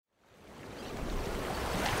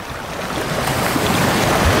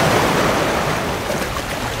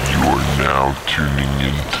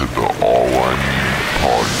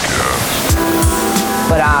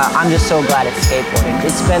I'm just so glad it's skateboarding.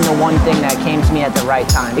 It's been the one thing that came to me at the right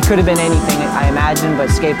time. It could have been anything I imagined,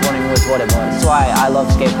 but skateboarding was what it was. So I love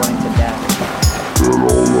skateboarding to death.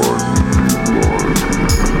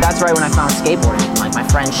 That's right when I found skateboarding. Like my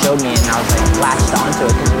friend showed me and I was like latched onto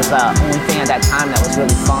it because it was the only thing at that time that was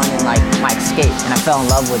really fun and like my escape. And I fell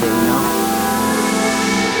in love with it, you know?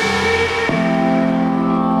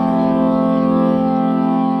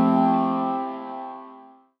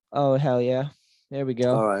 Oh, hell yeah. There we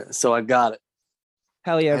go. All right. So I got it.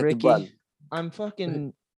 Hell yeah, Hit the Ricky.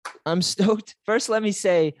 button. I'm stoked. First, let me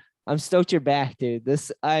say, I'm stoked you're back, dude.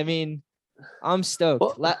 I'm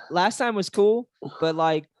stoked. Last time was cool, but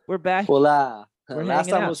like we're back. Well, we're last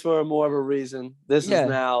time out. was for more of a reason. This is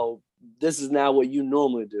now what you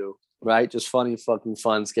normally do, right? Just funny, fucking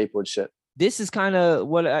fun skateboard shit. This is kind of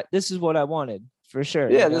what I wanted for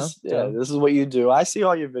sure. Yeah, you know? This is what you do. I see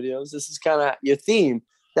all your videos. This is kind of your theme.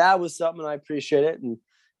 That was something I appreciate it, and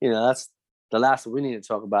that's the last we need to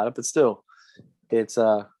talk about it. But still, it's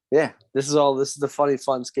this is the funny,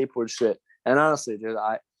 fun skateboard shit. And honestly, dude,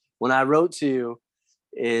 when I wrote to you,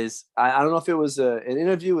 I don't know if it was an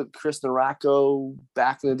interview with Chris Naracco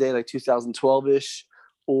back in the day, like 2012-ish,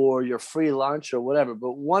 or your free lunch or whatever.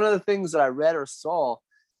 But one of the things that I read or saw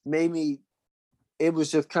it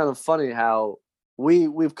was just kind of funny how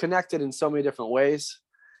we've connected in so many different ways.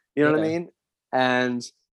 You know what I mean?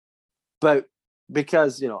 But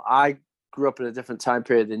because, I grew up in a different time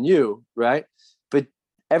period than you, right? But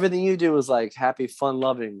everything you do is like happy, fun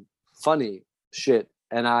loving, funny shit.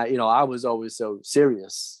 And I was always so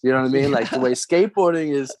serious, you know what I mean? Like the way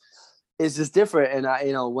skateboarding is just different.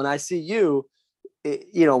 And when I see you,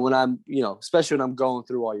 when I'm, especially when I'm going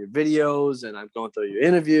through all your videos and I'm going through your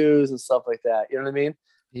interviews and stuff like that, you know what I mean?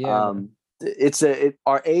 Yeah.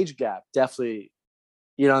 Our age gap definitely,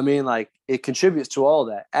 you know what I mean? Like it contributes to all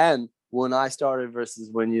that. And when I started versus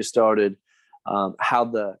when you started, how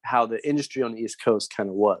the industry on the East Coast kind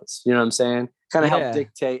of was, you know what I'm saying? Kind of helped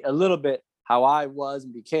dictate a little bit how I was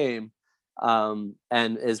and became, and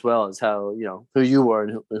as well as how, who you were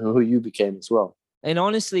and who you became as well. And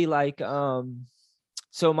honestly, like,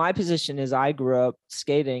 so my position is I grew up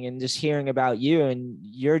skating and just hearing about you and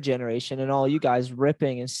your generation and all you guys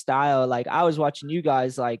ripping in style. Like I was watching you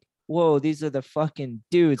guys like, whoa, these are the fucking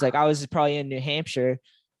dudes. Like I was probably in New Hampshire,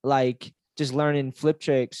 like just learning flip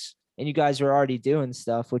tricks and you guys were already doing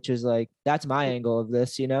stuff, which is like, that's my angle of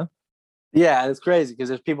this, Yeah, it's crazy because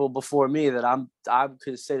there's people before me that I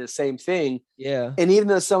could say the same thing. Yeah. And even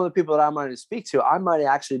though some of the people that I might speak to, I might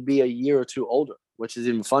actually be a year or two older, which is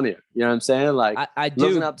even funnier. You know what I'm saying? Like I do.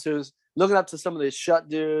 Looking up to some of these shut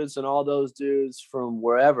dudes and all those dudes from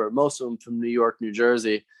wherever, most of them from New York, New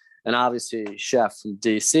Jersey, and obviously Chef from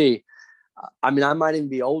DC. I mean, I might even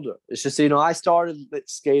be older. It's just, I started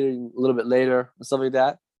skating a little bit later and stuff like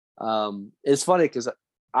that. It's funny because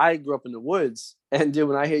I grew up in the woods, and dude,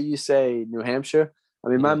 when I hear you say New Hampshire, I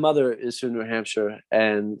mean, my mother is from New Hampshire,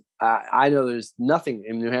 and I know there's nothing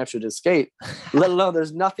in New Hampshire to skate, let alone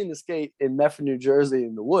there's nothing to skate in Medford, New Jersey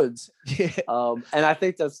in the woods. And I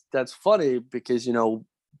think that's funny because,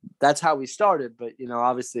 that's how we started. But,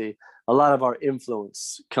 obviously a lot of our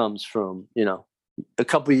influence comes from, a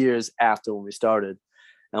couple of years after when we started,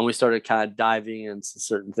 and we started kind of diving into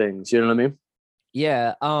certain things. You know what I mean?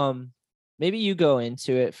 Yeah. Maybe you go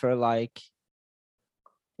into it for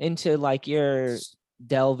your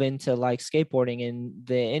delve into like skateboarding and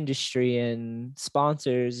the industry and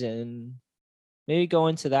sponsors, and maybe go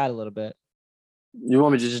into that a little bit. You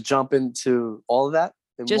want me to just jump into all of that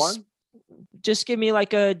in one? Just give me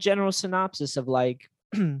like a general synopsis of like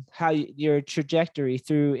how your trajectory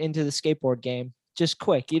into the skateboard game. Just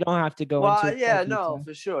quick. You don't have to go into it. Yeah, no,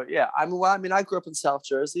 for sure. Yeah. I mean, I grew up in South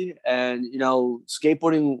Jersey, and,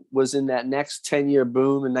 skateboarding was in that next 10-year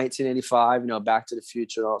boom in 1985, Back to the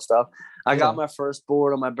Future and all that stuff. I got my first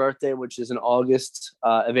board on my birthday, which is in August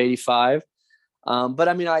of 85. But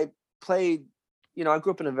I mean, I played, I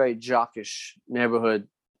grew up in a very jockish neighborhood,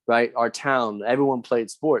 right? Our town, everyone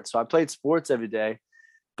played sports. So I played sports every day,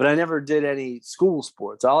 but I never did any school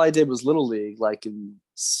sports. All I did was Little League, like in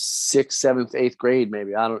 6th, 7th, 8th grade,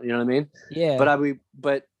 maybe. I don't, you know what I mean? Yeah.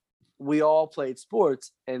 But we all played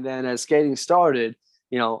sports. And then as skating started,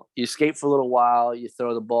 you skate for a little while, you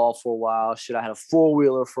throw the ball for a while. Shit, I had a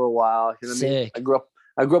 4-wheeler for a while. You know what I mean?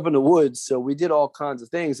 I grew up in the woods, so we did all kinds of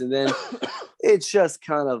things. And then it just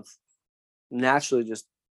kind of naturally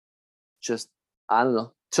just I don't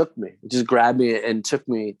know, took me. It just grabbed me and took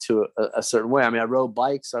me to a certain way. I mean, I rode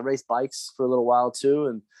bikes. I raced bikes for a little while too.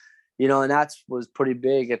 And, and that was pretty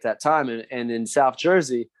big at that time. And in South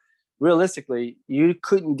Jersey, realistically, you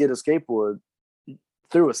couldn't get a skateboard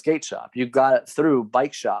through a skate shop. You got it through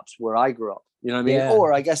bike shops where I grew up. You know what I mean? Yeah.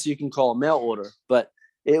 Or I guess you can call a mail order, but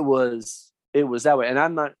it was that way. And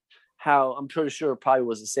I'm pretty sure it probably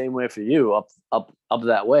was the same way for you up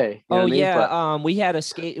that way. You know Oh what I mean? yeah. But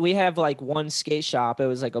We have like one skate shop. It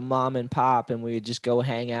was like a mom and pop, and we would just go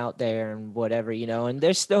hang out there and whatever, and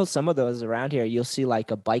there's still some of those around here. You'll see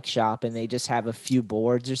like a bike shop and they just have a few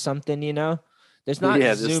boards or something, There's not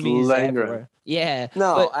yeah, just zoomies lingering. everywhere. Yeah.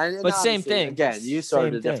 No, but same thing. Again, you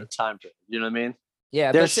started Same a different time period. You know what I mean?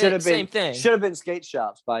 Yeah, There but should have same been thing. skate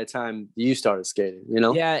shops by the time you started skating,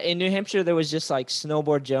 Yeah, in New Hampshire there was just like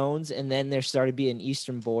Snowboard Jones, and then there started being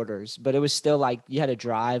Eastern Borders, but it was still like you had to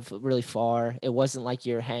drive really far. It wasn't like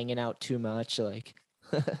you're hanging out too much. Like,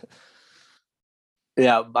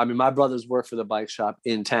 Yeah, I mean, my brothers work for the bike shop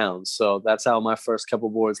in town, so that's how my first couple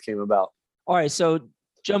boards came about. all right, so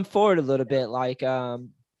jump forward a little bit, like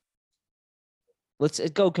let's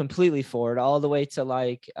go completely forward all the way to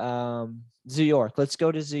like Zoo York. Let's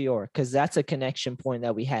go to Zoo York because that's a connection point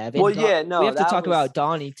that we have. And Well, yeah, no, we have to talk was... about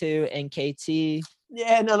Donnie too and KT.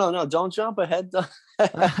 Yeah, no, don't jump ahead. Dude,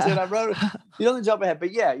 I wrote it. You don't jump ahead,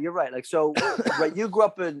 but yeah, you're right. Like, so, right, you grew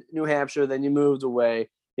up in New Hampshire, then you moved away.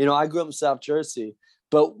 I grew up in South Jersey,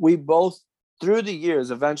 but we both, through the years,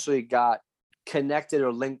 eventually got connected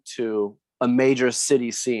or linked to a major city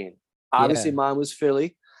scene. Obviously, mine was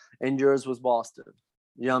Philly, and yours was Boston.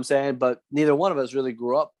 You know what I'm saying? But neither one of us really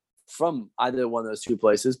grew up from either one of those two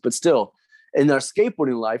places, but still in our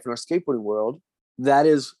skateboarding life, in our skateboarding world, that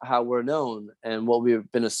is how we're known and what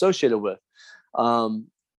we've been associated with. And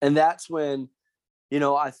that's when,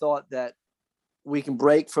 I thought that we can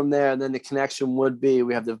break from there. And then the connection would be,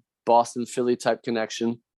 we have the Boston Philly type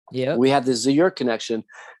connection. Yeah. We have the Zoo York connection.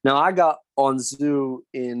 Now I got on Zoo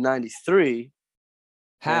in 93.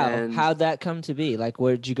 How'd that come to be? Like,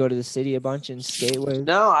 where did you go to the city a bunch and skate with?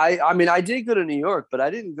 No, I mean, I did go to New York, but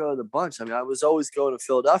I didn't go to the bunch. I mean, I was always going to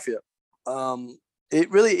Philadelphia.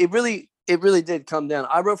 It really did come down.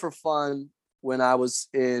 I wrote for fun when I was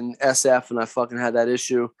in SF and I fucking had that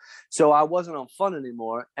issue. So I wasn't on fun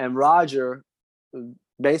anymore. And Roger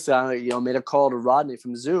basically, made a call to Rodney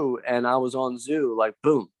from Zoo, and I was on Zoo, like,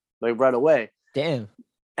 boom, like right away. Damn.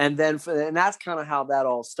 And then and that's kind of how that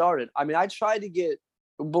all started. I mean, I tried to get,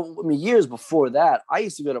 but years before that, I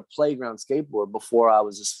used to go to Playground Skateboard before I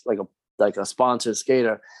was just like a sponsored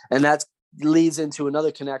skater, and that leads into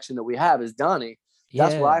another connection that we have is Donnie. Yeah.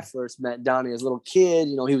 That's where I first met Donnie as a little kid.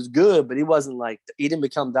 He was good, but he wasn't he didn't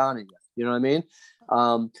become Donnie yet. You know what I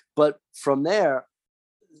mean? But from there,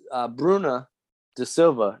 Bruna De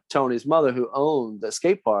Silva, Tony's mother, who owned the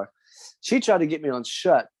skate park, she tried to get me on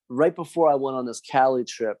Shut right before I went on this Cali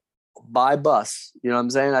trip by bus. You know what I'm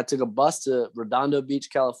saying? I took a bus to Redondo Beach,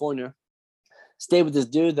 California, stayed with this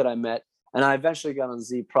dude that I met, and I eventually got on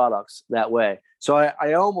Z Products that way. So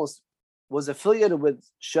I almost was affiliated with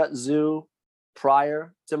Shut Zoo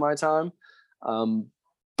prior to my time,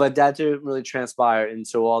 but that didn't really transpire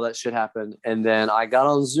until all that shit happened. And then I got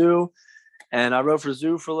on Zoo, and I wrote for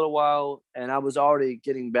Zoo for a little while, and I was already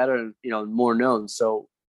getting better and more known. So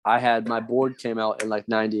I had my board came out in like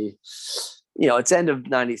 90, it's end of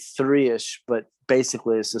 93-ish, but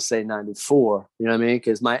basically it's to say 94, you know what I mean?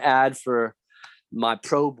 Because my ad for my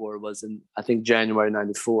pro board was in, I think, January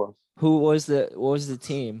 94. was the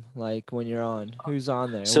team like when you're on? Who's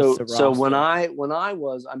on there? So when I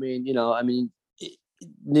was,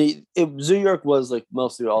 Zoo York was like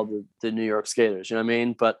mostly all the New York skaters, you know what I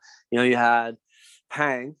mean? But you had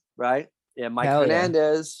Hang, right? Yeah, Mike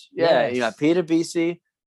Hernandez, yes. You had Peter BC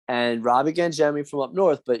and Robbie Gangemi from up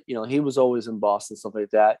north, but he was always in Boston, stuff like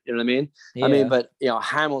that. You know what I mean? Yeah. I mean, but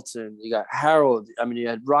Hamilton, you got Harold. I mean, you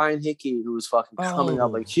had Ryan Hickey, who was fucking coming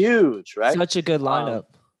up like huge, right? Such a good lineup.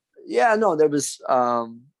 There was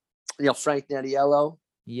Frank Nattiello.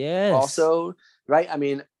 Yes. Also, right? I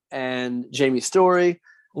mean, and Jamie Story.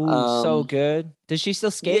 Ooh, so good. Does she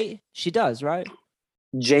still skate? Yeah. She does, right?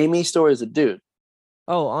 Jamie Story is a dude.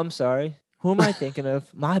 Oh, I'm sorry. Who am I thinking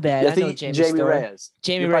of? My bad. I know Jamie Reyes.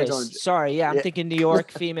 Jamie Reyes. Sorry, yeah, I'm thinking New York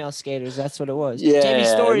female skaters. That's what it was. Yeah,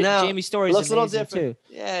 Jamie Story is a little different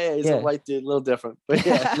too. Yeah, he's a white dude, a little different. But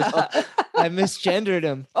yeah, I misgendered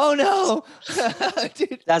him. Oh no,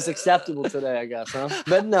 dude. That's acceptable today, I guess, huh?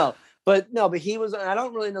 But he was. I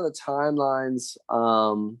don't really know the timelines.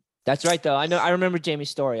 That's right, though. I remember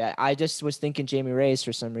Jamie's story. I just was thinking Jamie Reyes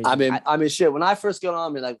for some reason. I mean, shit. When I first got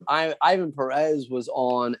on, Ivan Perez was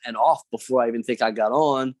on and off before I even think I got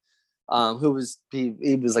on. Who was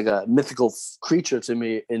he was like a mythical creature to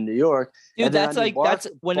me in New York. Dude, that's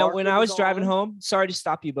when I was driving home. Sorry to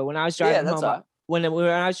stop you, but when I was driving home, when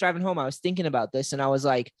I was driving home, I was thinking about this, and I was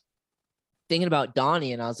like thinking about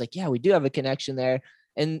Donnie, and I was like, yeah, we do have a connection there.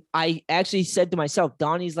 And I actually said to myself,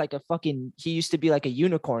 Donnie's like he used to be like a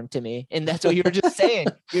unicorn to me. And that's what you were just saying.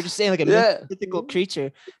 You're just saying like a mythical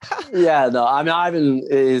creature. Yeah, no, I mean, Ivan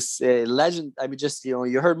is a legend. I mean, just,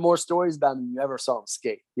 you heard more stories about him than you ever saw him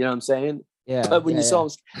skate. You know what I'm saying? Yeah. But when you saw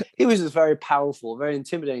him, he was just very powerful, very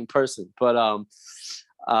intimidating person. But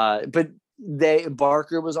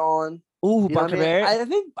Barker was on. Ooh, Barker Barrett.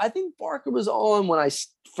 I think Barker was on when I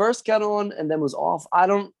first got on and then was off. I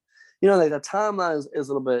don't, like the timeline is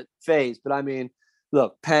a little bit phased, but I mean,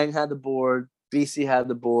 look, Pang had the board, BC had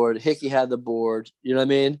the board, Hickey had the board, you know what I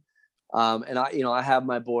mean? And I have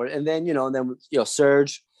my board, and then,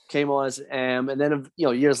 Serge came on as M, and then,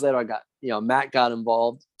 years later I got, Matt got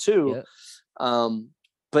involved too. Yep.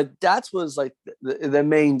 But that was like the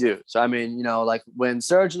main dude. So, I mean, like when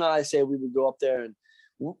Serge and I say we would go up there, and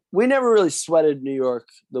we never really sweated New York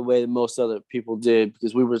the way that most other people did,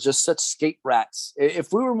 because we were just such skate rats.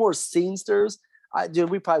 If we were more scenesters,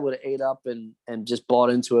 we probably would have ate up and just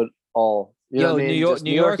bought into it all. You know what I mean?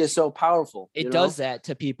 New York is so powerful. It does that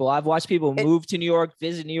to people. I've watched people move to New York,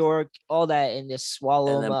 visit New York, all that, and just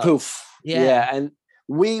swallow them up. Poof. Yeah. And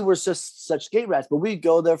we were just such skate rats, but we'd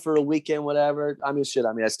go there for a weekend, whatever. I mean,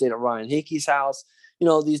 I stayed at Ryan Hickey's house.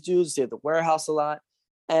 These dudes stayed at the warehouse a lot.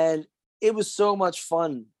 And it was so much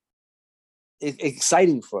fun,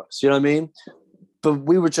 exciting for us. You know what I mean? But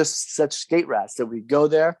we were just such skate rats that we go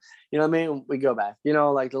there. You know what I mean? We go back.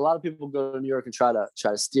 Like a lot of people go to New York and try to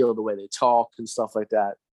steal the way they talk and stuff like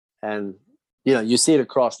that. And you see it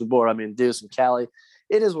across the board. I mean, Deuce and Cali,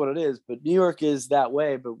 it is what it is. But New York is that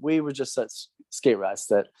way. But we were just such skate rats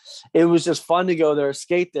that it was just fun to go there,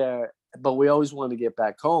 skate there. But we always wanted to get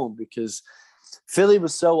back home because Philly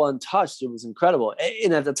was so untouched. It was incredible.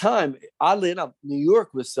 And at the time, oddly enough, New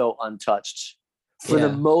York was so untouched for the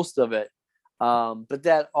most of it. But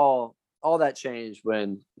that all that changed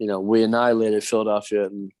when, we annihilated Philadelphia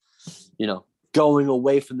and, going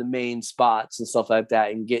away from the main spots and stuff like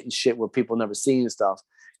that and getting shit where people never seen and stuff.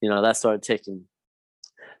 That started taking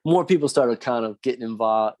more people started kind of getting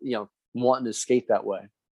involved, wanting to skate that way.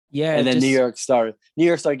 Yeah. And then New York started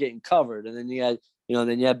getting covered. And then you had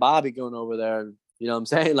Bobby going over there and, you know what I'm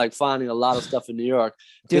saying? Like finding a lot of stuff in New York.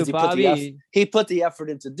 Dude, he put the effort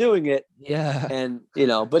into doing it. Yeah. And,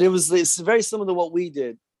 but it's very similar to what we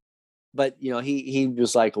did. But, he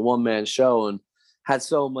was like a one-man show and had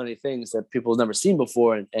so many things that people have never seen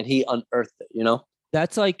before. And he unearthed it,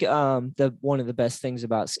 That's like one of the best things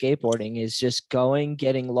about skateboarding is just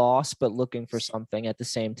getting lost, but looking for something at the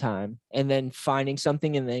same time, and then finding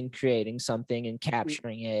something and then creating something and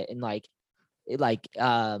capturing it. And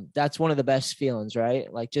that's one of the best feelings,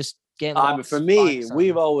 right? Like just getting lost. For me,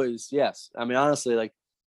 we've always, yes. I mean, honestly, like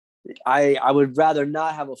I would rather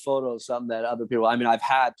not have a photo of something that other people, I've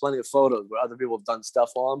had plenty of photos where other people have done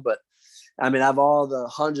stuff on, but out of all the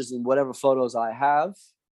hundreds and whatever photos I have,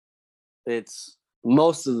 it's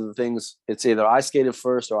most of the things, it's either I skated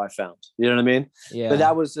first or I found, you know what I mean? Yeah. But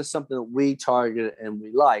that was just something that we targeted and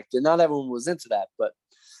we liked, and not everyone was into that, but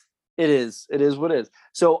it is what it is.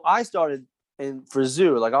 So I started for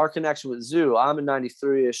Zoo, like our connection with Zoo, I'm in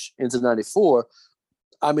 93-ish into 94.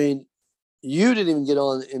 You didn't even get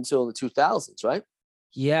on until the 2000s, right?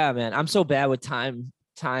 Yeah, man. I'm so bad with time,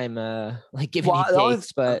 like giving me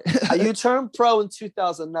dates, but you turned pro in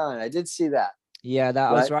 2009. I did see that. Yeah,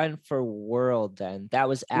 I was riding for World then. That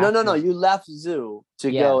was after. No. You left Zoo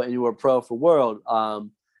to go and you were pro for World.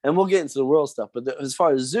 And we'll get into the World stuff. But as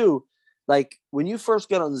far as Zoo, like when you first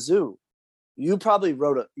got on Zoo, you probably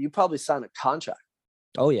signed a contract.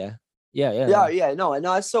 Oh yeah. Yeah. No,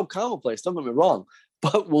 it's so commonplace. Don't get me wrong.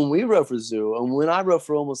 But when we rode for Zoo and when I rode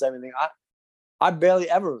for almost everything, I barely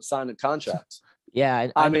ever signed a contract. Yeah.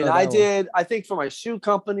 I did. I think for my shoe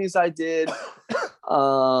companies, I did.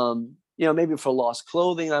 Maybe for Lost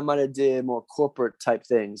Clothing, I might have did more corporate type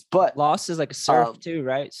things. But Lost is like a surf too,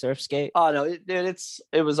 right? Surf skate. Oh no,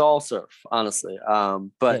 it was all surf, honestly.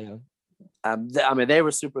 They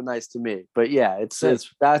were super nice to me. But yeah,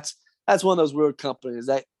 that's one of those weird companies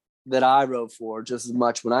that I rode for just as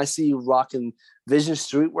much. When I see you rocking Vision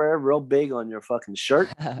Streetwear real big on your fucking shirt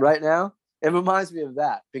right now, it reminds me of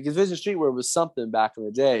that, because Vision Streetwear was something back in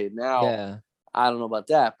the day. Now, I don't know about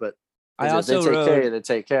that, but they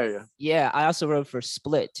take care of you. Yeah, I also rode for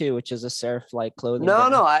Split too, which is a surf like clothing.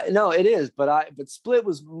 No, it is, but Split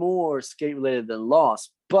was more skate related than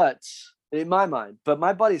Lost, but in my mind. But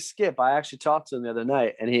my buddy Skip, I actually talked to him the other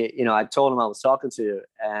night, and he, I told him I was talking to you,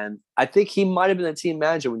 and I think he might have been the team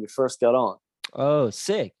manager when you first got on. Oh,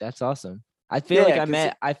 sick! That's awesome. I feel like I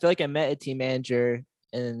met a team manager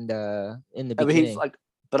in the beginning.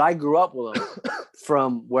 But I grew up with him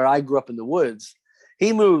from where I grew up in the woods.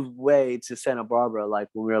 he moved way to Santa Barbara, like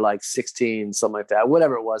when we were like 16, something like that,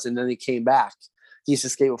 whatever it was. And then he came back. He used to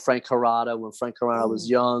skate with Frank Harada when Frank Harada was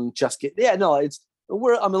young. I'm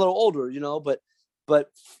a little older, but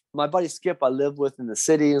my buddy Skip, I lived with in the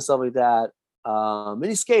city and stuff like that. And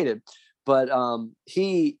he skated, but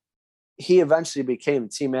he eventually became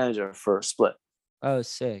team manager for Split. Oh,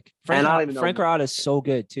 sick. And I don't even know. Frank Harada is so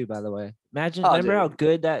good too, by the way. Remember how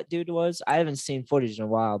good that dude was? I haven't seen footage in a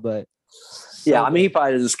while, but yeah, I mean, he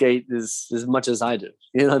probably doesn't skate as much as I do.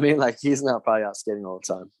 You know what I mean? Like, he's not probably out skating all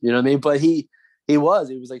the time. You know what I mean? But he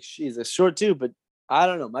was like, he's a short too, but I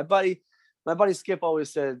don't know. My buddy Skip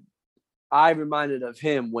always said I reminded of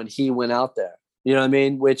him when he went out there. You know what I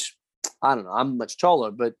mean? Which, I don't know. I'm much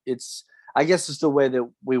taller, but I guess it's the way that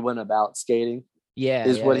we went about skating. Yeah.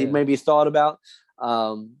 Is what he maybe thought about.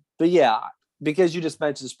 But yeah, because you just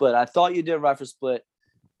mentioned Split, I thought you did right for Split.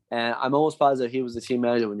 And I'm almost positive he was the team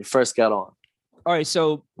manager when you first got on. All right.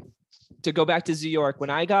 So to go back to Zoo York, when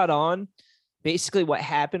I got on, basically what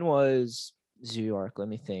happened was Zoo York. Let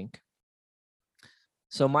me think.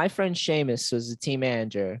 So my friend Seamus was the team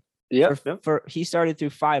manager. Yeah. He started through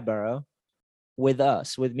Phiborough with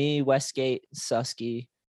us, with me, Westgate, Susky,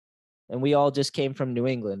 and we all just came from New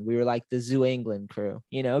England. We were like the Zoo England crew,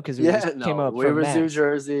 because we came up we from were Mass. Zoo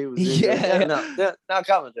Jersey. Not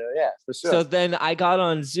coming to yeah, for sure. So then I got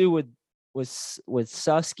on Zoo with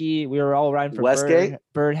Susky. We were all riding for Westgate?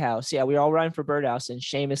 Birdhouse. Yeah, we were all riding for Birdhouse, and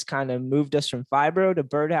Seamus kind of moved us from Phiborough to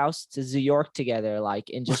Birdhouse to Zoo York together,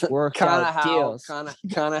 and just worked out deals. Kind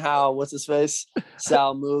of how what's his face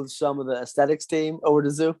Sal moved some of the aesthetics team over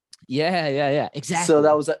to Zoo. Yeah, exactly. So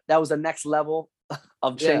that was the next level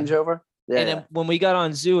of changeover. Yeah. And then when we got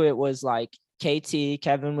on Zoo, it was like KT,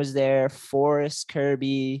 Kevin was there, Forrest,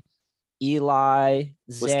 Kirby, Eli,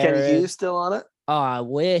 Zared. Was Kenny Hughes still on it? Oh, I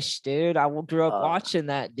wish, dude. I grew up watching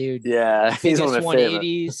that dude. Yeah, he's one of my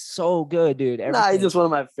 180s, so good, dude. Nah, he's just one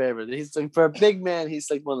of my favorites. He's like, for a big man,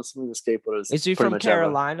 he's like one of the smoothest skateboarders. Is he from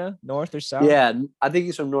Carolina, north or south? Yeah, I think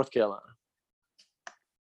he's from North Carolina.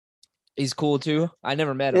 He's cool too. I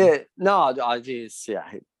never met him. Yeah, no,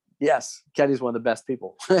 yes, Kenny's one of the best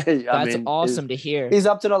people. That's awesome to hear. He's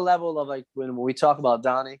up to the level of like when we talk about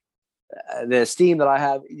Donnie, the esteem that I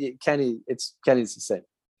have. Kenny's the same.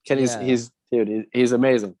 He's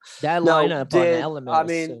amazing. That lineup on the Element. I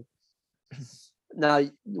mean, now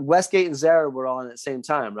Westgate and Zara were on at the same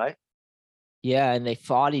time, right? Yeah, and they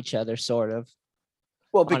fought each other, sort of.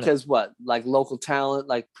 Well, because like local talent,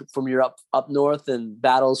 like from your up north, and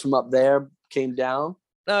battles from up there came down.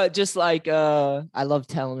 Just like I love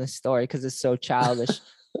telling this story because it's so childish.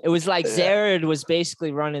 It was like Zared was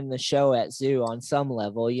basically running the show at Zoo on some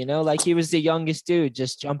level, like he was the youngest dude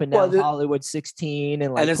just jumping down Hollywood 16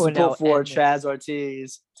 and it's putting out before Chaz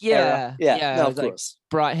Ortiz. Yeah. No, of course.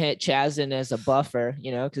 Brought Chaz in as a buffer,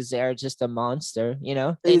 because Zared's just a monster,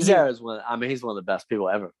 Zared's one. I mean, he's one of the best people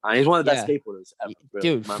ever. I mean, he's one of the best skateboarders ever.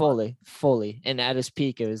 Really, dude, fully. And at his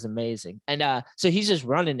peak, it was amazing. And so he's just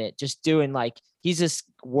running it, just doing he's just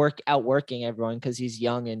outworking everyone because he's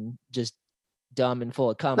young and just dumb and full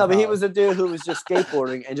of cum. No, but he was a dude who was just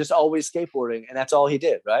skateboarding and just always skateboarding, and that's all he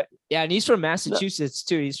did, right? Yeah, and he's from Massachusetts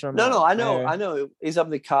too. He's from I know. He's up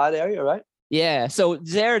in the Cod area, right? Yeah. So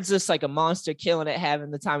Zared's just like a monster, killing it,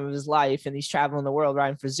 having the time of his life, and he's traveling the world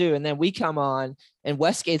riding for Zoo. And then we come on, and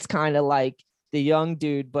Westgate's kind of like the young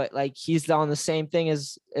dude, but he's on the same thing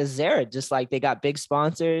as Zared. Just they got big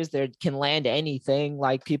sponsors, they can land anything.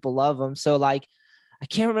 People love them. So I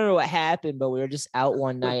can't remember what happened, but we were just out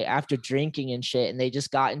one night after drinking and shit, and they just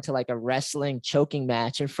got into a wrestling choking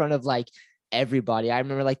match in front of everybody. I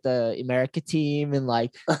remember the America team and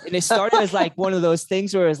it started as one of those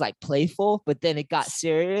things where it was playful, but then it got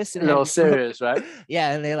serious. And serious, right?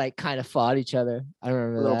 Yeah, and they kind of fought each other. I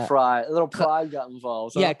remember a little pride got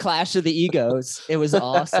involved. Yeah, clash of the egos. It was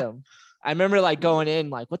awesome. I remember going in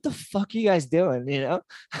what the fuck are you guys doing?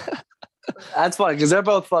 That's funny because they're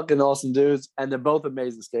both fucking awesome dudes and they're both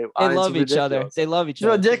amazing skateboarders. They love each other. They love each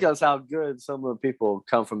other. It's ridiculous how good some of the people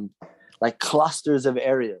come from clusters of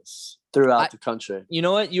areas throughout the country. You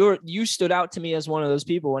know what? You stood out to me as one of those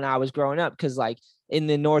people when I was growing up because in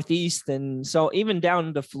the Northeast and so even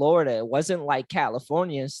down to Florida, it wasn't like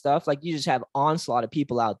California and stuff. You just have onslaught of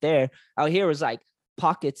people out there. Out here was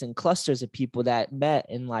pockets and clusters of people that met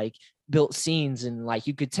and built scenes and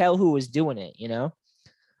you could tell who was doing it,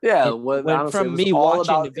 Yeah, from me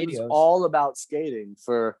watching the videos, it was all about skating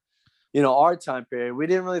for, our time period. We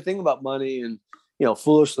didn't really think about money and,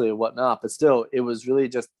 foolishly and whatnot, but still, it was really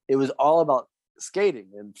it was all about skating.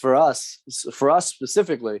 And for us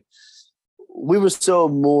specifically, we were so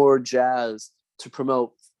more jazzed to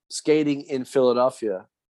promote skating in Philadelphia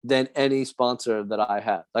than any sponsor that I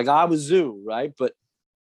had. Like I was Zoo, right? But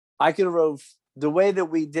I could have rode the way that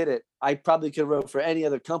we did it. I probably could have rode for any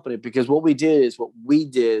other company, because what we did is what we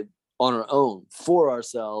did on our own, for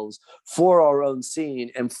ourselves, for our own scene,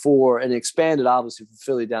 and expanded obviously from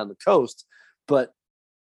Philly down the coast. But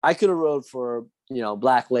I could have rode for,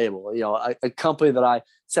 Black Label, a company that I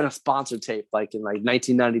sent a sponsor tape like in like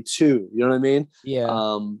 1992. You know what I mean?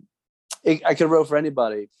 Yeah. I could have rode for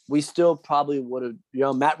anybody. We still probably would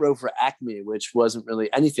have, Matt rode for Acme, which wasn't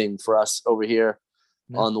really anything for us over here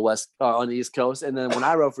on the East Coast. And then when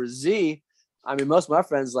I rode for Z, I mean, most of my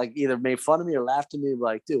friends like either made fun of me or laughed at me,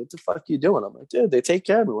 like, dude, what the fuck are you doing? I'm like, dude, they take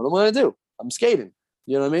care of me. What am I going to do? I'm skating.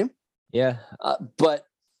 You know what I mean? Yeah. But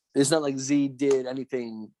it's not like Z did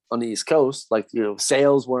anything on the East Coast. Like,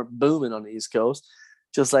 sales weren't booming on the East Coast,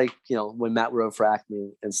 just like, when Matt rode for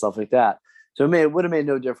Acme and stuff like that. So it would have made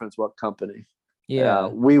no difference what company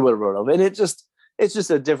we would have rode of. And it's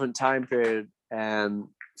just a different time period. And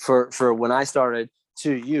for when I started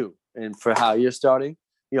to you, and for how you're starting,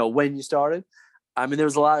 when you started, I mean, there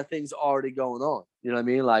was a lot of things already going on. You know what I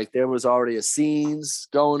mean? Like there was already a scenes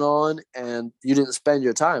going on, and you didn't spend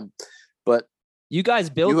your time. But you guys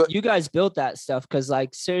built that stuff, because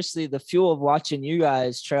like seriously, the fuel of watching you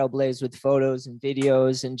guys trailblaze with photos and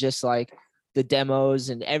videos and just like the demos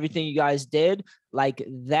and everything you guys did, like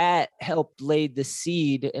that helped lay the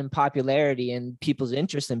seed in popularity and people's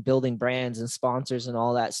interest in building brands and sponsors and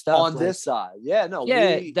all that stuff on this side. Yeah, no,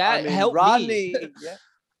 helped Rodney, me. Yeah.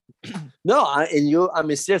 No,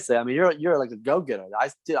 seriously, you're like a go-getter. I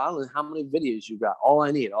don't know how many videos you got. All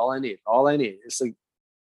I need. It's like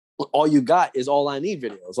all you got is all I need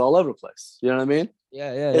videos all over the place. You know what I mean?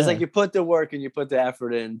 Yeah. It's like you put the work and you put the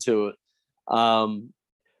effort into it.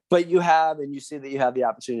 But you see that you have the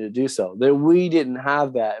opportunity to do so. That we didn't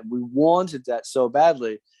have that. We wanted that so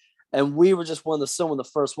badly. And we were just some of the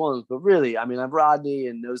first ones. But really, I mean, I've Rodney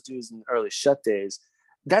and those dudes in the early Shut days.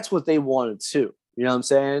 That's what they wanted too. You know what I'm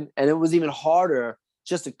saying? And it was even harder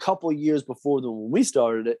just a couple years before when we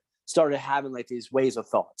started having like these ways of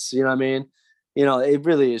thoughts. You know what I mean? It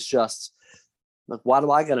really is just like, why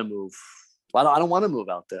do I got to move? I don't want to move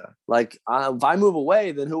out there. Like, if I move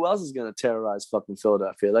away, then who else is going to terrorize fucking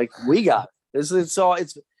Philadelphia? Like, we got it.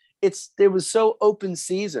 It was so open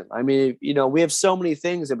season. I mean, we have so many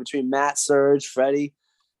things in between Matt, Serge, Freddie,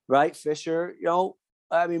 right? Fisher,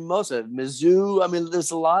 I mean, most of it, Mizzou. I mean,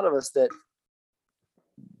 there's a lot of us that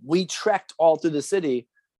we trekked all through the city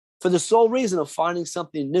for the sole reason of finding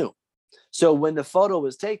something new. So when the photo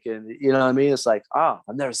was taken, you know what I mean? It's like, I've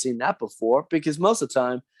never seen that before, because most of the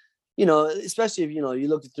time, especially if, you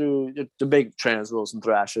look through the big Transworlds and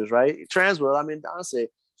Thrashers, right? Transworld, I mean, honestly,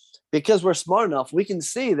 because we're smart enough, we can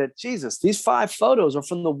see that, Jesus, these 5 photos are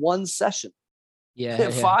from the one session. Yeah.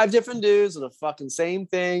 5 different dudes with the fucking same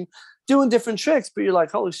thing, doing different tricks, but you're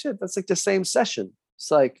like, holy shit, that's like the same session. It's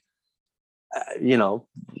like,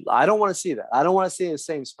 I don't want to see that. I don't want to see the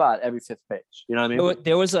same spot every 5th page. You know what I mean?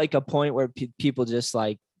 There was like a point where people just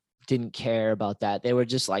like didn't care about that. They were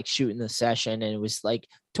just like shooting the session, and it was like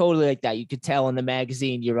totally like that. You could tell in the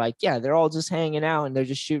magazine, you're like, yeah, they're all just hanging out and they're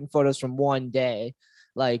just shooting photos from one day.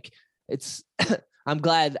 Like it's, I'm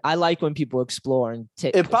glad. I like when people explore and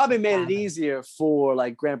it probably made it easier for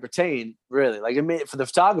like Grand Britain, really. Like it made it for the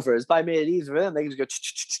photographers, it probably made it easier for them. They could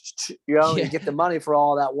just go, and get the money for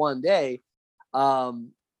all that one day.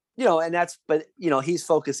 And that's, but he's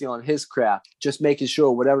focusing on his craft, just making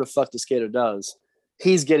sure whatever the fuck the skater does,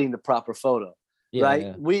 he's getting the proper photo, right?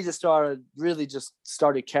 Yeah. We just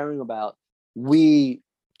started caring about, we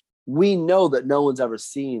know that no one's ever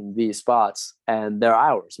seen these spots, and they're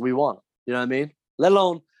ours. We want them, you know what I mean? Let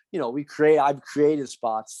alone, I've created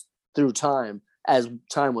spots through time as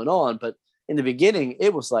time went on, but in the beginning,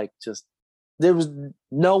 it was like,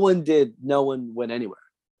 no one went anywhere.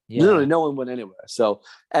 Yeah. Literally no one went anywhere. So,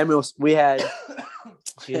 and we had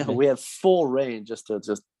full reign just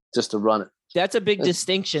to run it. That's a big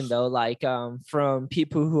distinction though, like from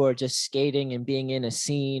people who are just skating and being in a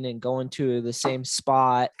scene and going to the same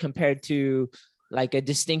spot, compared to like a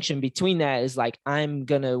distinction between that is like, I'm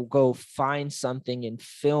gonna go find something and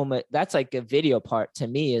film it. That's like a video part to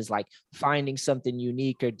me, is like finding something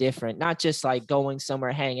unique or different, not just like going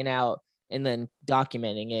somewhere, hanging out and then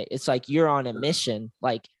documenting it. It's like you're on a mission.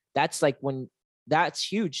 Like that's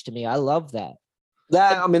huge to me. I love that.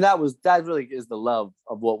 That really is the love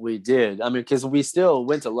of what we did. I mean, because we still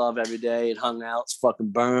went to Love every day and hung out, fucking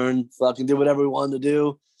burned, fucking did whatever we wanted to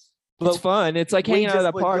do. But it's fun. It's like hanging out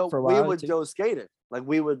at the park for a while. We would go skating.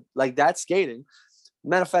 That's skating.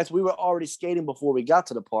 Matter of fact, we were already skating before we got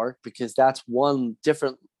to the park, because that's one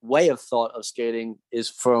different way of thought of skating, is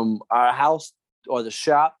from our house or the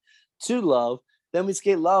shop to Love. Then we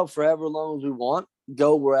skate Love for however long as we want,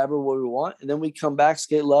 go wherever we want, and then we come back,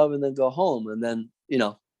 skate Love, and then go home. And then, you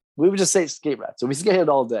know, we would just say skate rats. So we skated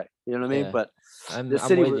all day. You know what I mean? Yeah. But I'm the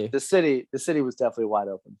city was definitely wide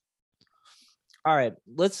open. All right,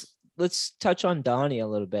 let's touch on Donnie a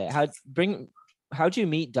little bit. How'd you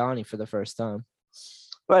meet Donnie for the first time?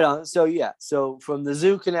 Right on. So yeah, so from the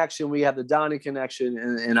Zoo connection, we have the Donnie connection,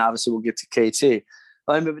 and obviously we'll get to KT.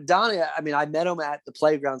 But Donnie, I mean, I met him at the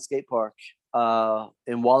Playground Skate Park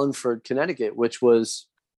in Wallingford, Connecticut, which was,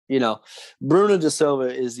 you know, Bruna De Silva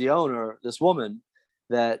is the owner, this woman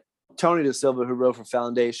that Tony De Silva, who rode for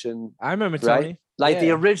Foundation. I remember Tony. Right? Like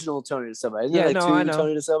the original Tony De Silva. Isn't there like I know.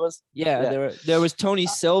 Tony De Silvas? Yeah, there was Tony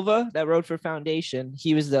Silva that rode for Foundation.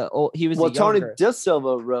 He was the Tony De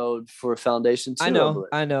Silva rode for Foundation too.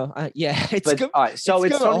 I know. Yeah, all right. So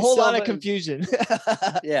it's a whole lot of confusion.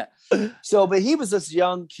 Yeah. So, but he was this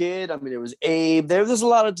young kid. I mean, there was Abe. There's a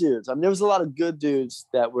lot of dudes. I mean, there was a lot of good dudes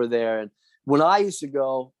that were there. And when I used to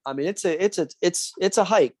go, I mean, it's a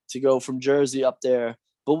hike to go from Jersey up there.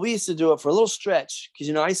 But we used to do it for a little stretch because,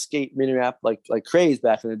 you know, I skate mini rap like crazy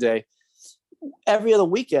back in the day. Every other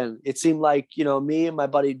weekend, it seemed like, you know, me and my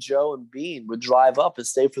buddy Joe and Bean would drive up and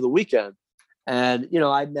stay for the weekend. And, you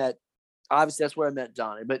know, obviously that's where I met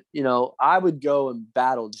Donnie. But, you know, I would go and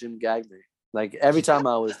battle Jim Gagne. Like every time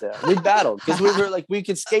I was there, we battled because we were like, we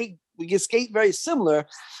could skate very similar.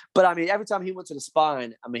 But I mean, every time he went to the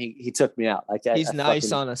spine, I mean, he took me out. Like he's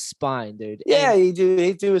nice on a spine, dude. Yeah, he do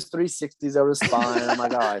his 360s over the spine. I'm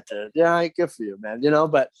like, all right, dude. Yeah, good for you, man. You know,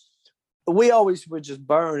 but we always would just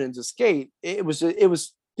burn and just skate.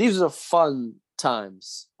 These were fun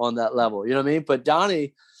times on that level. You know what I mean? But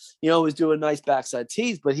Donnie, you know, was doing nice backside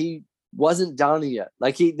tees, but he wasn't Donnie yet.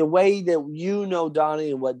 Like the way that you know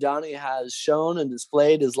Donnie and what Donnie has shown and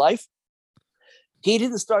displayed his life, he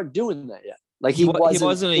didn't start doing that yet. Like he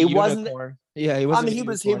wasn't a unicorn. Yeah, he wasn't. I mean, he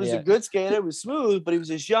was a good skater. He was smooth, but he was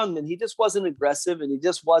just young, and he just wasn't aggressive, and he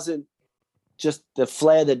just wasn't just the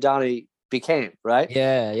flair that Donnie became, right?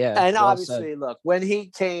 Yeah. And obviously, look, when he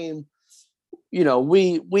came, you know,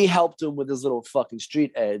 we helped him with his little fucking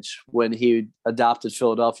street edge when he adopted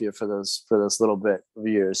Philadelphia for this little bit of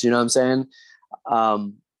years. You know what I'm saying?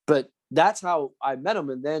 But that's how I met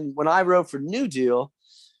him. And then when I rode for New Deal,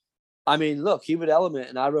 I mean, look, he would element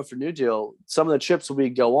and I rode for New Deal. Some of the trips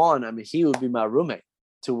we'd go on, I mean, he would be my roommate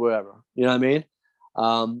to wherever. You know what I mean?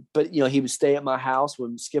 But, you know, he would stay at my house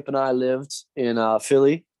when Skip and I lived in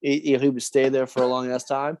Philly. He would stay there for a long ass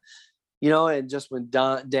time. You know, and just when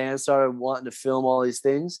Dan started wanting to film all these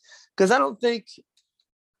things, because I don't think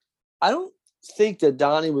that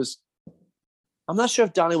Donnie was. I'm not sure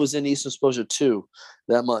if Donnie was in Eastern Exposure 2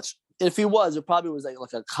 that much. If he was, it probably was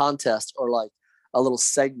like a contest or like a little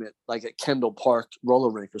segment, like at Kendall Park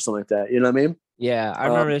roller rink or something like that. You know what I mean? Yeah, I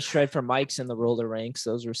remember the Shred for Mike's in the roller rinks.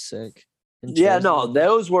 Those were sick. Yeah, no,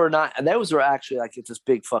 those were not. Those were actually like at this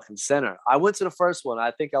big fucking center. I went to the first one.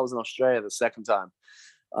 I think I was in Australia the second time.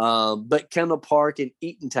 But Kendall Park and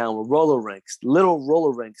Eatontown were little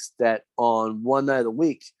roller rinks that on one night of the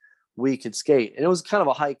week we could skate. And it was kind of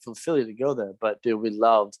a hike from Philly to go there, but dude, we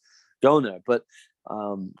loved going there. But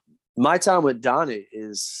my time with Donnie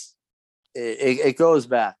it goes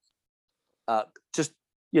back just,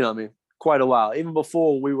 you know, I mean, quite a while. Even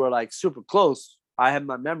before we were like super close, I have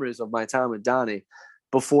my memories of my time with Donnie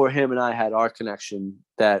before him and I had our connection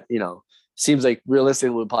that, you know, seems like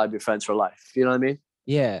realistically we'd probably be friends for life. You know what I mean?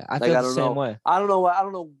 Yeah, I feel the same way. I don't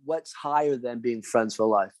know what's higher than being friends for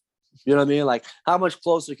life. You know what I mean? Like, how much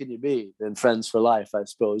closer can you be than friends for life, I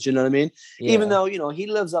suppose? You know what I mean? Yeah. Even though, you know, he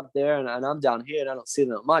lives up there and I'm down here and I don't see him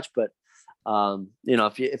that much, but you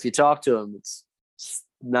know, if you talk to him, it's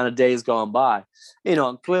not a day's gone by. You know,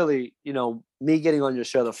 and clearly, you know, me getting on your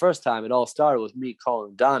show the first time, it all started with me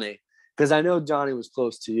calling Donnie because I know Donnie was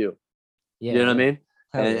close to you. Yeah, you know what I mean?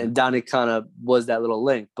 And Donnie kind of was that little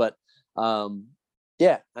link, but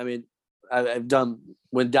yeah, I mean, I've done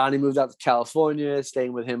when Donnie moved out to California,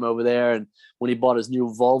 staying with him over there, and when he bought his new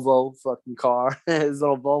Volvo fucking car, his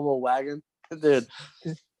little Volvo wagon, dude.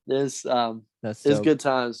 There's good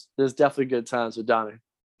times. There's definitely good times with Donnie.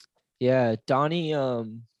 Yeah, Donnie.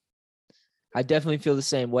 I definitely feel the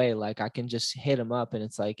same way. Like I can just hit him up, and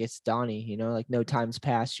it's like it's Donnie. You know, like no time's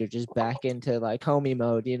passed. You're just back into like homie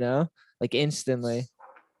mode. You know, like instantly.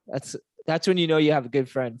 That's when you know you have a good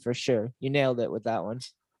friend for sure. You nailed it with that one.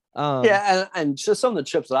 Yeah, and just some of the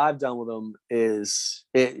trips that I've done with him is,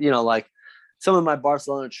 you know, like some of my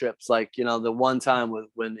Barcelona trips, like, you know, the one time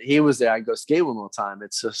when he was there, I'd go skate with him all the time.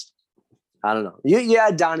 It's just, I don't know. You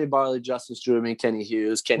had Donnie Barley, Justin Struman, Kenny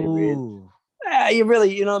Hughes, Kenny Reed. Yeah, you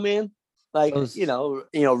know what I mean? Like, Those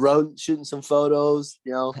Rodent shooting some photos,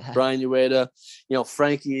 Brian Ueda,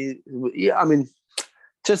 Frankie. Yeah, I mean,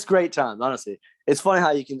 just great times, honestly. It's funny how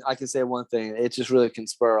I can say one thing. It just really can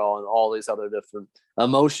spur on all these other different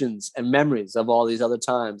emotions and memories of all these other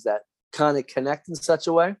times that kind of connect in such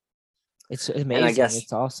a way. It's amazing. And I guess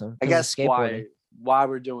it's awesome. I guess why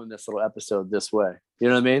we're doing this little episode this way. You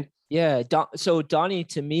know what I mean? Yeah. So Donnie,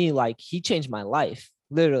 to me, like, he changed my life.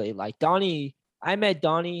 Literally. Like, Donnie, I met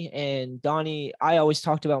Donnie, and Donnie, I always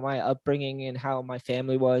talked about my upbringing and how my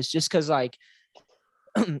family was, just because, like,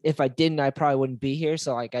 if I didn't, I probably wouldn't be here.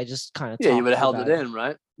 So, like, I just kind of you would have held it in,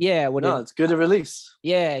 right? Yeah. No, it's good to release.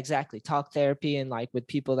 Yeah, exactly. Talk therapy, and like with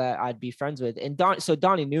people that I'd be friends with. And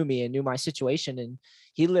Donnie knew me and knew my situation, and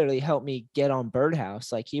he literally helped me get on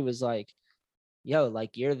Birdhouse. Like, he was like, yo,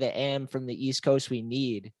 like, you're the AM from the East Coast we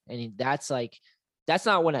need. And that's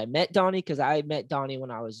not when I met Donnie, because I met Donnie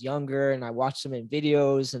when I was younger and I watched him in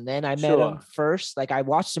videos, and then I met him first. Like, I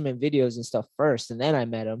watched him in videos and stuff first, and then I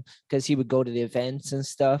met him because he would go to the events and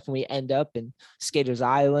stuff, and we end up in Skaters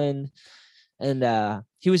Island. And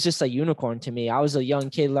he was just a unicorn to me. I was a young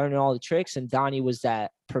kid learning all the tricks, and Donnie was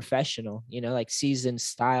that professional, like seasoned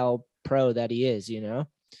style pro that he is,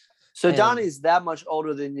 So Donnie's that much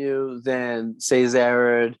older than you, than say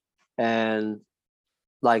Zared, and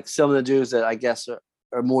like some of the dudes that I guess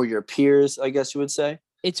are more your peers, I guess you would say.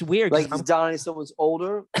 It's weird. Like, is Donnie someone's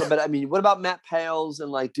older? But I mean, what about Matt Pales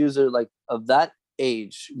and like dudes that are like of that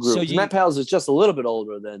age group? So Matt Pales is just a little bit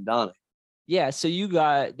older than Donnie. Yeah, so you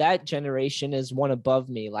got that generation is one above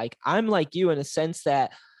me. Like, I'm like you in a sense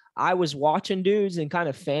that I was watching dudes and kind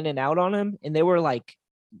of fanning out on them, and they were like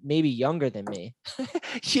maybe younger than me.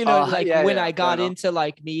 When I got into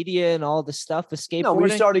like media and all the stuff with skateboarding. No,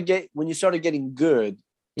 when you started getting good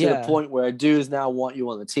to the point where dudes now want you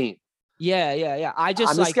on the team. Yeah. I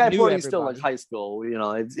just skateboarding is still like high school.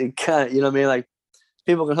 It kind of, you know what I mean? Like,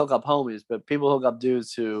 people can hook up homies, but people hook up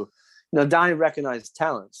dudes who. Donnie recognized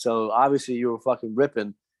talent. So obviously you were fucking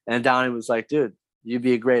ripping. And Donnie was like, dude, you'd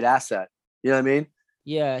be a great asset. You know what I mean?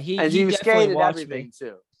 Yeah. You skated everything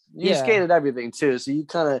too. You skated everything too. So you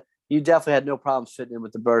definitely had no problem fitting in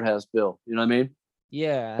with the Birdhouse bill. You know what I mean?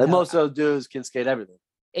 Yeah. Like, most of those dudes can skate everything.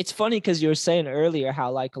 It's funny because you were saying earlier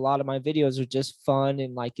how like a lot of my videos are just fun,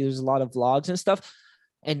 and like there's a lot of vlogs and stuff.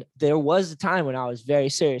 And there was a time when I was very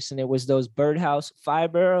serious, and it was those Birdhouse,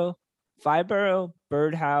 Fibro,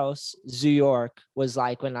 Birdhouse, Zoo York was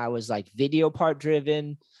like when I was like video part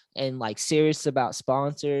driven and like serious about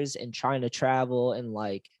sponsors and trying to travel and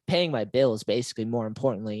like paying my bills, basically, more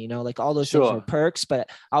importantly, like all those things were perks.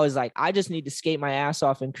 But I was like, I just need to skate my ass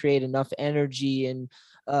off and create enough energy and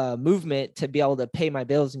movement to be able to pay my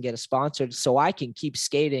bills and get a sponsor so I can keep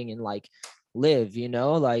skating and like live,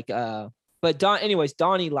 but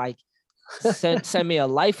Donnie like sent me a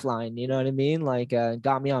lifeline, you know what I mean? Like,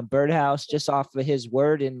 got me on Birdhouse just off of his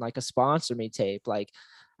word and like a sponsor me tape. Like,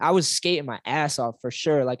 I was skating my ass off for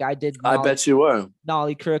sure. Like, I bet you were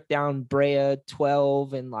Nollie Crook down Brea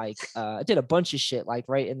 12, and like I did a bunch of shit like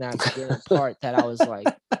right in that beginning part that I was like,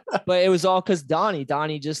 but it was all because Donnie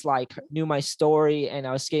just like knew my story, and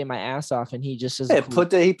I was skating my ass off, and he just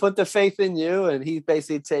he put the faith in you, and he's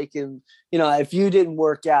basically taking, if you didn't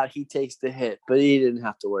work out, he takes the hit, but he didn't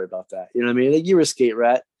have to worry about that. You know what I mean? Like, you were a skate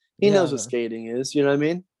rat. He knows what skating is. You know what I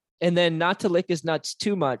mean? And then, not to lick his nuts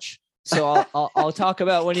too much, so I'll talk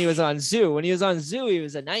about when he was on Zoo. When he was on Zoo, he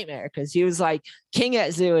was a nightmare because he was like king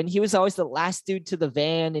at Zoo, and he was always the last dude to the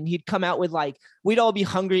van, and he'd come out with like, we'd all be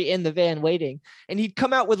hungry in the van waiting, and he'd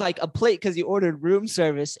come out with like a plate because he ordered room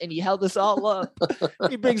service, and he held us all up.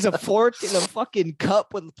 He brings a fork and a fucking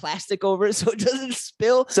cup with plastic over it so it doesn't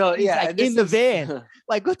spill. So he's like in the van,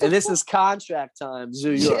 like, what the and this is contract time,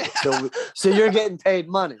 Zoo York. Yeah. So you're getting paid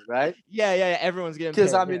money, right? Yeah. Everyone's getting paid.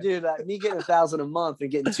 Because I mean, dude, me getting $1,000 a month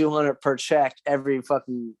and getting 200 per check every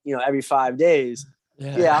fucking, every 5 days.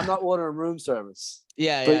 Yeah, I'm not ordering room service.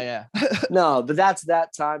 Yeah. No, but that's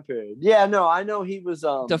that time period. Yeah, no, I know he was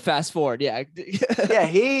to fast forward, yeah.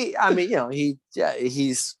 They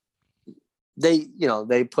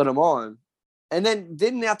put him on. And then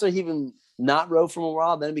didn't, after he even not row from a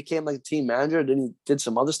while, then he became like a team manager, then he did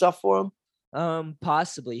some other stuff for him?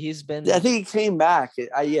 Possibly. He's been, I think he came back. He's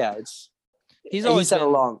had a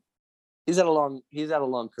long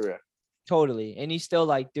career. Totally. And he's still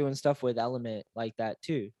like doing stuff with Element like that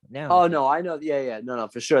too now. Oh no, I know. Yeah. No,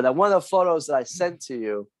 for sure. That one of the photos that I sent to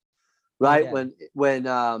you, right? Yeah. When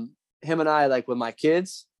him and I, like with my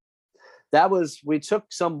kids, we took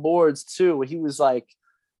some boards too, where he was like,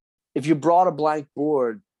 if you brought a blank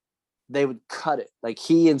board, they would cut it. Like,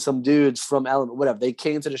 he and some dudes from Element, whatever, they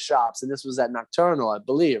came to the shops, and this was at Nocturnal, I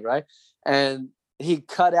believe, right? And he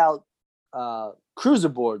cut out cruiser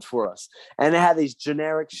boards for us, and they had these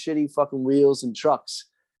generic shitty fucking wheels and trucks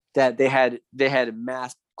that they had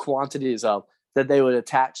mass quantities of that they would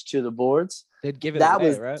attach to the boards. They'd give it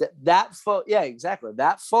away, right? That photo. Yeah, exactly.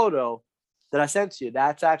 That photo that I sent to you,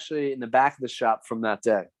 that's actually in the back of the shop from that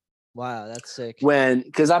day. Wow, that's sick.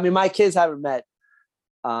 Because I mean, my kids haven't met,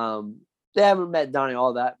 they haven't met Donnie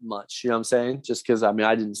all that much. You know what I'm saying? Just because I mean,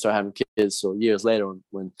 I didn't start having kids so years later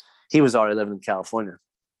when he was already living in California.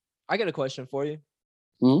 I got a question for you.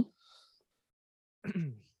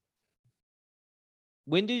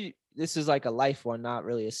 When did you, this is like a life one, not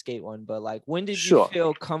really a skate one, but like when did you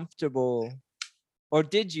feel comfortable, or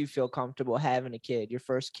did you feel comfortable having a kid, your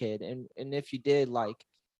first kid, and if you did, like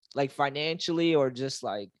financially or just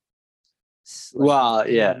like well,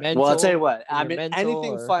 yeah. mental, well, I'll tell you what. I mean,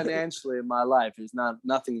 anything financially in my life is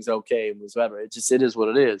nothing's okay whatsoever. It is what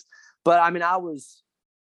it is. But I mean,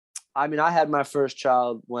 I had my first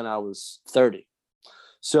child when I was 30.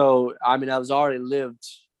 So I mean, I've already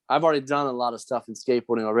done a lot of stuff in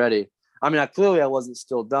skateboarding already. I mean, I wasn't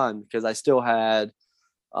still done because I still had,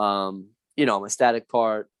 my static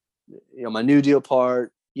part, my New Deal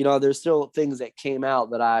part. There's still things that came out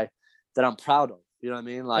that I'm proud of. You know what I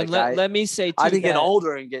mean? Like, let me say, I didn't get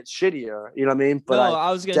older and get shittier. You know what I mean? But no,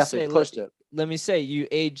 I was gonna definitely say, pushed it. Let me say, you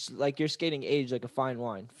aged like your skating aged like a fine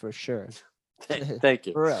wine for sure. Thank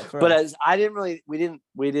you. For real. But as I didn't really, we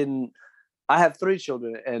didn't. I have 3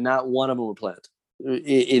 children, and not one of them were planned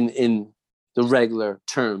in the regular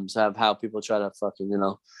terms of how people try to fucking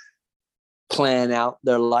plan out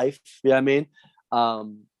their life. You know what I mean?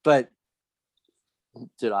 But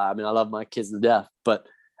dude, I mean, I love my kids to death, but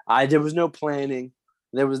there was no planning.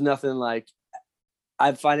 There was nothing like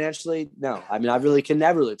financially, no. I mean, I really can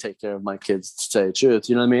never really take care of my kids, to tell you the truth.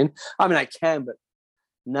 You know what I mean? I mean, I can, but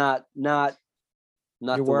not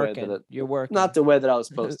you're the working. way that you're working. Not the way that I was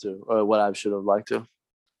supposed to, or what I should have liked to.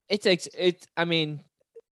 It takes it. I mean,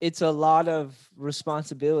 it's a lot of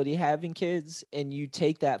responsibility having kids, and you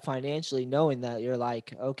take that financially, knowing that you're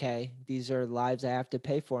like, okay, these are lives I have to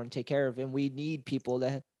pay for and take care of, and we need people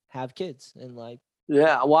that have kids, and like.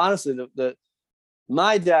 Yeah, well, honestly,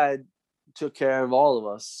 my dad took care of all of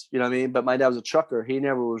us, you know what I mean? But my dad was a trucker. He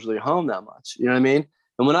never was really home that much, you know what I mean?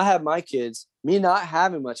 And when I had my kids, me not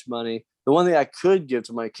having much money, the one thing I could give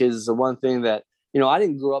to my kids is the one thing that, I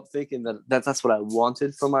didn't grow up thinking that's what I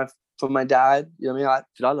wanted from my dad. You know what I mean?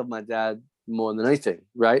 I love my dad more than anything,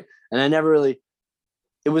 right? And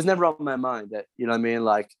it was never on my mind that, you know what I mean?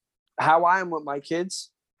 Like how I am with my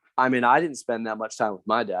kids. I mean, I didn't spend that much time with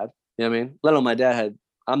my dad. You know what I mean? Let alone my dad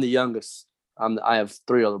I'm the youngest. I have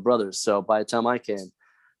 3 older brothers. So by the time I came,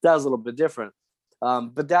 that was a little bit different.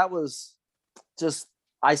 But that was just,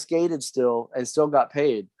 I skated still and still got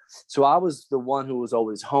paid. So I was the one who was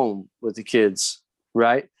always home with the kids.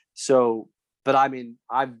 Right. So, but I mean,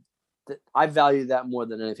 I value that more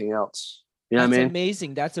than anything else. You know what I mean?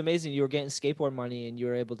 Amazing. That's amazing. You were getting skateboard money and you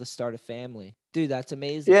were able to start a family. Dude, that's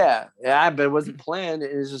amazing. Yeah. But it wasn't planned.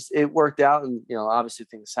 It was just, it worked out. And, obviously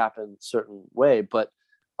things happen a certain way, but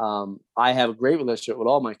I have a great relationship with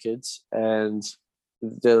all my kids, and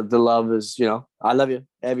the love is, I love you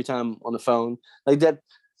every time on the phone like that.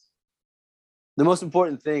 The most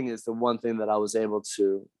important thing is the one thing that I was able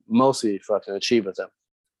to mostly fucking achieve with them.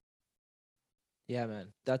 Yeah, man,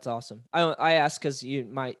 that's awesome. I asked because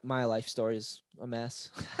my life story is a mess.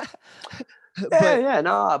 But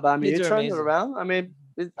I mean, you turn it around. I mean,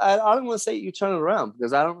 I don't want to say you turn it around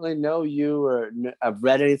because I don't really know you or I've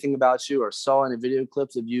read anything about you or saw any video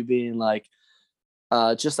clips of you being like,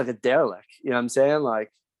 just like a derelict. You know what I'm saying?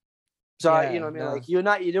 Like, so you know what I mean? No.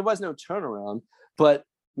 Like there was no turnaround, but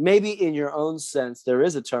maybe in your own sense, there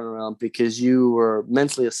is a turnaround because you were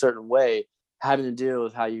mentally a certain way, having to deal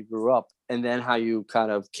with how you grew up and then how you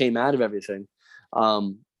kind of came out of everything.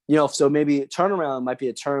 So maybe turnaround might be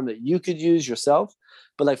a term that you could use yourself,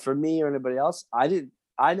 but like for me or anybody else,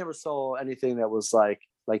 I never saw anything that was like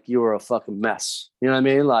you were a fucking mess. You know what I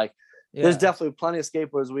mean? Like there's definitely plenty of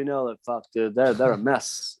skateboarders we know that fuck, dude, they're a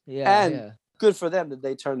mess. Good for them that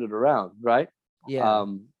they turned it around, right? Yeah.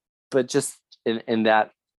 But just in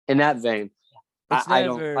that vein,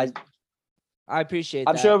 I appreciate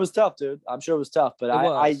I'm that. sure it was tough, dude. I'm sure it was tough, but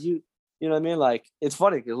you know what I mean? Like, it's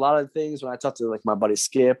funny because a lot of things when I talk to like my buddy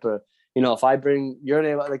Skip or, if I bring your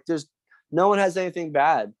name, like there's no one has anything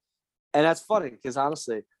bad. And that's funny because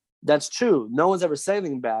honestly, that's true. No one's ever said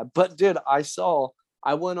anything bad, but dude, I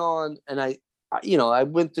went on and I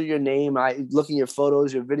went through your name, looking at your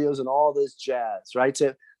photos, your videos and all this jazz, right?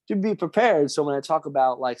 To be prepared. So when I talk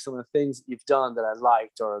about like some of the things that you've done that I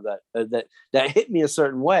liked or that hit me a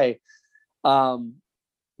certain way,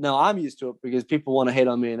 Now I'm used to it because people want to hate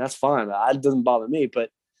on me, and that's fine. It doesn't bother me. But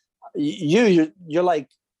you're like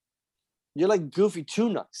Goofy Two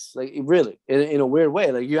Nuts, like really in a weird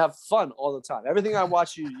way. Like you have fun all the time. Everything I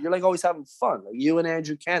watch you're like always having fun. Like you and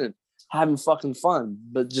Andrew Cannon having fucking fun,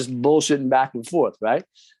 but just bullshitting back and forth, right?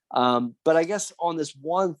 But I guess on this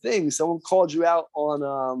one thing, someone called you out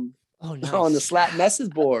on Nice. on the Slap message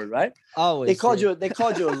board, right? Always they called you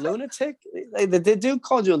a lunatic. The dude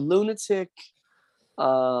called you a lunatic.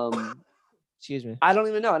 Excuse me. I don't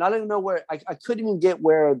even know. And I don't even know where I couldn't even get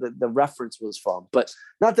where the reference was from. But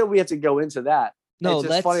not that we have to go into that. No, it's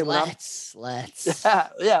just funny let's.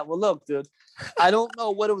 Yeah. Well, look, dude, I don't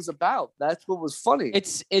know what it was about. That's what was funny.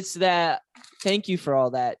 It's that. Thank you for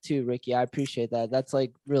all that too, Ricky. I appreciate that. That's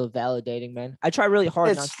like real validating, man. I try really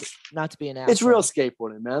hard not to be an asshole. It's real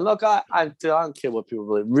skateboarding, man. Look, I don't care what people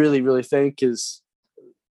really think, because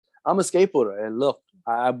I'm a skateboarder. And look,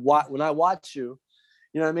 when I watch you,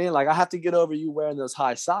 you know what I mean? Like I have to get over you wearing those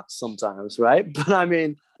high socks sometimes, right? But I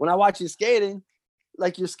mean, when I watch you skating,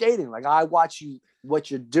 like you're skating, like I watch you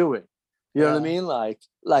what you're doing. You know what I mean? Like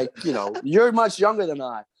you know, you're much younger than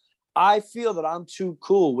I. I feel that I'm too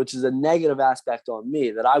cool, which is a negative aspect on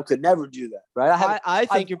me, that I could never do that, right? I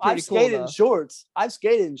think you're pretty cool. I've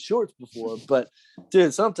skated in shorts before, but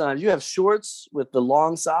dude, sometimes you have shorts with the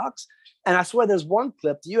long socks, and I swear there's one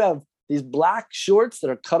clip you have these black shorts that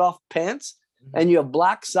are cut off pants, and you have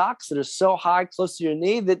black socks that are so high close to your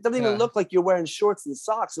knee that doesn't even look like you're wearing shorts and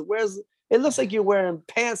socks. It looks like you're wearing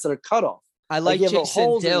pants that are cut off. I like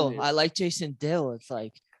Jason Dill. I like Jason Dill. It's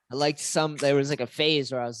like I liked there was like a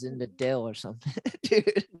phase where I was into Dill or something,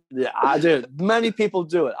 dude. Yeah, I did. Many people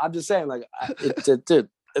do it. I'm just saying, like, dude,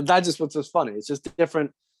 that's just what's just funny. It's just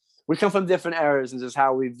different. We come from different eras and just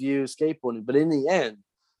how we view skateboarding. But in the end,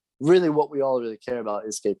 really what we all really care about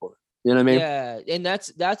is skateboarding. You know what I mean? Yeah, and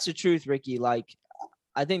that's the truth, Ricky. Like,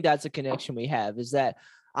 I think that's a connection we have, is that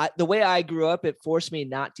the way I grew up, it forced me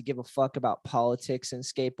not to give a fuck about politics and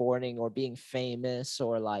skateboarding or being famous,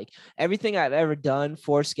 or like everything I've ever done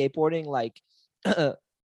for skateboarding, like,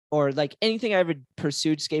 or like anything I ever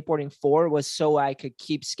pursued skateboarding for was so I could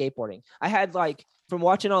keep skateboarding. I had like, from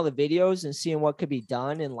watching all the videos and seeing what could be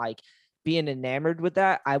done and like being enamored with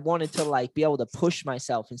that, I wanted to like be able to push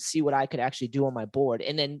myself and see what I could actually do on my board.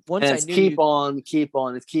 And then once I knew keep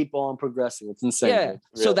on progressing. It's insane. Yeah. Really.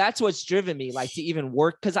 So that's what's driven me, like, to even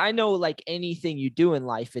work. Cause I know like anything you do in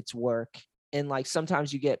life, it's work. And like,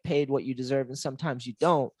 sometimes you get paid what you deserve and sometimes you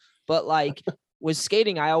don't. But like with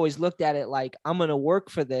skating, I always looked at it like, I'm going to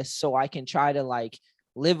work for this so I can try to like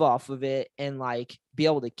live off of it and like be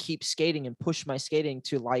able to keep skating and push my skating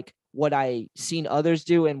to like what I seen others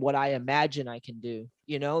do and what I imagine I can do,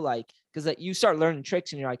 you know, like, because like, you start learning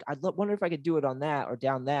tricks and you're like, I wonder if I could do it on that or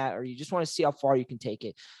down that, or you just want to see how far you can take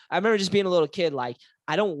it. I remember just being a little kid, like,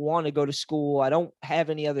 I don't want to go to school. I don't have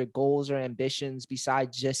any other goals or ambitions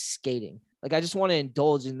besides just skating. Like, I just want to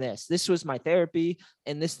indulge in this. This was my therapy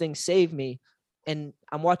and this thing saved me. And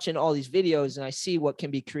I'm watching all these videos and I see what can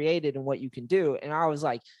be created and what you can do. And I was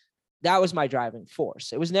like, that was my driving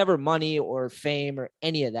force. It was never money or fame or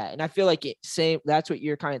any of that. And I feel like that's what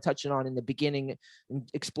you're kind of touching on in the beginning and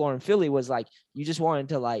exploring Philly, was like, you just wanted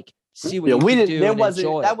to like see what you could do. It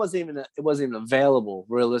wasn't even available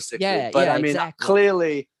realistically. Yeah, but yeah, I mean, exactly.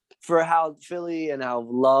 Clearly for how Philly and how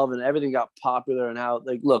love and everything got popular and how,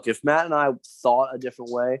 like, look, if Matt and I thought a different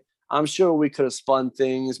way, I'm sure we could have spun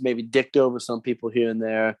things, maybe dicked over some people here and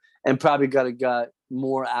there, and probably got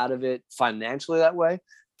more out of it financially that way.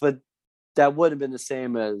 But that would have been the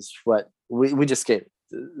same as what we just skated.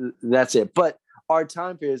 That's it. But our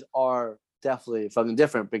time periods are definitely fucking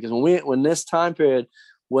different, because when this time period,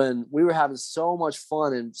 when we were having so much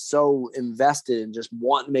fun and so invested in just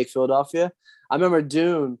wanting to make Philadelphia, I remember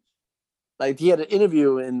Dune, like, he had an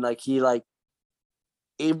interview and like he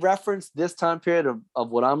referenced this time period of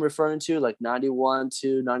what I'm referring to, like 91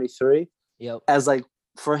 to 93, as like,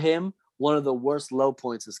 for him, one of the worst low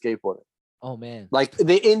points of skateboarding. Oh man. Like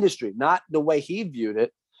the industry, not the way he viewed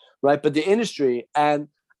it, right? But the industry. And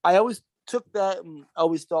I always took that and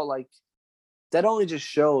always thought, like, that only just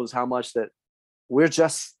shows how much that we're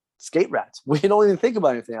just skate rats. We don't even think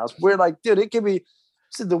about anything else. We're like, dude, it could be,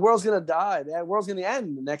 the world's going to die. The world's going to end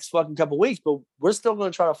in the next fucking couple of weeks, but we're still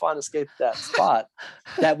going to try to find escape that spot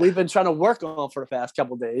that we've been trying to work on for the past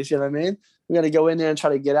couple of days. You know what I mean? We got to go in there and try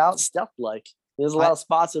to get out stealth-like. There's a lot of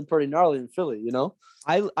spots that are pretty gnarly in Philly, you know?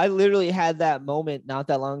 I literally had that moment not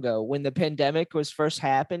that long ago when the pandemic was first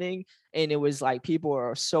happening, and it was like people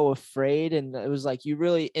are so afraid, and it was like, you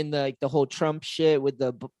really, in the whole Trump shit with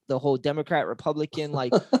the whole Democrat Republican,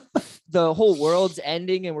 like the whole world's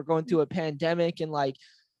ending and we're going through a pandemic, and like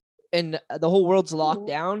and the whole world's locked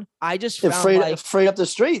down, I just It found like freed up the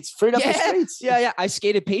streets. Freed up the streets. yeah. I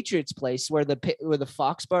skated Patriots Place where the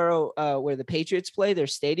Foxborough, where the Patriots play their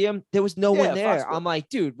stadium. There was no one there. Foxborough. I'm like,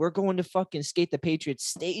 dude, we're going to fucking skate the Patriots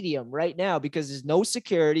Stadium right now because there's no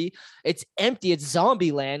security. It's empty. It's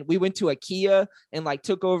zombie land. We went to IKEA and like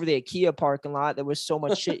took over the IKEA parking lot. There was so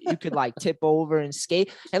much shit you could like tip over and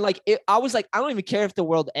skate. And like, I was like, I don't even care if the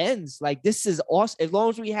world ends. Like, this is awesome. As long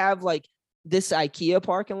as we have like this IKEA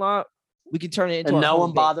parking lot, we can turn it into and no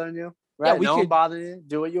one bothering you, right? Yeah, no one bothering you.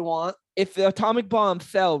 Do what you want. If the atomic bomb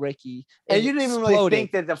fell, Ricky, and you didn't even really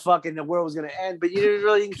think that the world was gonna end, but you didn't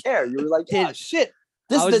really even care. You were like, "Oh shit,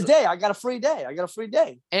 this is the day. I got a free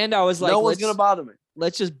day. And I was like, no one's gonna bother me.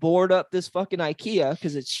 Let's just board up this fucking IKEA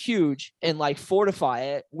because it's huge and like fortify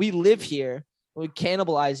it. We live here. We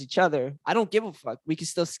cannibalize each other. I don't give a fuck. We can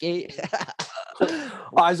still skate.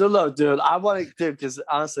 All right, so look, dude, I want to, dude, because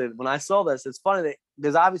honestly, when I saw this, it's funny that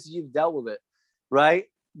because obviously you've dealt with it, right?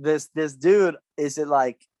 This dude, is it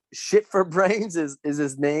like Shit for Brains is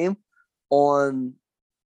his name on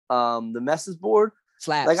the message board?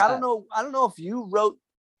 Slap. Like, I don't know if you wrote,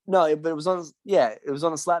 no, but it was on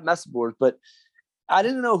the Slap message board, but I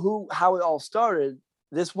didn't know how it all started.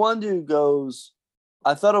 This one dude goes,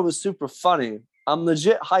 I thought it was super funny. I'm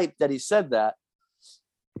legit hyped that he said that.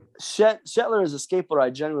 Shetler is a skateboarder I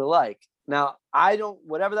genuinely like. Now,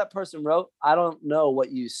 whatever that person wrote, I don't know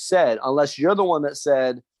what you said, unless you're the one that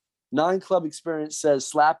said, 9 Club Experience says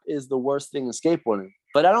Slap is the worst thing in skateboarding.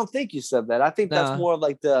 But I don't think you said that. I think that's more of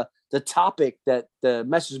like the topic that the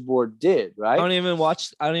message board did, right? I don't even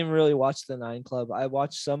really watch the 9 Club. I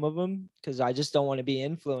watch some of them because I just don't want to be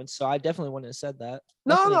influenced. So I definitely wouldn't have said that.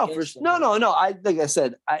 No. Like I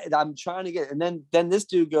said, I'm trying to get, and then this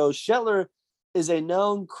dude goes, Shetler is a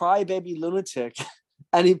known crybaby lunatic,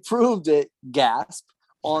 and he proved it. Gasp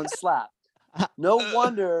on Slap. No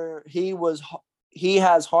wonder he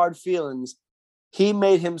has hard feelings. He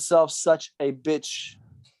made himself such a bitch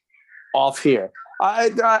off here. I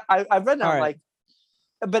read that. I'm like,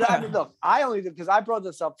 but I mean, look, I only did because I brought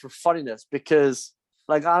this up for funniness because,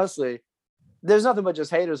 like, honestly, there's nothing but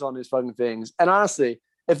just haters on these fucking things. And honestly,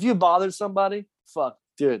 if you bothered somebody, fuck,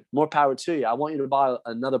 dude, more power to you. I want you to bother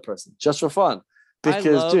another person just for fun.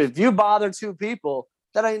 Because, dude, if you bother 2 people,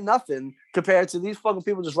 that ain't nothing compared to these fucking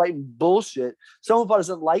people just writing bullshit. Someone probably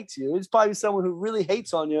doesn't like you. It's probably someone who really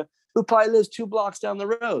hates on you, who probably lives 2 blocks down the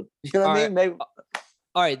road. You know what I mean? Maybe.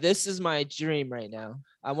 All right, this is my dream right now.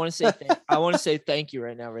 I want to say thank you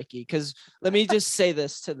right now, Ricky, because let me just say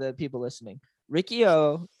this to the people listening. Ricky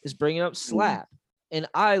O is bringing up Slap, and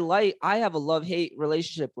I have a love-hate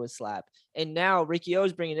relationship with Slap, and now Ricky O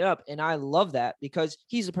is bringing it up, and I love that because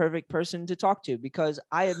he's a perfect person to talk to because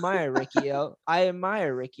I admire Ricky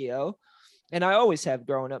O. And I always have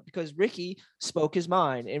growing up because Ricky spoke his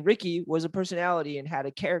mind, and Ricky was a personality and had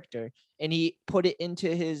a character, and he put it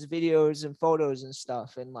into his videos and photos and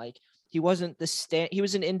stuff. And like, he wasn't he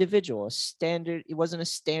was an individual, he wasn't a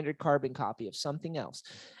standard carbon copy of something else.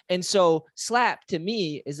 And so Slap to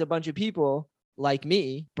me is a bunch of people like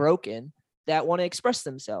me, broken, that want to express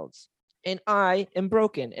themselves. And I am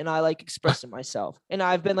broken and I like expressing myself. And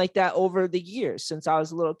I've been like that over the years since I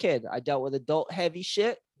was a little kid. I dealt with adult heavy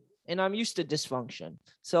shit. And I'm used to dysfunction.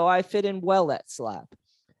 So I fit in well at Slap.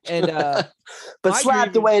 And but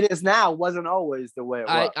Slap the way it is now wasn't always the way it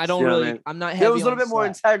was. I don't really, I'm not heavy. There was a little bit more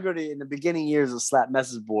integrity in the beginning years of Slap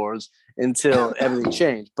message boards until everything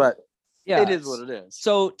changed. But yeah, it is what it is.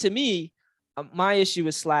 So to me, my issue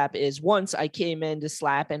with Slap is once I came into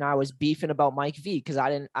Slap and I was beefing about Mike V because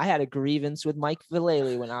I had a grievance with Mike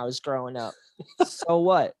Vallely when I was growing up. So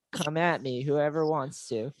what? Come at me, whoever wants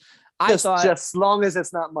to. Just as long as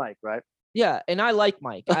it's not Mike, right? Yeah, and I like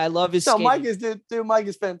Mike. I love his. No, Mike is Mike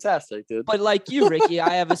is fantastic, dude. But like you, Ricky,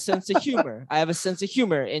 I have a sense of humor.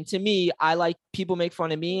 And to me, I like people make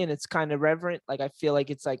fun of me, and it's kind of reverent. Like I feel like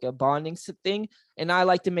it's like a bonding thing, and I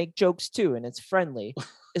like to make jokes too, and it's friendly,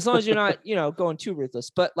 as long as you're not, going too ruthless.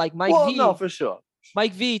 But like Mike V, no, for sure.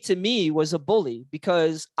 Mike V to me was a bully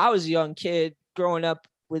because I was a young kid growing up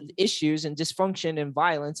with issues and dysfunction and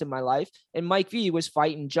violence in my life. And Mike V was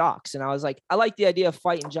fighting jocks. And I was like, I like the idea of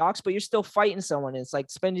fighting jocks, but you're still fighting someone. And it's like,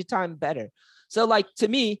 spend your time better. So like, to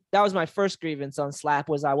me, that was my first grievance on Slap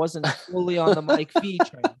was I wasn't fully on the Mike V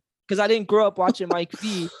train because I didn't grow up watching Mike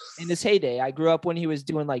V in his heyday. I grew up when he was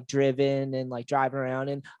doing like Driven and like driving around,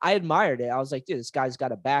 and I admired it. I was like, dude, this guy's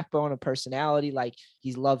got a backbone, a personality. Like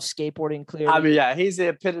he loves skateboarding clearly. I mean, yeah, he's the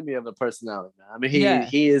epitome of a personality, man. I mean,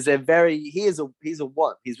 he's a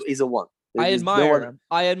one. He's a one. I admire him.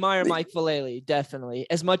 I admire Mike Vallely, definitely.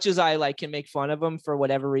 As much as I like can make fun of him for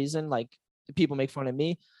whatever reason, like people make fun of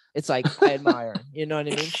me. It's like I admire him. You know what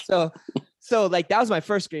I mean? So like that was my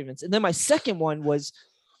first grievance. And then my second one was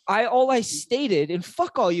all I stated, and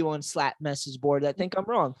fuck all you on Slap message board that think I'm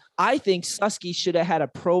wrong. I think Susky should have had a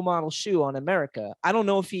pro model shoe on America. I don't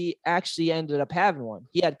know if he actually ended up having one.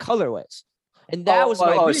 He had colorways. And that was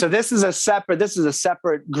my grievance. So this is a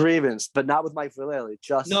separate grievance, but not with Mike Vallely.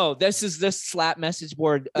 No, this is this Slap message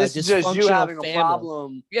board. This is just you having a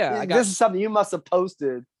problem. Yeah, this is something you must have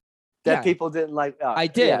posted that people didn't like. I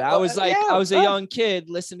did. Yeah. I was like, I was a young kid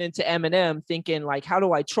listening to Eminem, thinking like, how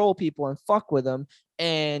do I troll people and fuck with them?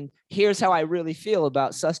 And here's how I really feel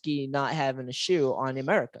about Susky not having a shoe on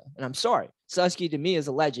America. And I'm sorry, Susky to me is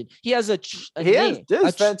a legend. He has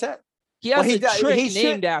fantastic. He has a trick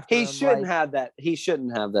named after him. He shouldn't have that. He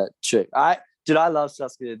shouldn't have that trick. I love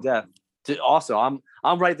Susky to death. Also,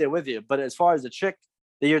 I'm right there with you. But as far as the trick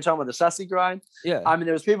that you're talking about, the Susky grind, yeah. I mean,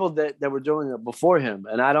 there was people that were doing it before him,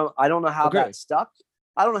 and I don't know how that stuck.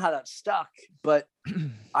 I don't know how that stuck, but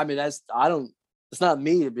I mean, it's not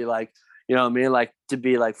me to be like, you know what I mean? Like to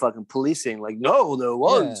be like fucking policing, like, no, there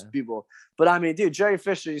was people. But I mean, dude, Jerry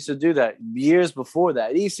Fisher used to do that years before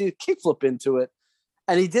that. He used to kickflip into it,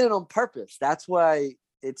 and he did it on purpose. That's why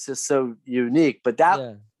it's just so unique. But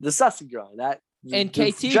the Susky grind, and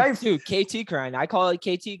KT too, KT grind. I call it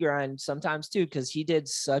KT grind sometimes too, because he did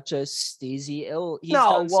such a steezy ill. He's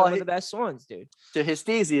done some of the best ones, dude. His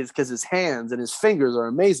steezy is because his hands and his fingers are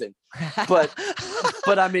amazing. But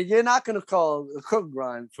I mean, you're not gonna call a crook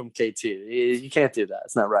grind from KT. You can't do that.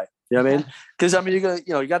 It's not right. You know what I mean? Because I mean, you're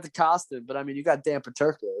gonna, you got the Costin, but I mean, you got Dan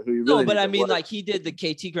Paterka, who you really. No, but I mean, like he did the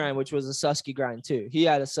KT grind, which was a Susky grind too. He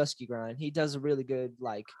had a Susky grind. He does a really good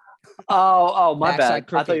like. Oh, my bad.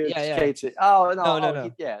 Crooked. I thought you were KT. Oh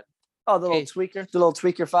no. Yeah. Oh, the little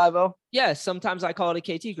tweaker 5-0. Yeah, sometimes I call it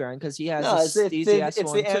a KT grind because he has it's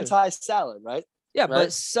the anti-salad, right? Yeah, right? But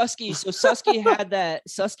Susky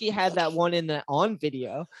had that one in the on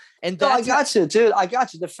video, and I got you, dude. I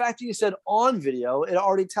got you. The fact that you said on video, it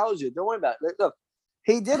already tells you. Don't worry about it. Look,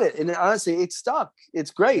 he did it, and honestly, it stuck.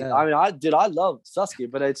 It's great. Yeah. I mean, I love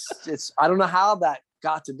Susky, but it's I don't know how that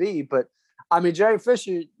got to be, but I mean, Jerry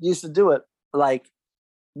Fisher used to do it. Like,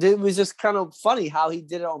 it was just kind of funny how he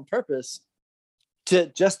did it on purpose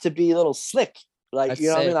to be a little slick. Like, That's you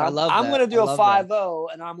know sick. what I mean? I'm going to do a 5-0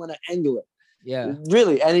 and I'm going to angle it. Yeah.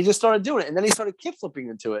 Really. And he just started doing it. And then he started kick flipping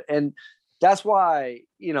into it. And that's why,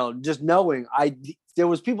 just knowing there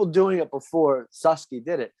was people doing it before Susky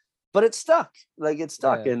did it. But it stuck. Like, it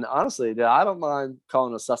stuck. Yeah. And honestly, I don't mind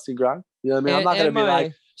calling it a Susky grind. You know what I mean? I'm not going to be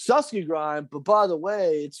like, Susky grind, but by the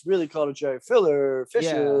way, it's really called a Jerry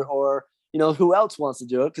Fisher, or who else wants to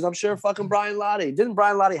do it? Because I'm sure fucking Brian Lottie. Didn't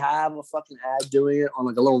Brian Lottie have a fucking ad doing it on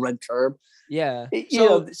like a little red curb? Yeah.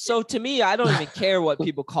 So to me, I don't even care what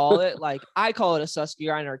people call it. Like I call it a Susky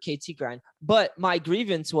grind or a KT grind. But my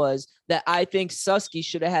grievance was that I think Susky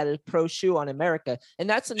should have had a pro shoe on America, and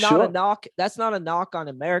that's not a knock. That's not a knock on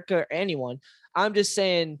America or anyone. I'm just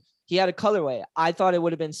saying. He had a colorway. I thought it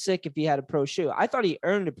would have been sick if he had a pro shoe. I thought he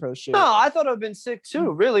earned a pro shoe. No, I thought it would have been sick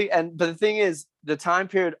too, really. But the thing is, the time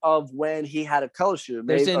period of when he had a color shoe,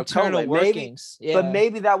 there's internal workings. But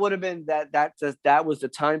maybe that would have been that was the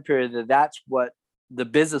time period that's what the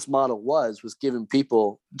business model was giving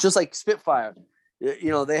people, just like Spitfire.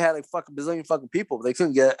 They had like fucking bazillion fucking people, but they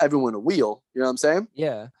couldn't get everyone a wheel. You know what I'm saying?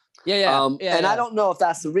 Yeah. I don't know if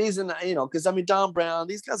that's the reason. Because I mean, Don Brown,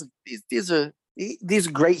 these guys, these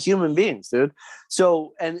are great human beings, dude.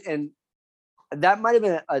 So, and that might have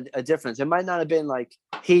been a difference. It might not have been like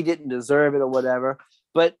he didn't deserve it or whatever,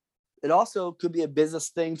 but it also could be a business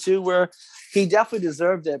thing too, where he definitely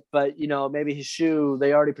deserved it, but maybe his shoe,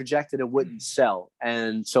 they already projected it wouldn't sell.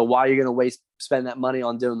 And so why are you going to spend that money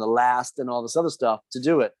on doing the last and all this other stuff to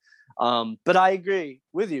do it? But I agree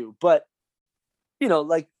with you, but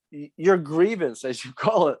like, your grievance, as you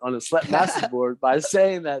call it, on a Slap message board by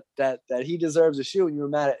saying that he deserves a shoe and you were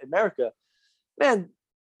mad at America, man,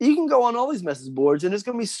 you can go on all these message boards and there's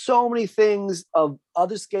going to be so many things of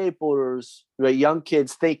other skateboarders, right, young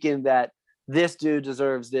kids thinking that this dude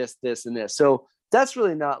deserves this, this, and this. So that's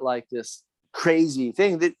really not like this crazy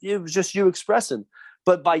thing. That it was just you expressing.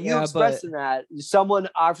 But by you expressing that, someone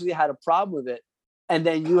obviously had a problem with it, and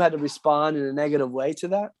then you had to respond in a negative way to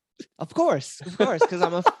that. Of course, because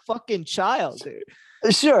I'm a fucking child, dude.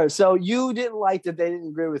 Sure. So you didn't like that they didn't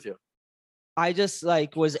agree with you. I just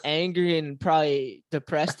was angry and probably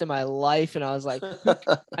depressed in my life, and I was like,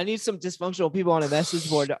 I need some dysfunctional people on a message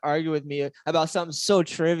board to argue with me about something so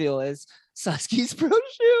trivial as Susky's pro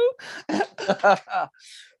shoe. That's why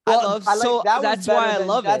I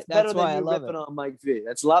love it. That's why I love it. On Mike V.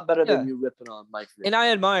 That's a lot better than you ripping on Mike V. And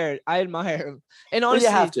I admire him. And honestly,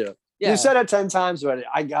 you have to. You said it 10 times already.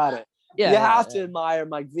 I got it. Yeah, you have to admire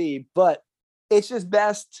Mike V, but it's just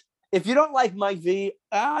best if you don't like Mike V.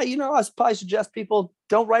 I probably suggest people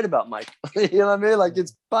don't write about Mike. You know what I mean? Like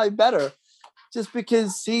it's probably better just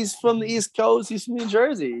because he's from the East Coast. He's from New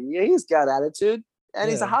Jersey. Yeah, he's got attitude, and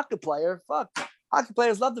he's a hockey player. Fuck, hockey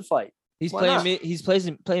players love to fight. He's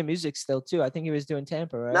playing music still too. I think he was doing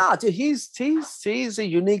Tampa, right? Nah, dude, he's a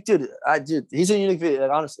unique dude. He's a unique dude.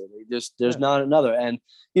 Like, honestly, there's not another. And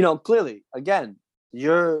clearly, again,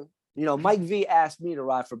 Mike V asked me to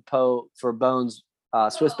ride for Bones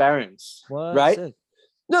Swiss Bearings, right? Sick.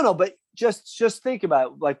 No, but just think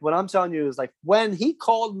about it. Like what I'm telling you is like when he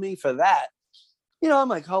called me for that, I'm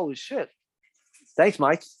like, holy shit, thanks,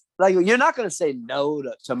 Mike. Like you're not gonna say no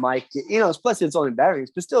to Mike, especially it's only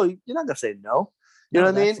Bearings, but still, you're not gonna say no. You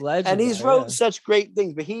know what I mean? And he's wrote such great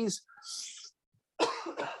things, but he's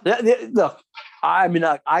look. I mean,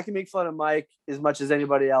 I can make fun of Mike as much as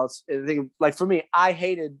anybody else. I think, like for me, I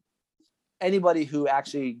hated anybody who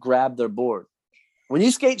actually grabbed their board. When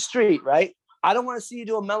you skate street, right? I don't want to see you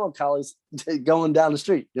do a melancholy going down the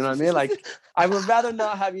street. You know what I mean? Like I would rather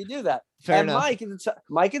not have you do that. Fair enough.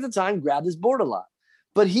 Mike at the time grabbed his board a lot,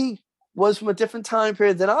 but he was from a different time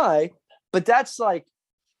period than I. But that's like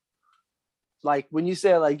when you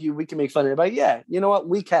say like we can make fun of anybody. Yeah, you know what?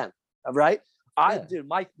 We can. Right?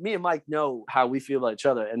 Me and Mike know how we feel about each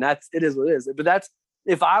other, and it is what it is. But that's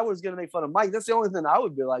if I was gonna make fun of Mike, that's the only thing I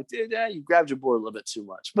would be like, dude, yeah, you grabbed your board a little bit too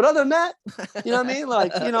much. But other than that, you know what I mean?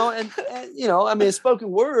 Like, and I mean, a spoken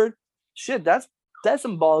word, shit, that's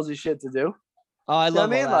some ballsy shit to do. Oh, I love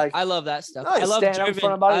that. Like, I love that stuff. I love stand up in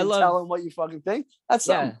front of somebody and tell them what you fucking think. That's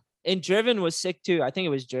something. And Driven was sick too. I think it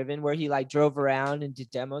was Driven where he like drove around and did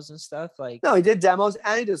demos and stuff. Like, no, he did demos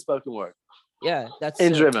and he did spoken word. Yeah, that's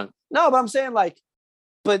in Driven. No, but I'm saying like,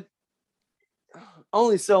 but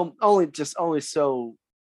only so.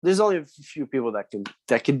 There's only a few people that can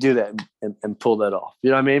do that and pull that off.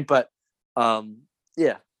 You know what I mean? But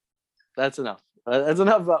yeah, that's enough. That's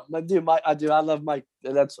enough about my dude. I love Mike.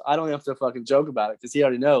 I don't have to fucking joke about it because he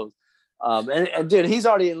already knows. And dude, he's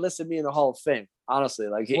already enlisted me in the Hall of Fame. Honestly,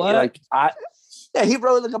 he wrote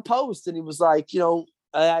like a post and he was like, something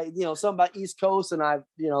about East Coast and I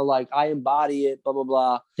embody it, blah, blah,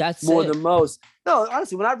 blah. That's more than most. No,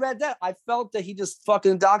 honestly, when I read that, I felt that he just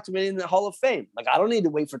fucking documented in the Hall of Fame. Like, I don't need to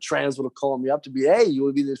wait for Transworld to call me up to be, hey, you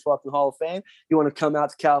want to be this fucking Hall of Fame? You want to come out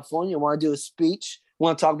to California? You want to do a speech? You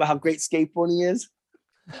want to talk about how great skateboarding is?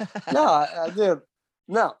 No, I do.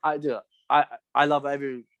 No, I do. I love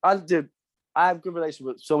I have a good relationship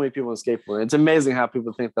with so many people in skateboarding. It's amazing how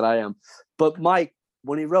people think that I am. But Mike,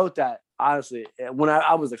 when he wrote that, honestly, when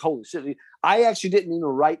I was like, holy shit, I actually didn't even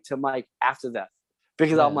write to Mike after that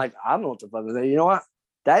because I'm like, I don't know what the fuck is that. You know what?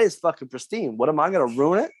 That is fucking pristine. What am I going to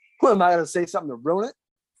ruin it? What am I going to say something to ruin it?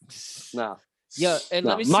 No. Yeah. And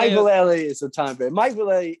let me Mike say, Vallely is a time period. Mike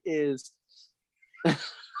Vallely is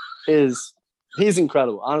he's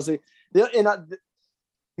incredible. Honestly.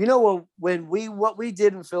 When what we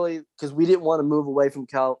did in Philly, because we didn't want to move away from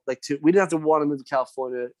we didn't have to want to move to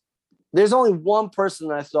California. There's only one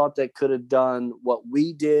person I thought that could have done what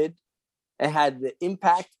we did and had the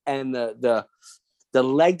impact and the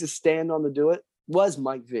leg to stand on to do it was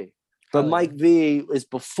Mike V. But Mike V is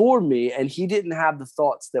before me, and he didn't have the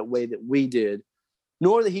thoughts that way that we did,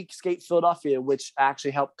 nor did he skate Philadelphia, which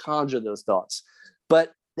actually helped conjure those thoughts.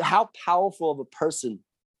 But how powerful of a person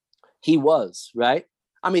he was, right?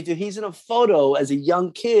 I mean, dude, he's in a photo as a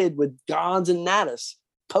young kid with Gons and Natus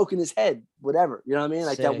poking his head, whatever. You know what I mean?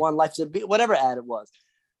 Like that one Life's a Beat, whatever ad it was.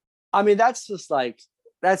 I mean, that's just like,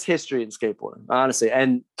 that's history in skateboarding, honestly.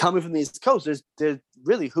 And coming from the East Coast, there's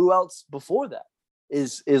really who else before that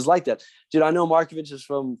is like that. Dude, I know Markovich is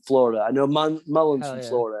from Florida. I know Mullins from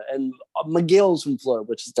Florida, and McGill's from Florida,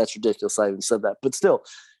 that's ridiculous. I even said that, but still,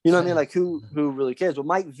 you know what I mean? Like who really cares? But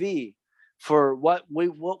Mike V, for what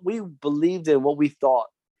we believed in, what we thought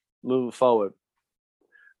moving forward,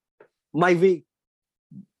 Mike V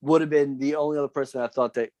would have been the only other person I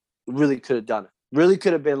thought that really could have done it. Really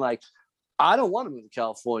could have been like, I don't want to move to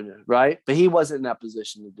California, right? But he wasn't in that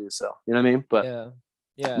position to do so. You know what I mean? But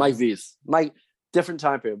yeah. Mike, different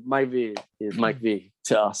time period. Mike V is Mike V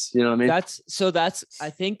to us. You know what I mean? I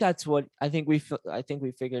think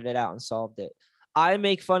we figured it out and solved it. I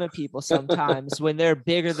make fun of people sometimes when they're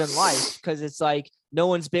bigger than life because it's like no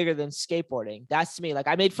one's bigger than skateboarding. That's to me. Like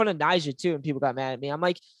I made fun of Nyjah too, and people got mad at me. I'm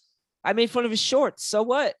like, I made fun of his shorts. So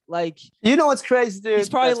what? Like, you know what's crazy, dude? He's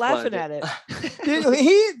probably laughing at it.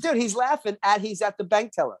 He's laughing he's at the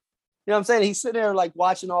bank teller. You know what I'm saying? He's sitting there like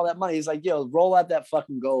watching all that money. He's like, yo, roll out that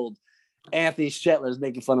fucking gold. Anthony Shetler is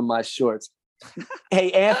making fun of my shorts.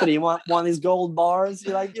 hey, Anthony, you want one of these gold bars?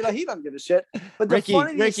 You're like, he doesn't give a shit. But the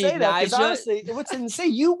funny you say that, because honestly, what's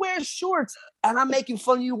insane, you wear shorts, and I'm making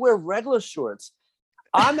fun of you wear regular shorts.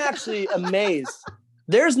 I'm actually amazed.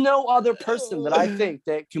 There's no other person that I think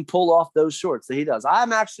that can pull off those shorts that he does.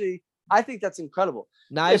 I think that's incredible.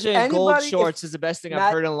 Nyjah in gold shorts is the best thing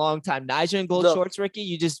I've heard in a long time. Nyjah in gold shorts,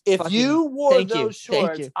 Ricky, if you wore those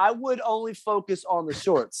shorts, I would only focus on the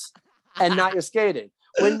shorts and not your skating.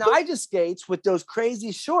 When Nyjah skates with those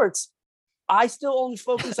crazy shorts, I still only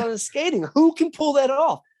focus on his skating. Who can pull that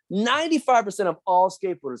off? 95% of all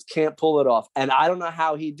skateboarders can't pull it off. And I don't know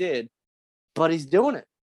how he did, but he's doing it.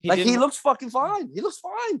 He looks fucking fine. He looks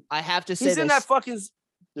fine. I have to say he's in that fucking...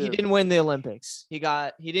 He didn't win the Olympics. He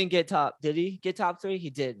didn't get top. Did he get top 3? He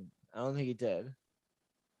didn't. I don't think he did.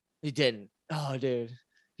 He didn't. Oh, dude.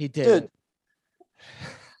 He did.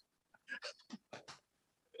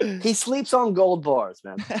 He sleeps on gold bars,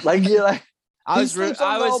 man. Like, you're like,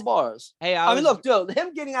 gold bars. Hey, I mean, look, dude,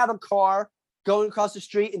 him getting out of the car, going across the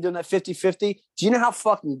street and doing that 50-50. Do you know how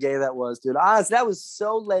fucking gay that was, dude? Honestly, that was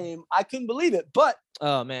so lame. I couldn't believe it. But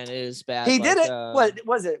oh man, it is bad. He did it. What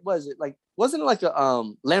was it? Like, wasn't it like a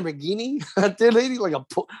Lamborghini? Like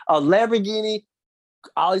a Lamborghini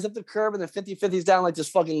ollies up the curb and then 50-50s down like this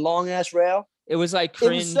fucking long ass rail. It was like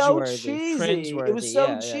cringe. It was so cheesy. It was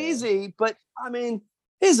so cheesy. But I mean,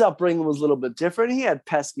 his upbringing was a little bit different. He had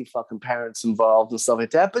pesky fucking parents involved and stuff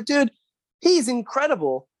like that. But dude, he's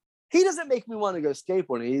incredible. He doesn't make me want to go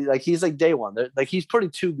skateboarding. He's like day one. Like, he's pretty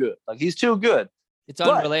too good. Like, he's too good. It's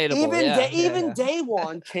unrelatable. Even day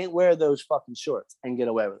one can't wear those fucking shorts and get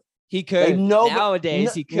away with it. He could.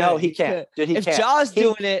 Nowadays, he could. No, he can't. Dude, he can't. If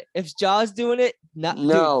Jaw's doing it,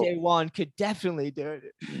 day one could definitely do it.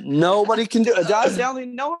 Nobody can do it. Jaw's the only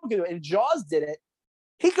no one can do it. And Jaws did it.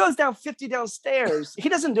 He goes down 50 downstairs. He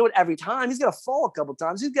doesn't do it every time. He's gonna fall a couple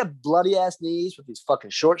times. He's got bloody ass knees with these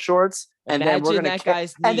fucking short shorts. And then we're gonna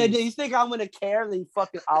and then you think I'm gonna care that he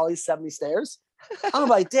fucking ollies 70 stairs? I'm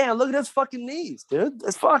like, damn, look at his fucking knees, dude.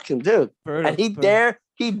 That's fucking dude. And he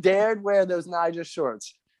dared wear those Nyjah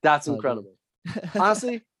shorts. That's incredible.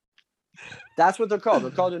 Honestly, that's what they're called.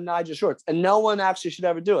 They're called the Nyjah shorts. And no one actually should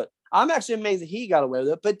ever do it. I'm actually amazed that he got away with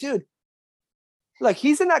it. But dude, like,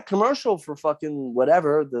 he's in that commercial for fucking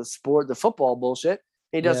whatever, the football bullshit.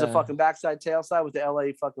 He does the fucking backside tailside with the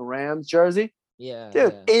LA fucking Rams jersey. Yeah.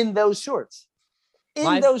 Dude, in those shorts.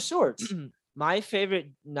 Those shorts. My favorite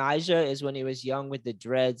Nyjah is when he was young with the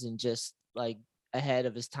dreads and just like ahead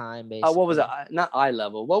of his time, basically. What was it? Not eye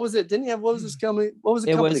level. What was it? Didn't he have, what was this company? What was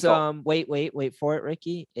the company called? Wait for it,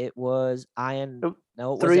 Ricky. It was Iron.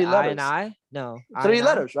 No, was three it letters. I&I? No. 3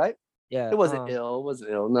 letters, right? Yeah. It wasn't ill. It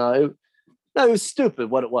wasn't ill. No, it was stupid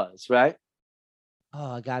what it was, right?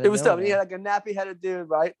 Oh, I got it. It was stupid. He had like a nappy headed dude,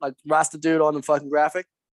 right? Like Rasta dude on the fucking graphic.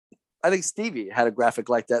 I think Stevie had a graphic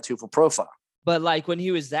like that too for profile. But like when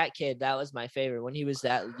he was that kid, that was my favorite. When he was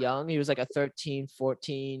that young, he was like a 13,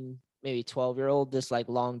 14, maybe 12-year-old, this like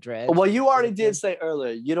long dread. Well, you already did say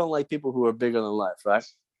earlier, you don't like people who are bigger than life, right?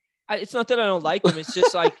 It's not that I don't like them. It's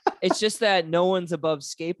just like, it's just that no one's above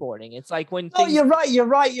skateboarding. It's like when you're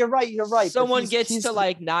right. Someone gets to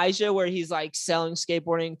like Nyjah where he's like selling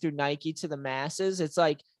skateboarding through Nike to the masses. It's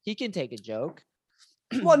like, he can take a joke.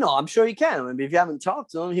 Well, no, I'm sure he can. I mean, if you haven't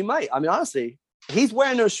talked to him, he might. I mean, honestly, he's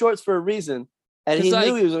wearing those shorts for a reason. And he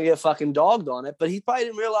knew he was going to get fucking dogged on it, but he probably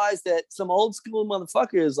didn't realize that some old school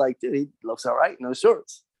motherfucker is like, dude, he looks all right in those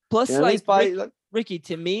shorts. Plus, Ricky,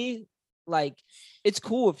 to me, like, it's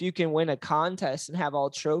cool if you can win a contest and have all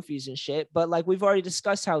trophies and shit, but like we've already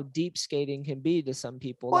discussed how deep skating can be to some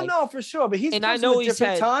people. Well, no, for sure, but he's in a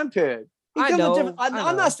different time period. I'm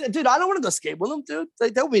not, dude. I don't want to go skate with him, dude.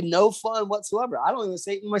 Like, there would be no fun whatsoever. I don't even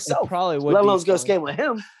skate myself. It probably would. Let alone go skate with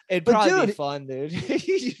him. It'd probably be fun, dude.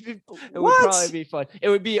 It would probably be fun. It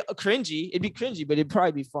would be cringy. It'd be cringy, but it'd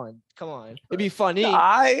probably be fun. Come on, it'd be funny.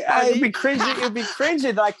 It'd be cringy. It'd be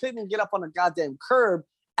cringy that I couldn't get up on a goddamn curb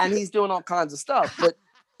and he's doing all kinds of stuff. But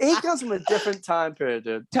he comes from a different time period,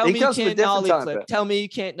 dude. Tell me you can't nollie flip. Tell me you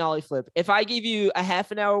can't nollie flip. If I give you a half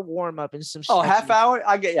an hour warm up and some half hour?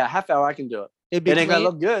 Half hour I can do it. It ain't gonna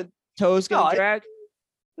look good. Toes gonna drag?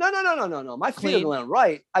 No. My feet are gonna land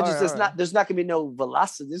right. There's not gonna be no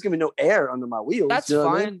velocity. There's gonna be no air under my wheels. That's fine.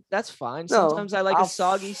 I mean? That's fine. Sometimes I like a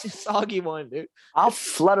soggy one, dude. I'll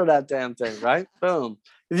flutter that damn thing, right? Boom.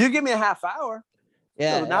 If you give me a half hour,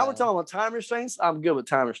 now we're talking about time restraints. I'm good with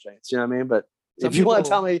time restraints. You know what I mean? But if you want to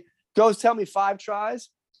tell me 5 tries,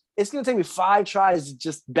 it's going to take me 5 tries to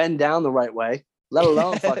just bend down the right way, let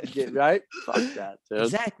alone fucking get right. Fuck that, dude.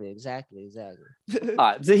 Exactly. All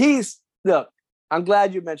right. So I'm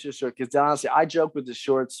glad you mentioned the shirt because honestly, I joke with the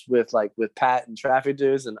shorts with Pat and traffic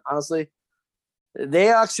dudes. And honestly,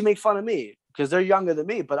 they actually make fun of me because they're younger than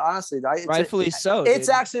me. But honestly, Rightfully so. It's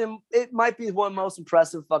dude. actually, it might be one of the most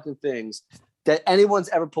impressive fucking things that anyone's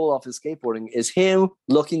ever pulled off in skateboarding is him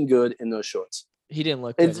looking good in those shorts. He didn't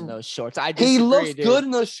look good in those shorts. He looks good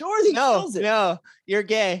in those shorts. He kills it. No, you're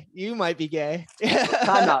gay. You might be gay.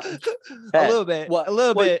 I'm not. A little bit. What? A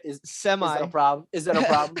little bit. Semi. Is that a problem? Is that a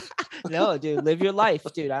problem? No, dude. Live your life,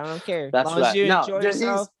 dude. I don't care. That's as long right. as you enjoy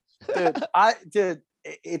yourself.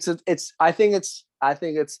 I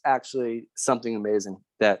think it's actually something amazing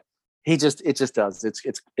that it just does.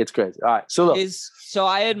 It's crazy. All right. So look. So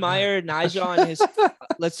I admire Nigel on his.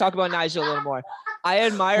 Let's talk about Nigel a little more. I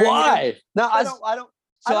admire. Why? Him. No, I don't.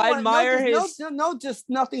 So I admire his. No, just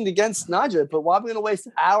nothing against Nigel, but why are we going to waste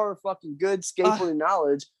our fucking good skateboarding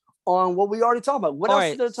knowledge on what we already talked about? What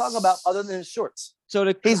else is there to talk about other than his shorts? So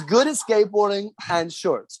he's good at skateboarding and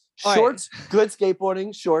shorts. Shorts, good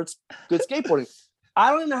skateboarding. Shorts, good skateboarding.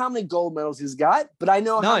 I don't even know how many gold medals he's got, but I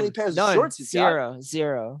know how many pairs of shorts he's got.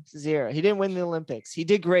 Zero. He didn't win the Olympics. He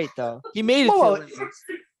did great though. He made it to the Olympics.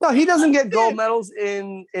 No, he doesn't get gold medals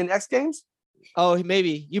in X Games. Oh,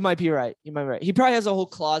 maybe. You might be right. He probably has a whole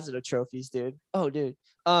closet of trophies, dude. Oh, dude.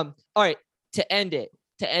 All right. To end it,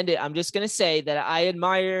 I'm just gonna say that I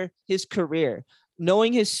admire his career.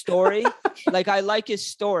 Knowing his story, like I like his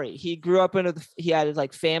story. He grew up he had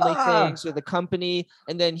like family things with a company,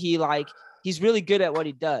 and then he's really good at what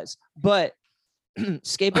he does. But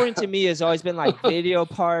skateboarding to me has always been like video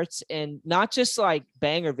parts, and not just like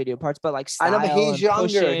banger video parts, but like style. I know, but he's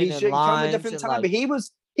younger. He's from a different time, like, but he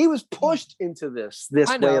was pushed into this way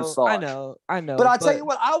of thought. I know. But I'll tell you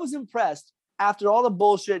what, I was impressed after all the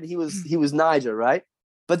bullshit. He was Nigel, right?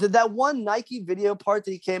 But that one Nike video part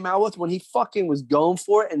that he came out with when he fucking was going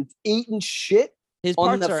for it and eating shit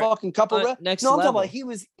on the fucking couple next level. I'm talking about he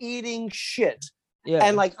was eating shit. Yeah.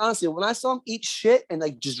 And like honestly, when I saw him eat shit and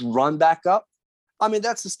like just run back up, I mean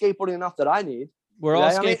that's the skateboarding enough that I need. We're all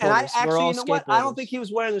skateboarders. And I actually, you know what? I don't think he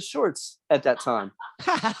was wearing the shorts at that time.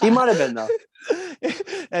 He might have been though.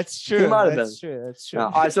 That's true. He might have been. That's true. No,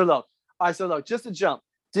 all right, so look. Just to jump.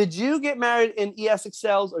 Did you get married in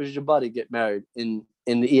ESXLs or did your buddy get married in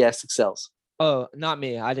the ESXLs? Oh, not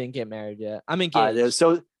me. I didn't get married yet. I'm engaged.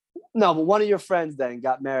 But one of your friends then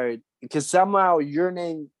got married because somehow your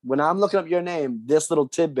name, when I'm looking up your name, this little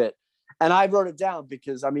tidbit, and I wrote it down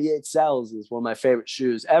because ESXLs is one of my favorite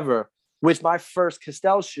shoes ever, which my first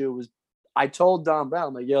Castell shoe was, I told Don Brown,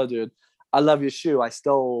 I'm like, yo, dude, I love your shoe. I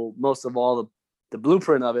stole most of all the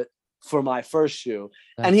blueprint of it for my first shoe.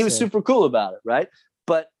 And he was super cool about it, right?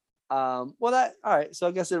 But all right. So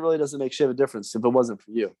I guess it really doesn't make shit of a difference if it wasn't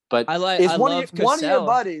for you. But one of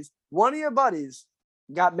your buddies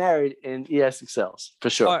got married in ESXLs for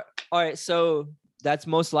sure. All right. So that's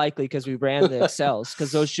most likely because we ran the Excels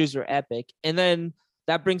because those shoes are epic. And then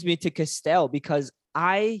that brings me to Castell because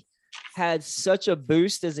I had such a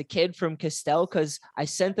boost as a kid from Castell because I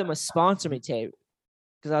sent them a sponsor me tape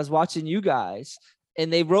because I was watching you guys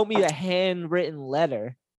and they wrote me a handwritten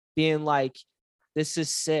letter being like, this is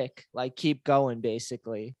sick. Like, keep going,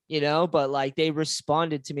 basically, but like they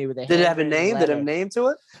responded to me with a Did it have a name? Did it have a name to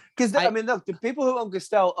it? Because I mean, look, the people who own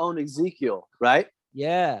Castell own Ezekiel, right?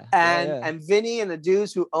 Yeah. And Vinny and the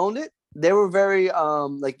dudes who owned it, they were very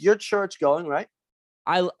like your church going, right?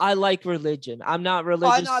 I like religion. I'm not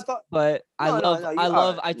religious, but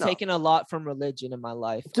I've taken a lot from religion in my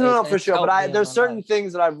life. No, for sure. But there's certain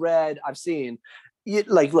things that I've read, I've seen.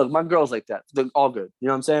 Like, look, my girl's like that. They're all good. You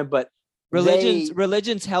know what I'm saying? But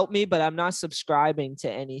religions help me, but I'm not subscribing to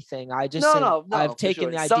anything. I just I've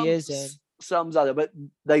taken the ideas in. Some's other, but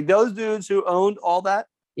like those dudes who owned all that,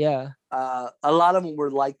 a lot of them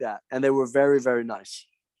were like that, and they were very, very nice.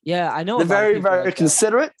 Yeah, I know. They're very, very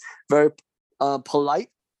considerate, very polite.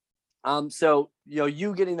 So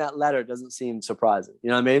you getting that letter doesn't seem surprising. You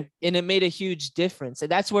know what I mean? And it made a huge difference,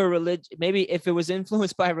 and that's where religion. Maybe if it was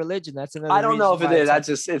influenced by religion, that's another. I don't know if it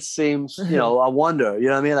is. It seems a wonder. You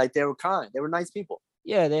know what I mean? Like they were kind. They were nice people.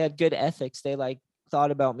 Yeah, they had good ethics. They like thought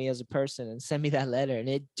about me as a person and sent me that letter, and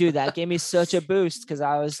that gave me such a boost because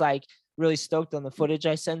I was like really stoked on the footage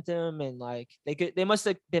I sent them, and like they must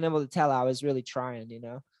have been able to tell I was really trying.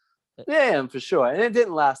 Yeah, for sure. And it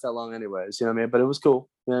didn't last that long anyways, you know what I mean? But it was cool.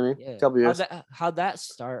 You know what I mean? Yeah. A couple years. How'd that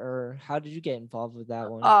start, or how did you get involved with that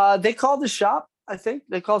one? They called the shop, I think.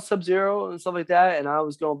 They called Sub-Zero and stuff like that. And I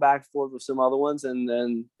was going back and forth with some other ones. And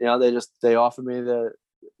then, they offered me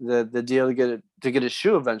the deal to get a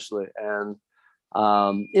shoe eventually. And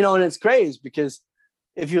and it's crazy because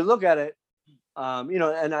if you look at it,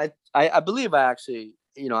 and I believe I actually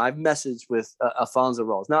I've messaged with Alfonso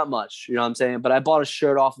Rolls, not much, you know what I'm saying? But I bought a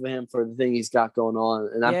shirt off of him for the thing he's got going on.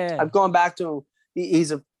 And I've gone back to him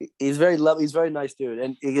he's very lovely. He's a very nice dude,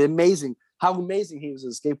 and amazing how amazing he was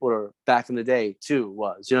as a skateboarder back in the day too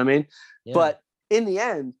was. You know what I mean? Yeah. But in the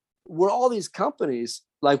end, were all these companies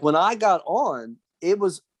like when I got on, it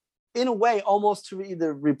was in a way almost to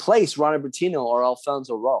either replace Ronnie Bertino or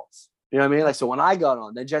Alfonso Rawls. You know what I mean? Like so when I got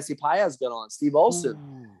on, then Jesse Paez got on, Steve Olson.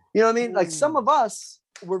 Ooh. You know what I mean? Like some of us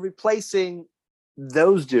were replacing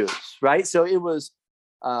those dudes, right? So it was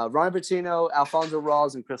Ronnie Bertino, Alfonso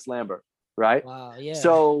Rawls, and Chris Lambert, right? Wow, yeah.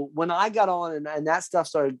 So when I got on and that stuff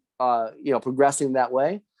started, progressing that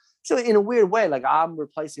way. So in a weird way, like I'm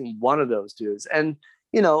replacing one of those dudes, and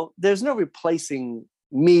there's no replacing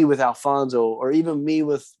me with Alfonso or even me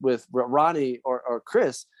with Ronnie or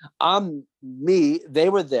Chris. I'm me. They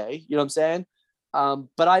were they. You know what I'm saying?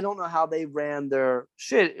 But I don't know how they ran their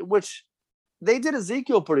shit, which they did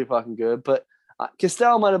Ezekiel pretty fucking good, but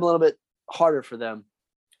Castell might have been a little bit harder for them.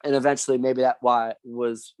 And eventually maybe that why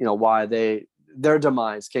their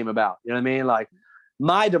demise came about. You know what I mean? Like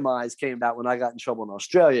my demise came about when I got in trouble in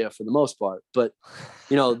Australia for the most part, but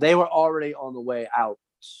they were already on the way out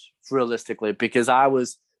realistically, because I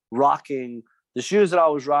was rocking the shoes that I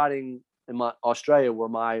was riding in my Australia were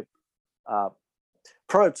my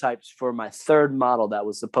prototypes for my third model that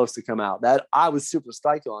was supposed to come out, that I was super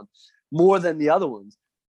stoked on more than the other ones,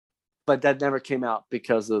 but that never came out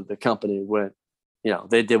because of the company went,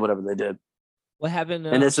 they did whatever they did. What happened?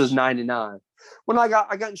 And this was 99 when I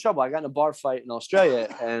got in trouble. I got in a bar fight in Australia,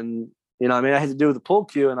 and I had to do with the pool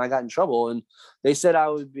cue, and I got in trouble, and they said I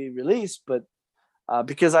would be released, but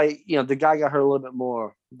because the guy got hurt a little bit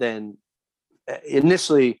more than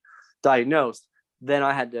initially diagnosed, then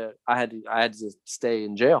I had to stay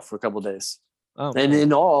in jail for a couple of days. Oh, and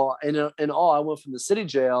in all, I went from the city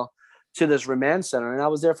jail to this remand center, and I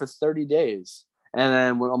was there for 30 days. And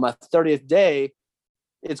then on my 30th day,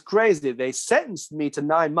 it's crazy. They sentenced me to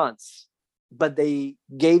 9 months, but they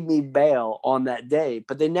gave me bail on that day.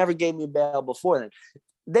 But they never gave me bail before then.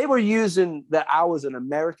 They were using that I was an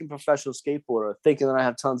American professional skateboarder, thinking that I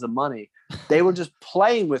have tons of money. They were just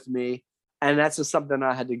playing with me, and that's just something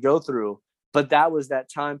I had to go through. But that was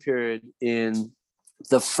that time period in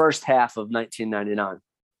the first half of 1999.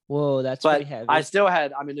 Whoa, that's pretty heavy. I still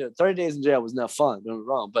had, 30 days in jail was no fun, don't get me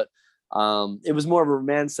wrong, but it was more of a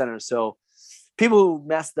remand center. So people who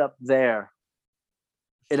messed up there,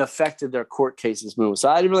 it affected their court cases moving. So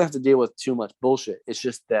I didn't really have to deal with too much bullshit. It's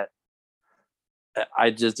just that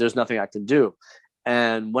there's nothing I can do.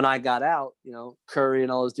 And when I got out, Curry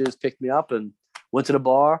and all those dudes picked me up and went to the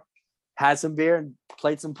bar, had some beer, and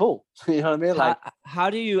played some pool. You know what I mean? How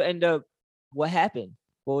do you end up? What happened?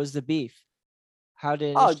 What was the beef? How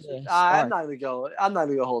did? I'm not gonna go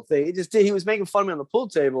whole thing. It just did. He was making fun of me on the pool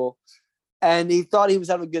table, and he thought he was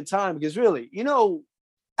having a good time because really,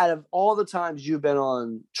 out of all the times you've been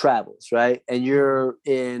on travels, right, and you're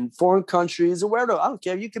in foreign countries or wherever, I don't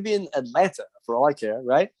care. You could be in Atlanta for all I care,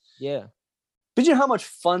 right? Yeah. But you know how much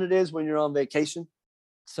fun it is when you're on vacation?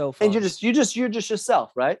 So fun. And you're just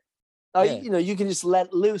yourself, right? Yeah. You can just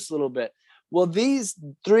let loose a little bit. Well, these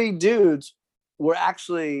three dudes were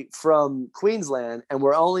actually from Queensland and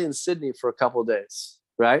were only in Sydney for a couple of days,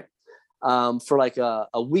 right? For like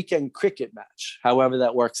a weekend cricket match, however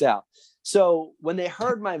that works out. So when they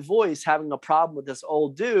heard my voice having a problem with this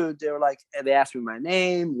old dude, they were like, they asked me my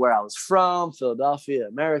name, where I was from, Philadelphia,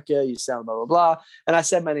 America, you sound blah, blah, blah. And I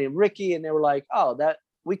said my name, Ricky. And they were like, oh,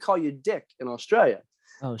 we call you Dick in Australia.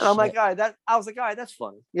 Oh, and I'm like, all right, that's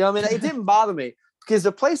funny. It didn't bother me because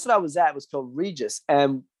the place that I was at was called Regis.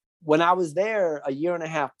 And when I was there a year and a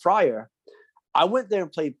half prior, I went there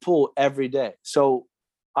and played pool every day. So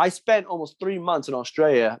I spent almost 3 months in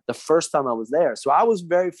Australia the first time I was there. So I was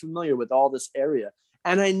very familiar with all this area.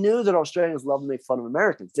 And I knew that Australians love to make fun of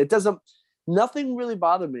Americans. Nothing really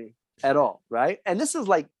bothered me at all, right? And this is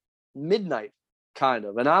like midnight kind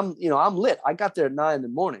of. And I'm lit. I got there at 9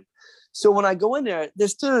 a.m. So when I go in there,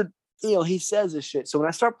 this dude, he says this shit. So when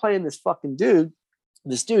I start playing this fucking dude,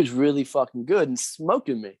 this dude's really fucking good and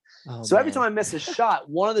smoking me. Oh, so every time I miss a shot,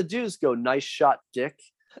 one of the dudes go, nice shot, Dick.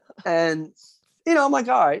 And I'm like,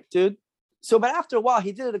 all right, dude. So, but after a while,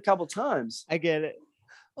 he did it a couple times. I get it.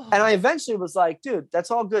 And I eventually was like, dude, that's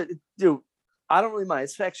all good. Dude, I don't really mind.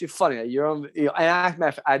 It's actually funny. You're on,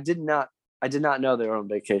 and I did not know they were on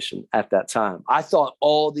vacation at that time. I thought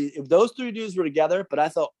if those three dudes were together, but I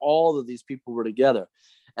thought all of these people were together.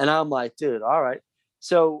 And I'm like, dude, all right.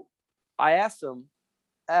 So I asked him,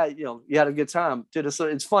 you had a good time, dude.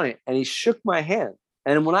 It's funny. And he shook my hand.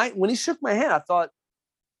 And when he shook my hand, I thought,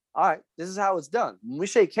 all right, this is how it's done. When we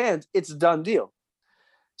shake hands, it's a done deal.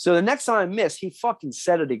 So the next time I missed, he fucking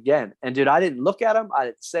said it again. And dude, I didn't look at him. I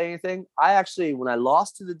didn't say anything. I actually, when I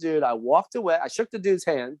lost to the dude, I walked away. I shook the dude's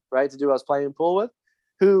hand, right? The dude I was playing pool with,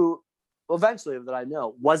 who eventually that I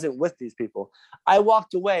know wasn't with these people. I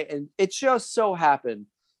walked away, and it just so happened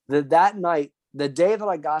that night, the day that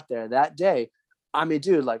I got there, that day, I mean,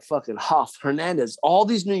 dude, like fucking Huff, Hernandez, all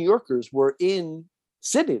these New Yorkers were in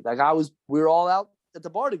Sydney. Like we were all out at the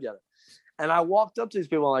bar together. And I walked up to these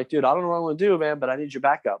people. I'm like, dude, I don't know what I'm going to do, man, but I need your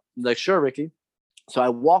backup. I'm like, sure, Ricky. So I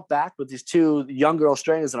walked back with these two younger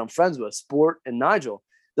Australians that I'm friends with, Sport and Nigel.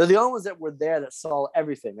 They're the only ones that were there that saw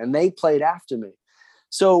everything, and they played after me.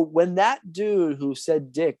 So when that dude who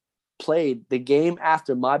said Dick played the game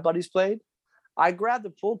after my buddies played, I grabbed the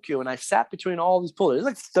pool cue and I sat between all these pool. There's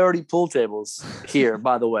like 30 pool tables here,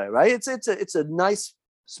 by the way, right? It's a nice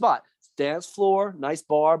spot. Dance floor, nice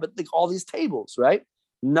bar, but like all these tables, right?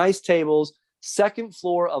 Nice tables, second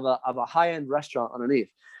floor of a high-end restaurant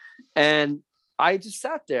underneath. And I just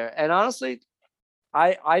sat there. And honestly,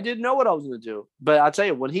 I didn't know what I was going to do. But I'll tell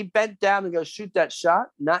you, when he bent down and go shoot that shot,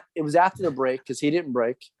 it was after the break because he didn't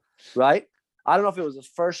break, right? I don't know if it was the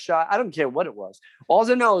first shot. I don't care what it was. All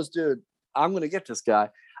I know is, dude, I'm going to get this guy.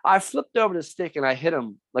 I flipped over the stick and I hit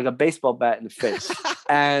him like a baseball bat in the face.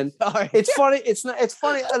 And it's funny. It's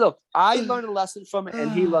funny. Look, I learned a lesson from it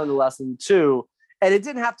and he learned a lesson too. And it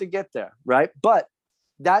didn't have to get there, right? But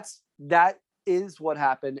that is what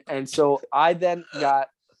happened. And so I then got,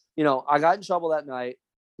 I got in trouble that night,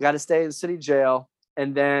 got to stay in city jail.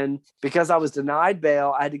 And then because I was denied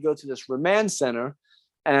bail, I had to go to this remand center.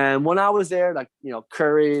 And when I was there, like,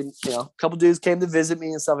 Curry, a couple dudes came to visit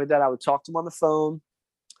me and stuff like that. I would talk to them on the phone.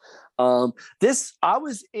 I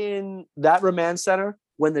was in that remand center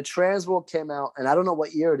when the Transworld came out, and I don't know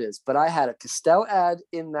what year it is, but I had a Castell ad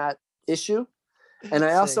in that issue. And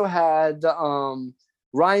I also had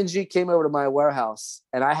Ryan G came over to my warehouse,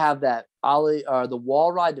 and I have that the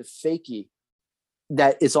wall ride to Fakie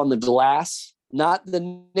that is on the glass, not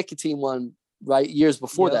the nicotine one, right? Years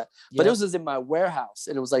before that, but it was in my warehouse,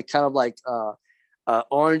 and it was like kind of like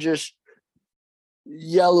orangish,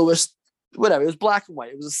 yellowish, whatever. It was black and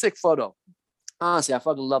white. It was a sick photo. Honestly, I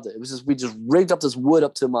fucking loved it. It was just we just rigged up this wood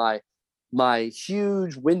up to my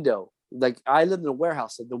huge window. Like I lived in a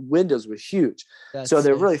warehouse, so the windows were huge. So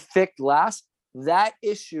they're really thick glass. That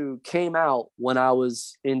issue came out when I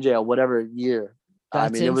was in jail, whatever year.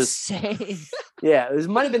 That's it was insane. Yeah, it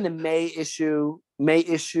might have been the May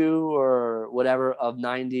issue or whatever of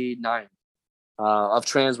 '99 of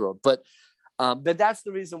Transworld. But that's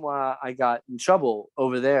the reason why I got in trouble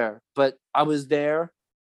over there. But I was there,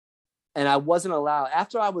 and I wasn't allowed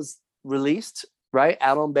after I was released, right,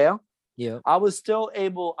 out on bail. Yeah, I was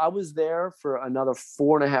there for another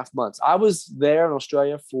 4.5 months. I was there in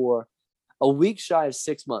Australia for a week shy of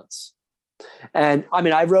 6 months. And I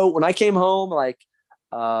mean, I wrote when I came home, like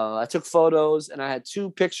I took photos and I had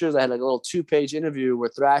 2 pictures. I had like a little 2-page interview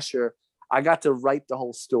with Thrasher. I got to write the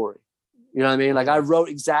whole story. You know what I mean? Like I wrote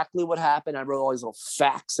exactly what happened. I wrote all these little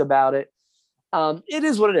facts about it. It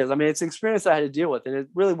is what it is. I mean, it's an experience I had to deal with, and it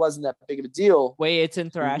really wasn't that big of a deal. Wait, it's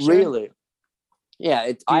in Thrasher? Really? Yeah.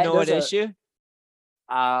 Do you know what issue?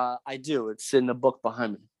 I do. It's in the book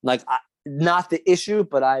behind me. Like, not the issue,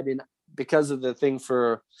 but I mean, because of the thing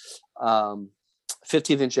for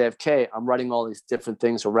 15th and JFK, I'm writing all these different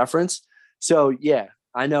things for reference. So yeah,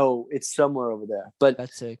 I know it's somewhere over there. But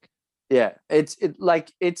that's sick. Yeah, it's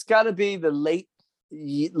got to be the late.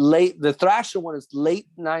 The Thrasher one is late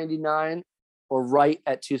 '99 or right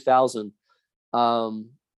at 2000.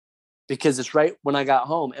 Because it's right when I got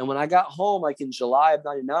home. And when I got home, like in July of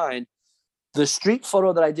 '99, the street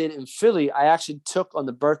photo that I did in Philly, I actually took on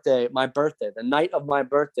my birthday, the night of my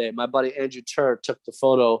birthday. My buddy Andrew Tur took the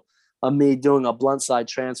photo of me doing a blunt side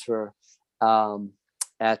transfer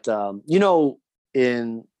at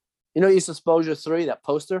East Exposure 3, that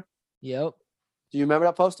poster. Yep. Do you remember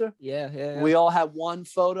that poster? Yeah. We all had one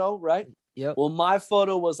photo, right? Yep. Well, my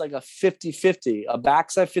photo was like a 50-50, a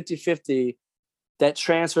backside 50-50 that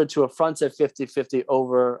transferred to a frontside 50-50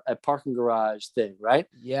 over a parking garage thing, right?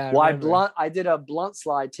 Yeah. I did a blunt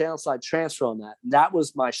slide, tail slide transfer on that. That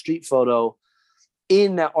was my street photo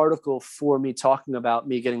in that article for me talking about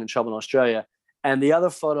me getting in trouble in Australia. And the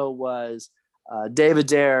other photo was David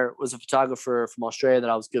Dare was a photographer from Australia that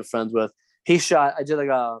I was good friends with. I did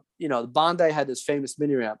like the Bondi had this famous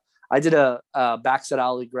mini ramp. I did a backside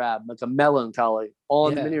ollie grab, like a melancholy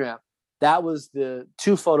on the mini ramp. That was the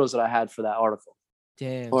 2 photos that I had for that article.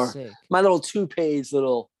 Damn, sick. My little 2-page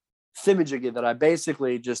little thingamajig that I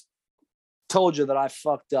basically just told you that I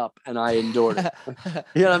fucked up and I endured it.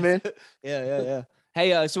 You know what I mean? Yeah.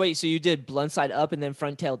 Hey, so you did blunt side up and then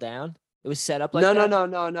front tail down? It was set up like No, no, that? no,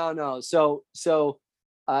 no, no, no.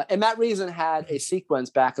 And Matt Reason had a sequence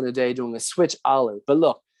back in the day doing a switch ollie. But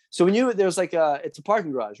look, so there's like it's a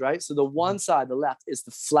parking garage, right? So the one side, the left, is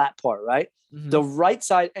the flat part, right? Mm-hmm. The right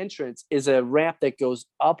side entrance is a ramp that goes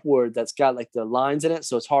upward that's got like the lines in it,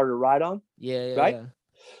 so it's harder to ride on. Yeah, right? yeah.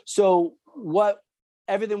 So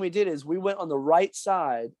everything we did is we went on the right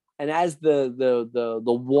side, and as the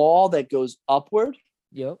wall that goes upward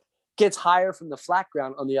Yep. gets higher from the flat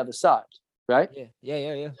ground on the other side, right?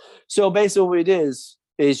 Yeah. So basically what it is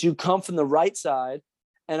you come from the right side,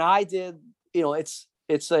 and I did, it's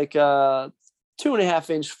like a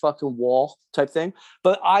 2.5-inch fucking wall type thing.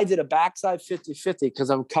 But I did a backside 50-50 because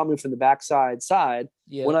I'm coming from the backside side.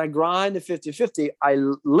 Yeah. When I grind the 50-50, I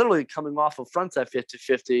literally coming off of frontside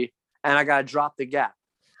 50-50, and I gotta drop the gap.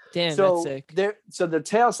 Damn, So that's sick. so the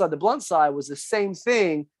tail side, the blunt side, was the same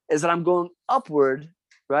thing, is that I'm going upward,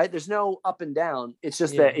 right? There's no up and down. It's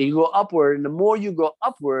just that you go upward, and the more you go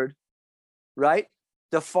upward, right,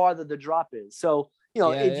 the farther the drop is. So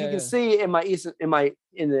if you can see in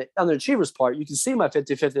the underachievers part, you can see my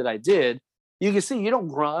 50-50 that I did. You can see you don't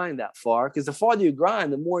grind that far, because the farther you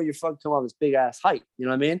grind, the more you fucking come off this big ass height. You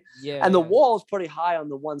know what I mean? Yeah. And the wall is pretty high on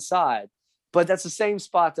the one side, but that's the same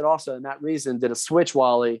spot that also in that reason did a switch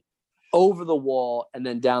wally over the wall and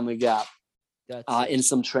then down the gap in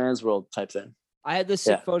some Transworld type thing. I had this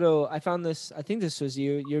sick photo. I found this. I think this was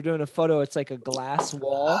you. You're doing a photo. It's like a glass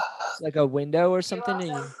wall, like a window or something.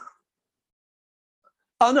 And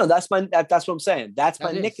Oh no, that's what I'm saying. That's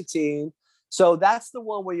my nicotine. So that's the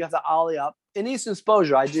one where you have to ollie up. In East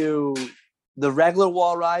Exposure, I do the regular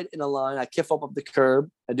wall ride in a line. I kiff up the curb.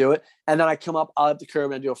 I do it, and then I come up the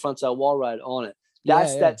curb and I do a frontside wall ride on it.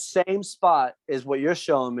 That's that same spot is what you're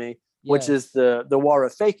showing me, which is the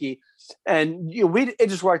Wara Fakie. And it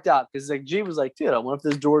just worked out, because like G was like, dude, I wonder if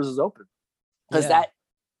this doors is open, because that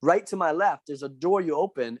right to my left, there's a door you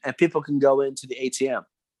open and people can go into the ATM.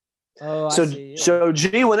 Oh, so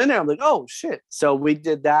G went in there. I'm like, oh shit. So we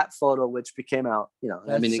did that photo, which became out,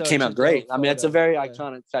 it came out great. I mean, it's a very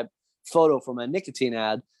iconic type photo from a nicotine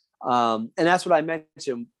ad. And that's what I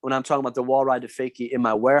mentioned when I'm talking about the wall ride to Fakie in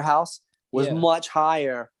my warehouse was much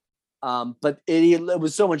higher. But it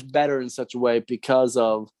was so much better in such a way because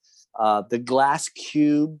of the glass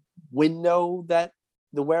cube window that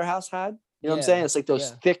the warehouse had. You know what I'm saying? It's like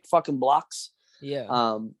those thick fucking blocks.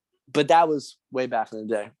 Yeah. But that was way back in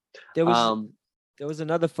the day. There was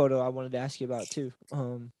another photo I wanted to ask you about too.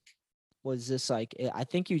 Was this like, I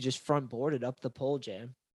think you just front boarded up the pole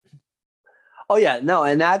jam? Oh yeah, no,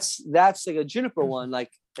 and that's like a Juniper one.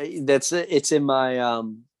 Like it's in my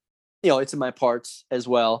it's in my parts as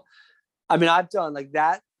well. I mean, I've done like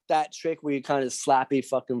that trick where you kind of slappy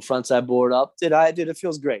fucking frontside board up. It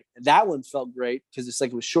feels great. That one felt great because it's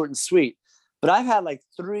like it was short and sweet. But I've had like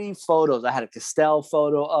 3 photos. I had a Castell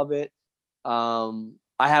photo of it.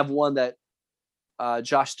 I have one that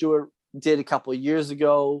Josh Stewart did a couple of years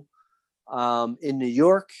ago in New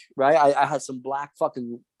York, right? I had some black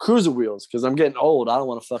fucking cruiser wheels because I'm getting old. I don't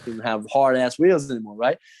want to fucking have hard ass wheels anymore,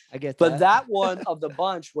 right? I get that. But that one of the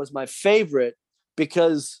bunch was my favorite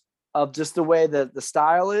because of just the way that the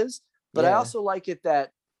style is. But I also like it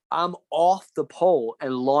that I'm off the pole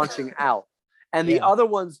and launching out. And the other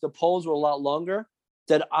ones, the poles were a lot longer,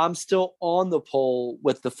 that I'm still on the pole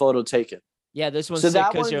with the photo taken. Yeah, this one's sick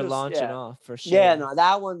because you're launching off for sure. Yeah, no,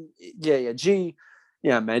 that one, G,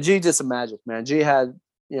 man, G did some magic, man. G had,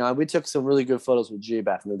 we took some really good photos with G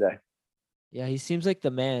back in the day. Yeah, he seems like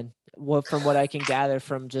the man. From what I can gather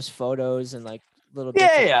from just photos and like little.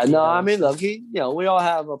 No, I mean, look, we all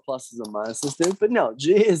have our pluses and minuses, dude. But no,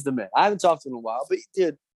 G is the man. I haven't talked to him in a while, but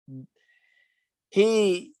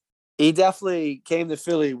he definitely came to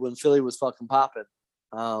Philly when Philly was fucking popping.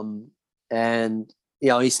 And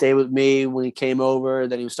he stayed with me when he came over.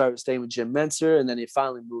 Then he started staying with Jim Menser, and then he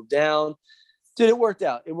finally moved down. Dude, it worked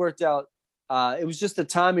out. It was just the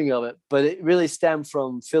timing of it, but it really stemmed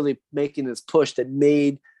from Philly making this push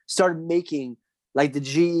that started making like the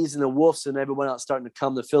G's and the Wolves and everyone else starting to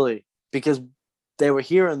come to Philly because they were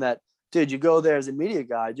hearing that, dude, you go there as a media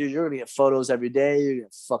guy, dude, you're going to get photos every day. You're going to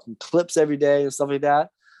get fucking clips every day and stuff like that.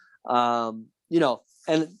 And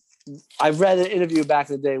I read an interview back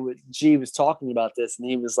in the day with G was talking about this, and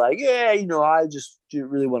he was like, I just didn't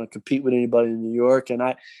really want to compete with anybody in New York. And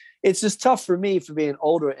it's just tough for me for being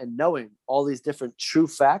older and knowing all these different true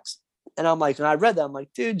facts. And I'm like, and I read that, I'm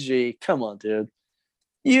like, dude, G, come on, dude.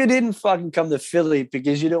 You didn't fucking come to Philly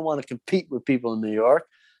because you didn't want to compete with people in New York.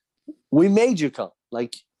 We made you come.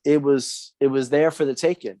 Like it was there for the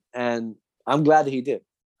taking. And I'm glad that he did.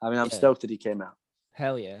 I mean, I'm stoked that he came out.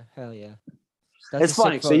 Hell yeah. It's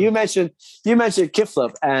funny. So you mentioned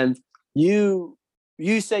kickflip, and you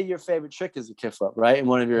say your favorite trick is a kickflip, right? In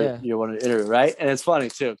one of your one of the interview, right? And it's funny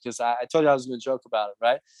too because I told you I was going to joke about it,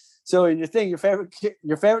 right? So in your thing, your favorite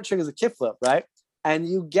trick is a kickflip, right? And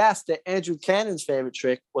you guessed that Andrew Cannon's favorite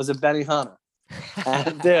trick was a Benihana.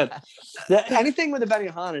 And dude, anything with a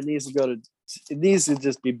Benihana needs to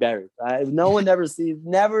just be buried. Right? No one never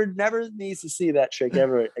needs to see that trick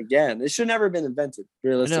ever again. It should never have been invented,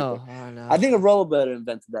 realistically. I think a rollerblader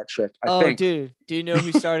invented that trick. I think. Dude, do you know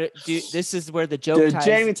who started? This is where the joke ties.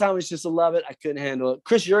 Jamie Thomas used to love it. I couldn't handle it.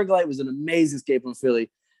 Chris Yerglite was an amazing skater from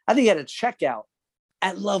Philly. I think he had a checkout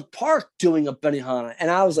at Love Park doing a Benihana. And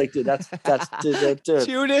I was like, dude, that's dude.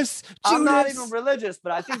 Judas. I'm not even religious,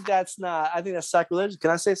 but I think that's sacrilegious. Can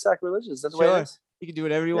I say sacrilegious? Is that the way it is? You can do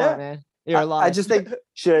whatever you want, man. You're alive. I just think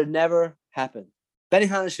should have never happened.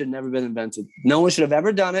 Benihana should have never been invented. No one should have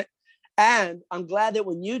ever done it. And I'm glad that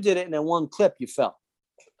when you did it in that one clip, you fell.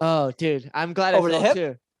 Oh, dude. I'm glad over I fell the hip.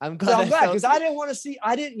 too. I'm glad because I didn't want to see.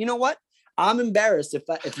 You know what? I'm embarrassed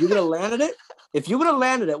if you would have landed it. If you would have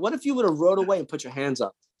landed it, what if you would have rode away and put your hands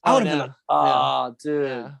up? I would have been like,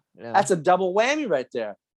 dude, that's a double whammy right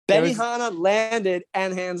there. Benihana landed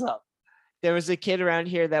and hands up. There was a kid around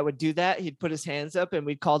here that would do that. He'd put his hands up and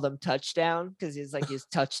we'd call them touchdown because he's like his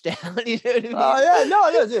touchdown. You know what I mean? Oh yeah,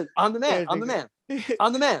 no, dude. I'm the man. I'm the man.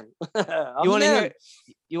 I'm the man.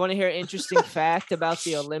 You want to hear an interesting fact about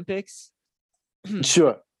the Olympics?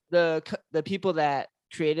 Sure. The people that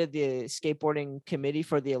created the skateboarding committee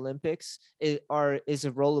for the Olympics is a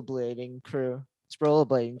rollerblading crew. It's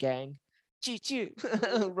rollerblading gang. Choo-choo.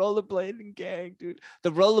 Rollerblading gang, dude.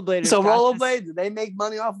 The rollerbladers. So rollerblades, did they make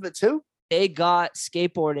money off of it too? They got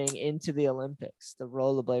skateboarding into the Olympics. The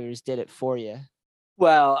rollerbladers did it for you.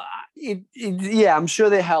 Well, yeah, I'm sure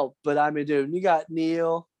they helped, but I mean, dude, you got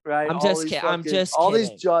Neil, right? I'm just kidding. All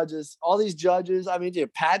these judges. I mean,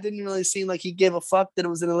 dude, Pat didn't really seem like he gave a fuck that it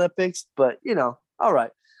was an Olympics, but you know, all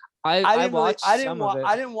right. I didn't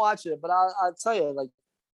watch it, but I'll tell you, like,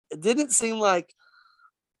 it didn't seem like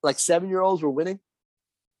 7-year-olds were winning.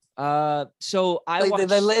 So I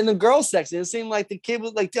watched in the girls section. It seemed like the kid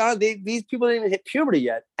was like, these people didn't even hit puberty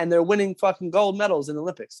yet, and they're winning fucking gold medals in the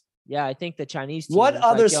Olympics. Yeah, I think the Chinese team. What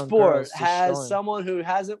other sport has someone who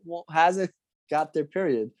hasn't got their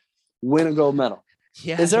period win a gold medal?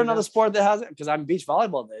 Yeah, is there another sport that hasn't? Because I'm beach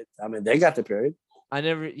volleyball. They got their period.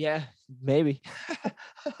 Maybe.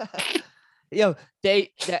 Yo, I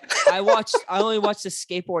only watched the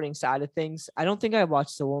skateboarding side of things. I don't think I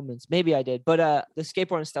watched the women's. Maybe I did, but the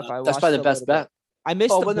skateboarding stuff I watched. That's probably the best bet. I missed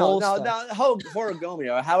the bowl stuff. Horigome,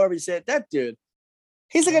 or however you say it. That dude,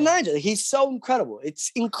 he's like a ninja. He's so incredible.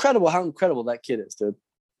 It's incredible how incredible that kid is, dude.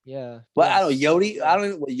 Yeah. Well, I don't know, Yodi. I don't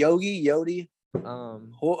know what Yodi.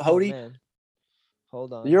 Hody. Man.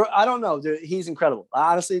 Hold on. I don't know, dude. He's incredible.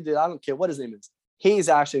 Honestly, dude, I don't care what his name is. He's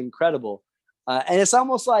actually incredible. And it's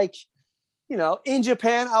almost like, you know, in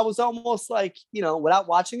Japan, I was almost like, you know, without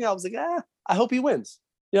watching it, I was like, I hope he wins.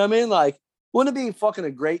 You know what I mean? Like, wouldn't it be fucking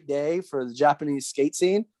a great day for the Japanese skate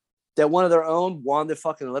scene that one of their own won the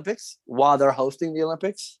fucking Olympics while they're hosting the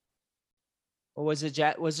Olympics? Or was it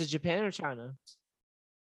Japan or China?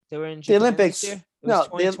 They were in Japan. The Olympics.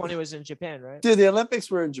 2020 was in Japan, right? Dude, the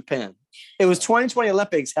Olympics were in Japan. It was 2020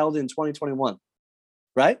 Olympics held in 2021,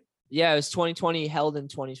 right? Yeah, it was 2020 held in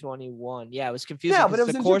 2021. Yeah, it was confusing. Yeah, but it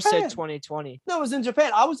was the course Japan. said 2020. No, it was in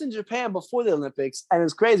Japan. I was in Japan before the Olympics, and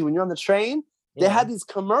it's crazy. When you're on the train, they had these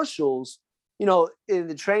commercials, you know, in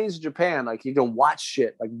the trains in Japan, like you can watch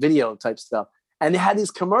shit, like video type stuff. And they had these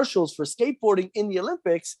commercials for skateboarding in the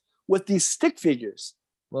Olympics with these stick figures.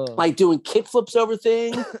 Whoa. Like doing kickflips over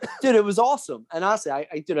things. Dude, it was awesome. And honestly,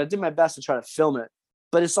 I did my best to try to film it.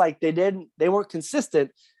 But it's like they weren't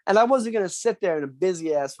consistent. And I wasn't going to sit there in a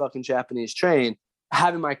busy ass fucking Japanese train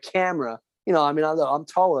having my camera. You know, I mean, I'm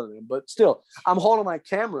taller than him, but still, I'm holding my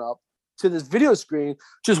camera up to this video screen,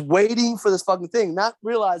 just waiting for this fucking thing, not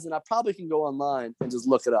realizing I probably can go online and just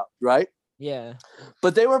look it up, right? Yeah.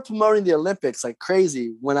 But they were promoting the Olympics like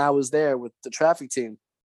crazy when I was there with the traffic team.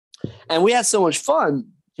 And we had so much fun.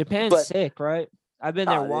 Japan's sick, right? I've been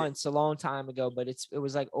there once a long time ago, but it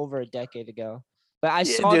was like over a decade ago. But I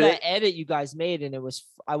saw that edit you guys made, and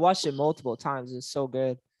I watched it multiple times. It's so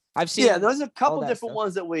good. I've seen. Yeah, there's a couple different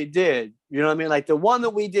ones that we did. You know what I mean? Like the one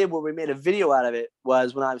that we did where we made a video out of it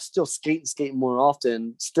was when I was still skating more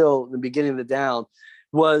often, still in the beginning of the down,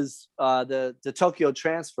 was the Tokyo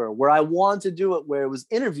transfer, where I wanted to do it where it was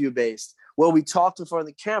interview based, where we talked in front of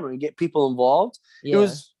the camera and get people involved. Yeah.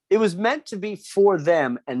 It was meant to be for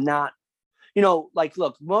them and not, you know, like,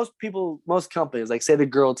 look, most companies, like say the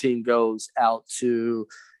girl team goes out to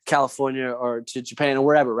California or to Japan or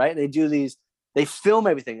wherever, right? And they do these they film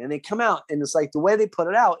everything and they come out, and it's like the way they put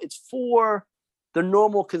it out, it's for the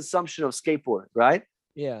normal consumption of skateboarding, right?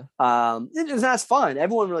 Yeah. And that's fine.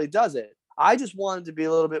 Everyone really does it. I just wanted to be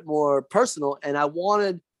a little bit more personal, and I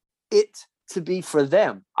wanted it to be for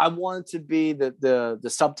them. I wanted to be the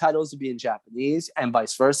subtitles to be in Japanese and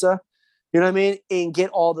vice versa. You know what I mean? And get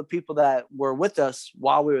all the people that were with us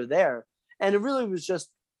while we were there. And it really was just,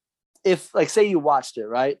 if like, say you watched it,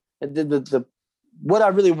 right? And the what I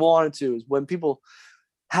really wanted to is when people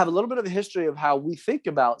have a little bit of a history of how we think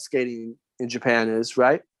about skating in Japan is,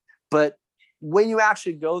 right? But when you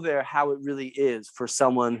actually go there, how it really is for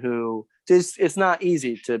someone who it's not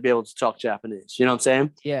easy to be able to talk Japanese. You know what I'm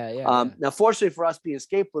saying? Yeah. Now, fortunately for us being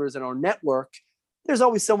skateboarders in our network, there's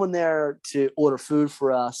always someone there to order food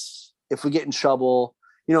for us if we get in trouble,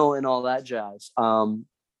 you know, and all that jazz.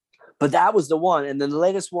 But that was the one. And then the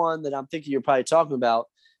latest one that I'm thinking you're probably talking about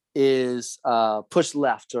is push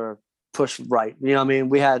left or push right. You know what I mean?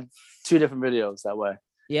 We had 2 different videos that way.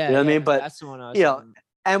 Yeah. You know what I mean? But that's the one I was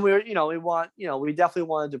and we were, we definitely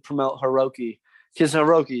wanted to promote Hiroki, because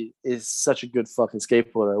Hiroki is such a good fucking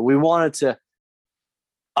skateboarder. We wanted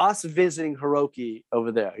us visiting Hiroki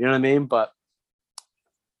over there. You know what I mean? But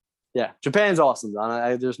yeah, Japan's awesome.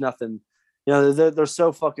 There's nothing, they're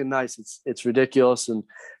so fucking nice. It's ridiculous.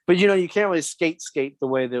 But you can't really skate the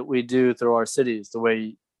way that we do through our cities, the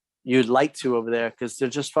way you'd like to over there, because they're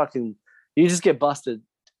just fucking, you just get busted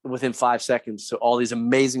within 5 seconds to all these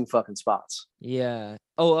amazing fucking spots. Yeah.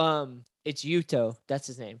 Oh, it's Yuto. That's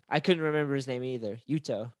his name. I couldn't remember his name either.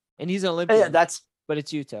 Yuto. And he's an Olympian. Yeah, but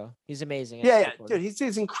it's Yuto. He's amazing. Yeah, dude,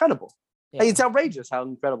 he's incredible. Yeah. It's outrageous how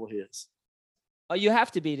incredible he is. Oh, you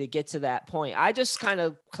have to be to get to that point. I just kind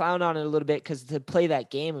of clown on it a little bit because to play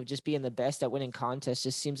that game of just being the best at winning contests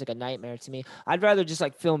just seems like a nightmare to me. I'd rather just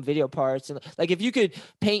like film video parts, and like if you could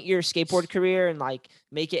paint your skateboard career and like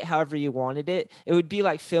make it however you wanted it, it would be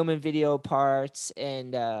like filming video parts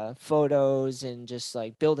and photos and just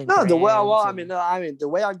like building. No, the way the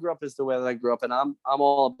way I grew up is the way that I grew up, and I'm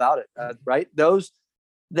all about it. Right?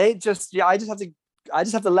 I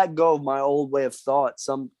just have to let go of my old way of thought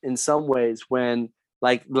in some ways, when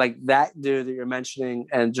like that dude that you're mentioning,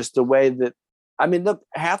 and just the way that, look,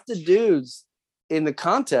 half the dudes in the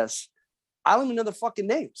contest, I don't even know their fucking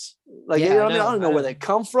names. Like, I don't know where they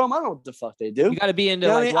come from. I don't know what the fuck they do. You got to be into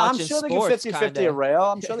watching I'm sure sports, they can 50-50 a rail.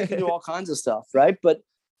 I'm sure they can do all kinds of stuff, right? But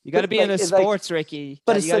you got to be into sports, Ricky.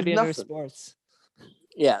 But you got to be into sports.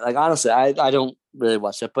 Yeah, like honestly, I don't really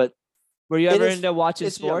watch it, but. Were you ever into watching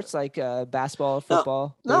sports like basketball,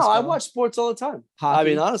 football? No, I watch sports all the time.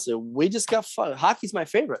 Hockey? Honestly, we just got fun. Hockey's my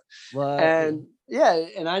favorite. What? And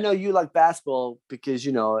and I know you like basketball because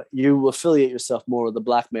you affiliate yourself more with the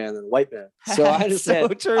black man than the white man. So I understand.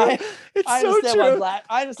 So true. I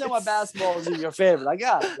understand why basketball is your favorite. I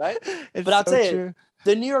got it, right? But I'll tell you,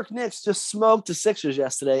 the New York Knicks just smoked the Sixers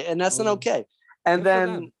yesterday, and that's not okay. And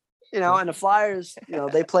then. And the Flyers,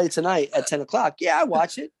 they play tonight at 10 o'clock. Yeah, I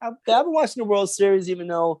watch it. I've been watching the World Series, even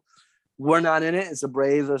though we're not in it. It's the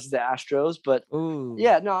Braves versus the Astros. But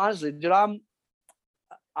yeah, no, honestly, dude, I'm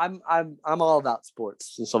all about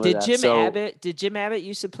sports and stuff like that. Did Jim Abbott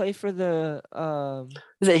used to play for the?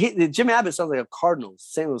 Jim Abbott sounds like a Cardinals,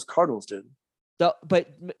 St. Louis Cardinals dude.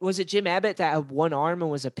 But was it Jim Abbott that had one arm and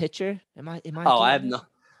was a pitcher? Am I? I have no.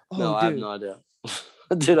 No, I have no idea.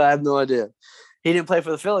 Dude, I have no idea. He didn't play for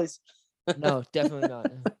the Phillies. No, definitely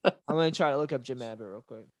not. I'm going to try to look up Jim Abbott real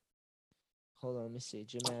quick. Hold on, let me see.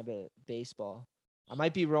 Jim Abbott, baseball. I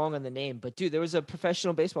might be wrong on the name, but dude, there was a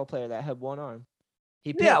professional baseball player that had one arm.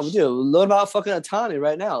 He pitched. Yeah, we do. Learn about fucking Ohtani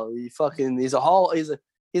right now.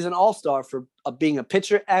 He's an all-star for being a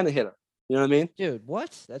pitcher and a hitter. You know what I mean? Dude,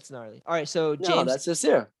 what? That's gnarly. All right, so that's just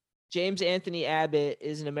here. James Anthony Abbott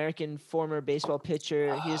is an American former baseball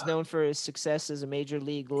pitcher. He is known for his success as a major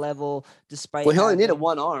league level, despite. Well, he only needed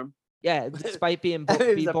one arm. Yeah, despite being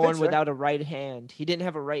born without a right hand. He didn't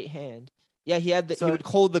have a right hand. Yeah, he had he would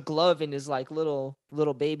hold the glove in his like little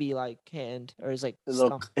baby like hand, or his like his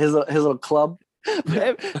little club.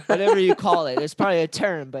 Whatever you call it. There's probably a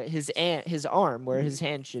term, but his arm where his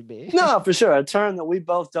hand should be. No, for sure, a term that we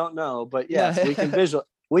both don't know, but yes,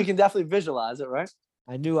 we can definitely visualize it, right?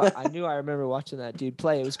 I remember watching that dude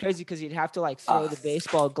play. It was crazy because he'd have to like throw the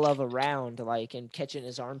baseball glove around like and catch it in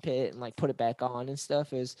his armpit and like put it back on and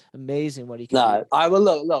stuff. It was amazing what he could do. I will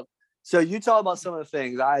look. So you talk about some of the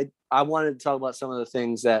things. I wanted to talk about some of the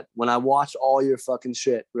things that when I watched all your fucking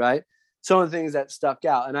shit, right? Some of the things that stuck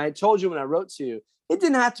out. And I told you when I wrote to you, it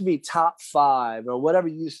didn't have to be top 5 or whatever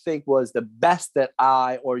you think was the best that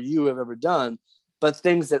I or you have ever done, but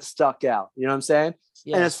things that stuck out. You know what I'm saying?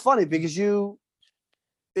 Yeah. And it's funny because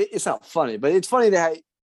it's not funny, but it's funny that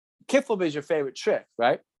kickflip is your favorite trick,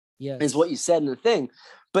 right? Yeah. Is what you said in the thing.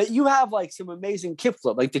 But you have like some amazing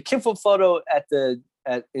kickflip, like the kickflip photo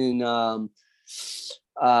in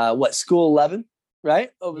school 11,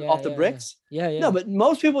 right? Off the bricks. Yeah. No, but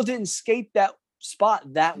most people didn't skate that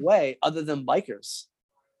spot that way other than bikers.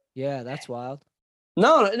 Yeah, that's wild.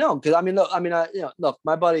 No, because look,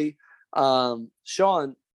 my buddy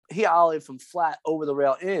Sean, he ollied from flat over the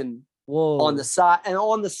rail in. Whoa. On the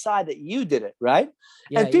side that you did it, right?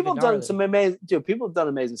 Yeah, and people have done some amazing, people have done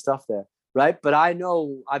amazing stuff there, right? But I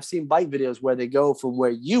know I've seen bike videos where they go from where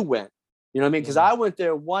you went. You know what I mean? Because I went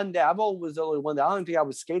there one day. I've always only one day. I don't think I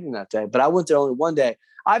was skating that day, but I went there only one day.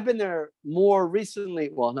 I've been there more recently.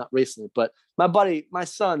 Well, not recently, but my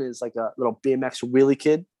son is like a little BMX wheelie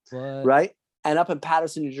kid, right? And up in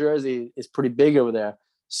Paterson, New Jersey, is pretty big over there.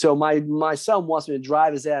 So my son wants me to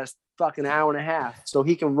drive his ass fucking hour and a half so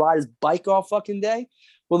he can ride his bike all fucking day.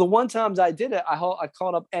 Well, the one times I did it, I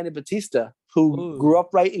called up Andy Batista, who grew up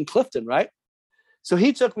right in Clifton, right? So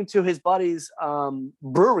he took me to his buddy's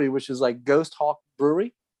brewery, which is like Ghost Hawk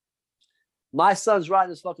Brewery. My son's riding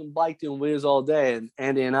his fucking bike doing wheels all day, and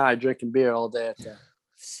Andy and I drinking beer all day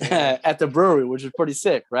at the brewery, which is pretty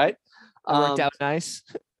sick, right? It worked out nice.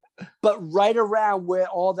 But right around where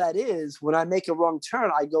all that is, when I make a wrong turn,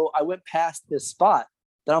 I went past this spot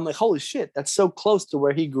that I'm like, holy shit, that's so close to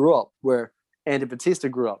where he grew up, where Andy Batista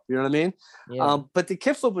grew up. You know what I mean? Yeah. But the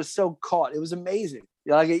kickflip was so caught. It was amazing.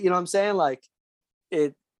 Like, you know what I'm saying? Like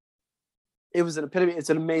it was an epitome.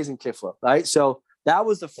 It's an amazing kickflip, right? So that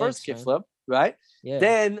was the first kickflip, right? Yeah.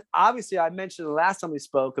 Then obviously I mentioned the last time we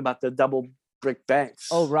spoke about the double brick banks.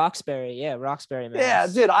 Oh, Roxbury. Yeah, Roxbury, man. Yeah,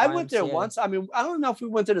 dude. I went there once. I mean, I don't know if we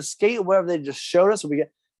went to the skate or wherever they just showed us.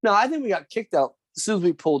 No, I think we got kicked out as soon as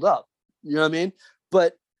we pulled up. You know what I mean?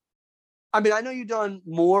 But I mean, I know you've done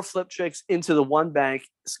more flip tricks into the one bank,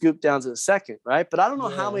 scoop down to the second, right? But I don't know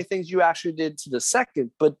how many things you actually did to the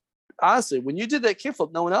second. But honestly, when you did that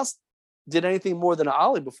kickflip, no one else did anything more than an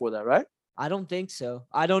ollie before that, right? I don't think so.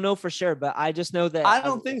 I don't know for sure, but I just know that I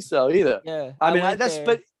don't think so either. Yeah.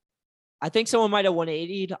 But I think someone might have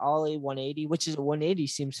 180'd ollie 180, which is a 180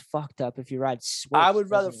 seems fucked up if you ride switch. I would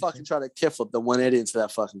rather fucking try to kickflip the 180 into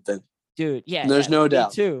that fucking thing. Dude, yeah. There's no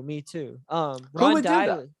doubt. Me too. Who would do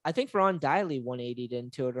that? I think Ron Diley 180'd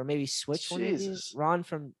into it, or maybe switch 180.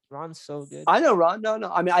 Ron's so good. I know Ron. No.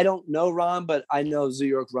 I mean, I don't know Ron, but I know Zoo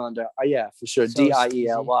York Ron. Yeah, for sure. So Diely.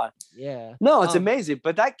 Yeah. No, it's amazing.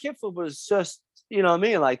 But that kickflip was just, you know what I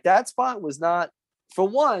mean? Like that spot was not, for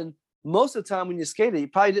one, most of the time when you skate it, you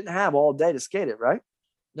probably didn't have all day to skate it, right?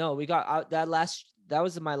 No, we got out that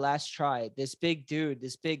was my last try. This big dude,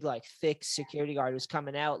 this big, like thick security guard was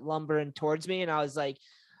coming out lumbering towards me. And I was like,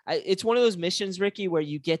 it's one of those missions, Ricky, where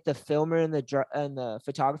you get the filmer and the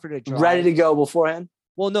photographer to drive. Ready to go beforehand.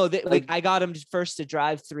 Well, no, I got him first to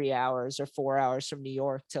drive 3 hours or 4 hours from New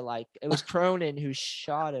York to it was Cronin who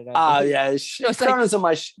shot it. Yeah. Cronin's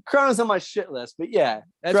on my shit list, but yeah.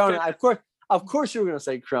 Cronin, of course you were going to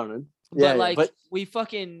say Cronin. But we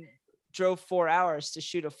fucking drove 4 hours to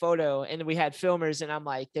shoot a photo and we had filmers and I'm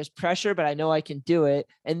like, there's pressure, but I know I can do it.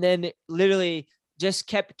 And then literally just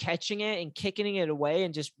kept catching it and kicking it away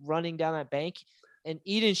and just running down that bank and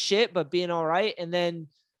eating shit, but being all right. And then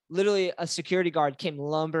literally a security guard came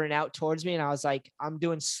lumbering out towards me and I was like, I'm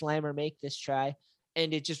doing slammer make this try.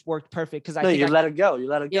 And it just worked perfect. Cause you let it go.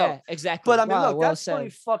 Yeah, exactly. But I mean, look, that's pretty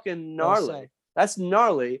fucking gnarly. That's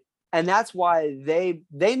gnarly. And that's why they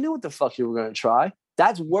knew what the fuck you were going to try.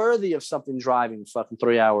 That's worthy of something driving fucking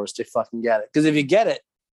 3 hours to fucking get it. Because if you get it,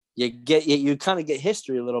 you kind of get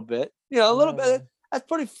history a little bit. You know, a little bit. That's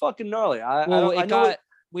pretty fucking gnarly.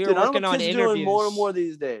 We were working on interviews. Doing more and more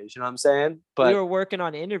these days. You know what I'm saying? But we were working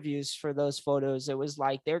on interviews for those photos. It was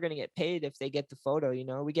like they're gonna get paid if they get the photo. You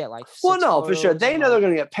know, we get like. Well, no, for sure. They know they're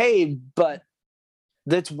gonna get paid, but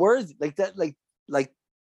that's worthy. Like that.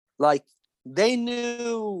 Like they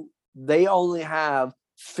knew they only have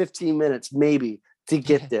 15 minutes maybe to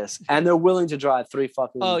get this, and they're willing to drive 3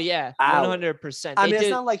 fucking. Oh yeah, 100%. I mean, it's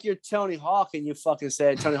not like you're Tony Hawk and you fucking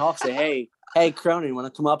say, hey, Cronin, want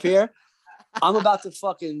to come up here? I'm about to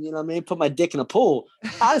fucking, you know what I mean, put my dick in a pool.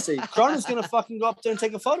 Honestly, Cronin's gonna fucking go up there and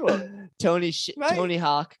take a photo of it. Tony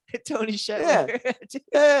Hawk. Tony shit.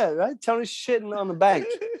 Yeah, right. Tony's shitting on the bank.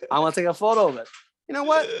 I want to take a photo of it. You know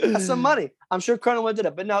what? That's some money. I'm sure Cronin would do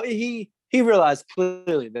that. But no, he realized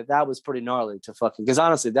clearly that was pretty gnarly to fucking, because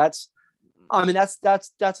honestly, that's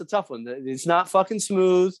a tough one. It's not fucking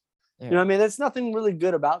smooth. Yeah. You know what I mean? There's nothing really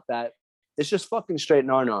good about that. It's just fucking straight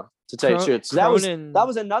nar, to tell you the truth. So that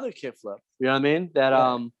was another kickflip. You know what I mean? That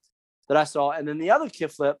I saw. And then the other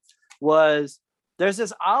kickflip was There's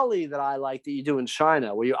this ollie that I like that you do in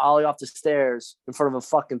China, where you ollie off the stairs in front of a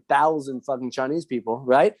fucking 1,000 fucking Chinese people,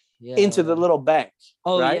 right? Yeah. Into the little bank.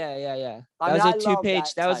 Oh right? yeah. I That mean, was I a love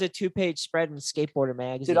two-page. That was a type. two-page spread in Skateboarder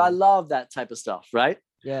magazine. Dude, I love that type of stuff, right?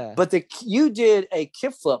 Yeah. But you did a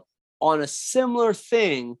kickflip on a similar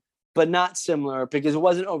thing, but not similar because it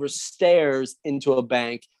wasn't over stairs into a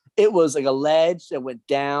bank. It was like a ledge that went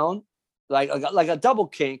down, like a double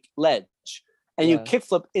kink ledge, and you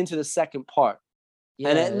kickflip into the second part. Yeah,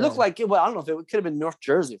 and it looked like I don't know if it could have been North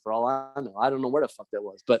Jersey for all I know. I don't know where the fuck that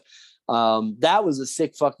was, but that was a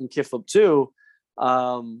sick fucking kickflip too.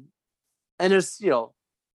 And there's,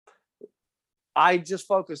 I just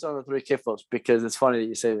focused on the 3 kickflips because it's funny that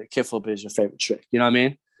you say that kickflip is your favorite trick. You know what I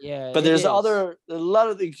mean? Yeah. But there's a lot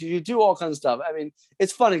of things. You do all kinds of stuff. I mean,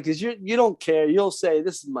 it's funny because you don't care. You'll say,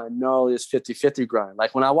 this is my gnarliest 50-50 grind.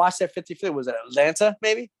 Like when I watched that 50-50, was it Atlanta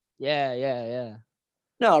maybe? Yeah.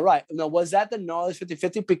 No, right. No, was that the gnarliest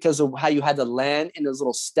 50-50 because of how you had to land in those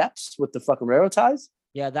little steps with the fucking railroad ties?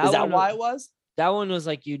 Yeah, is that why it was? That one was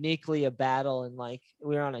like uniquely a battle, and like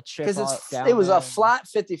we were on a trip. Because it was a flat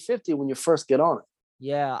 50-50 when you first get on it.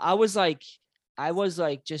 Yeah, I was like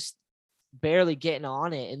just barely getting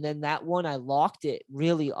on it, and then that one I locked it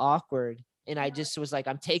really awkward, and I just was like,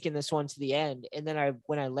 I'm taking this one to the end, and then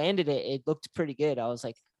when I landed it, it looked pretty good. I was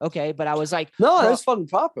like, okay, but I was like, no, that's fucking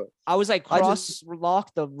proper. I was like cross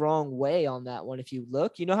locked the wrong way on that one. If you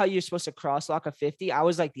look, you know how you're supposed to cross lock a 50. I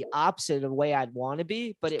was like the opposite of the way I'd want to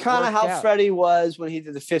be, but it kind of how out. Freddie was when he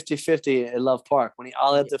did the 50-50 at Love Park, when he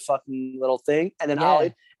ollied the fucking little thing and then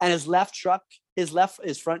ollied, and his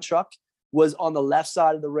front truck was on the left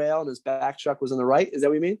side of the rail and his back truck was on the right. Is that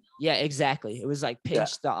what you mean? Yeah, exactly. It was like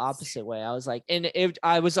pinched the opposite way. I was like,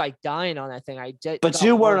 I was like dying on that thing. But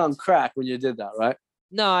you weren't on crack when you did that, right?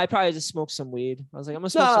 No, I probably just smoked some weed. I was like, I'm gonna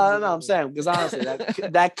smoke some weed. No, I'm saying, because honestly,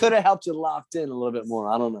 that could have helped you locked in a little bit more.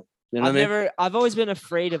 I don't know. You know what I mean? I've always been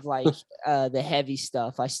afraid of like the heavy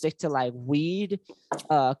stuff. I stick to like weed,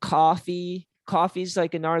 coffee. Coffee's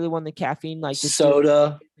like a gnarly one. The caffeine, like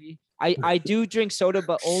soda. I do drink soda,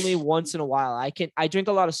 but only once in a while. I drink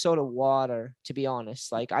a lot of soda water, to be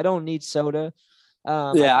honest. Like I don't need soda.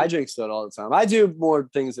 I drink soda all the time. I do more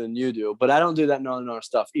things than you do, but I don't do that no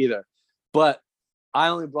stuff either. But I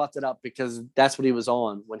only brought that up because that's what he was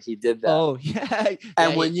on when he did that. Oh, yeah.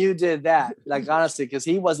 And when you did that, like, honestly, because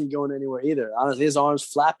he wasn't going anywhere either. Honestly, his arms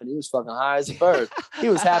flapping. He was fucking high as a bird. He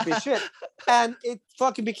was happy as shit. And it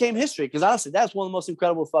fucking became history because, honestly, that's one of the most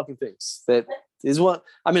incredible fucking things. That is one.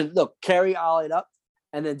 I mean, look, Kerry ollied up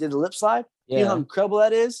and then did the lip slide. Yeah. You know how incredible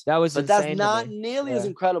that is? That was But that's not nearly as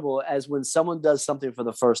incredible as when someone does something for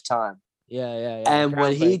the first time. Yeah. And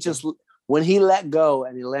when he let go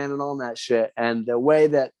and he landed on that shit, and the way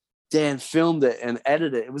that Dan filmed it and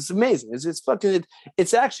edited it, it was amazing.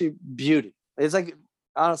 It's actually beauty. It's like,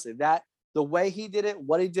 honestly, that the way he did it,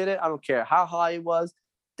 what he did it, I don't care how high he was.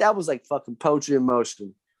 That was like fucking poetry in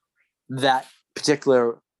motion. That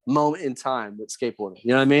particular moment in time with skateboarding.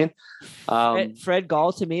 You know what I mean? Fred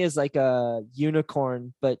Gall to me is like a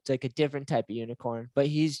unicorn, but like a different type of unicorn. But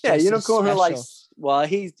he's just unicorn who likes. Well,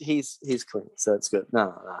 he's clean, so it's good.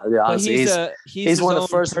 No. Yeah, honestly, he's one of the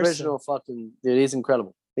first original fucking. Dude, he's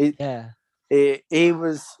incredible. He to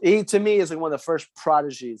me is like one of the first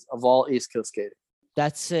prodigies of all East Coast skating.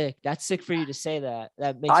 That's sick. That's sick for you to say that.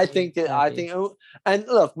 That makes. I think, and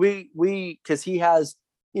look, we because he has.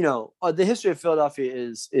 The history of Philadelphia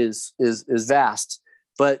is vast,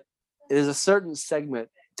 but there's a certain segment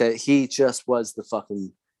that he just was the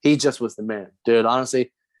man, dude.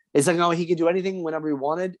 Honestly, it's like, he could do anything whenever he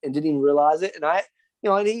wanted and didn't even realize it.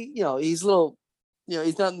 And he's little,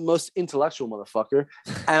 he's not the most intellectual motherfucker.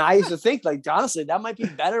 And I used to think, like, honestly, that might be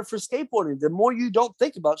better for skateboarding. The more you don't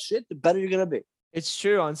think about shit, the better you're going to be. It's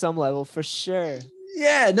true on some level, for sure.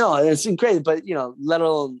 Yeah, no, it's crazy, but, let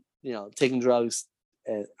alone, taking drugs.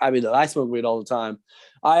 And I mean, I smoke weed all the time.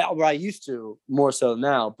 I used to more so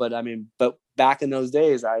now, but back in those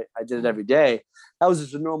days, I did it every day. That was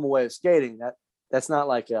just a normal way of skating. That's not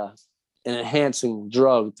like an enhancing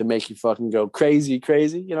drug to make you fucking go crazy.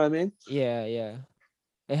 You know what I mean? Yeah.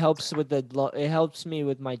 It helps me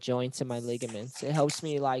with my joints and my ligaments. It helps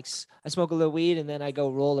me, like, I smoke a little weed and then I go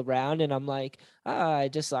roll around and I'm like, I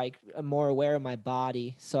just like I'm more aware of my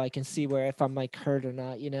body so I can see if I'm like hurt or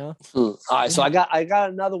not, All right, so I got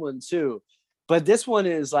another one too, but this one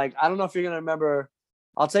is like, I don't know if you're gonna remember.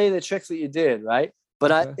 I'll tell you the tricks that you did, right?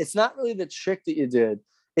 But it's not really the trick that you did.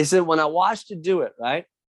 It's that when I watched you do it, right?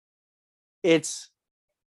 It's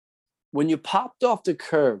when you popped off the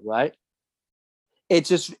curb, right?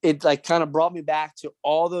 It like kind of brought me back to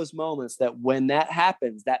all those moments that when that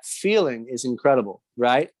happens, that feeling is incredible,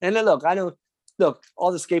 right? And then look, I know look,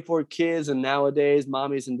 all the skateboard kids and nowadays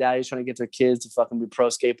mommies and daddies trying to get their kids to fucking be pro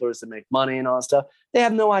skateboarders to make money and all that stuff. They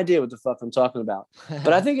have no idea what the fuck I'm talking about.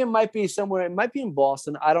 But I think it might be somewhere. It might be in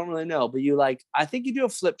Boston. I don't really know. But I think you do a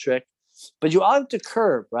flip trick, but you out the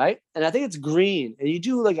curb, right? And I think it's green, and you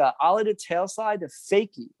do like a ollie to tail slide to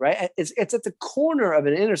fakie, right? It's at the corner of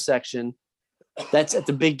an intersection that's at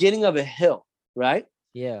the beginning of a hill, right?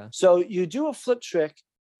 Yeah. So you do a flip trick,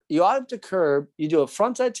 you out the curb, you do a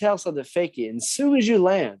frontside tail slide to fakie, and as soon as you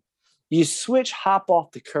land, you switch hop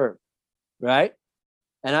off the curb, right?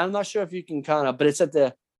 And I'm not sure if you can kind of, but it's at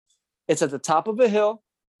the top of a hill.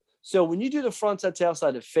 So when you do the frontside tail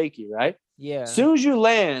slide to fakie, right? Yeah. As soon as you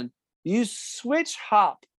land, you switch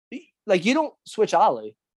hop, like you don't switch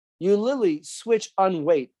ollie, you literally switch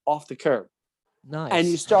unweight off the curb. Nice. And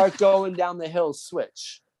you start going down the hill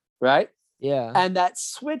switch, right? Yeah. And that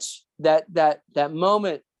switch, that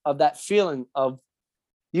moment of that feeling of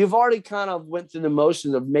you've already kind of went through the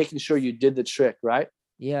motions of making sure you did the trick, right?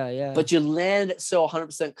 Yeah, yeah. But you land it so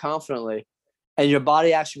 100% confidently, and your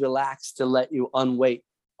body actually relaxed to let you unweight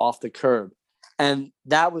off the curb. And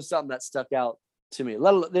that was something that stuck out to me.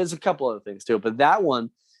 There's a couple other things too, but that one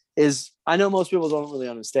is, I know most people don't really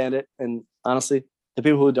understand it. And honestly, the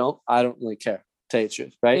people who don't, I don't really care. Tell you the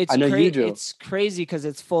truth, right? I know you do. It's crazy because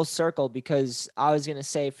it's full circle, because I was gonna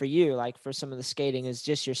say for you, like for some of the skating is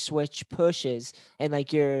just your switch pushes, and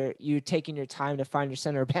like you're taking your time to find your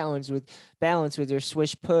center of balance with your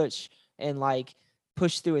switch push, and like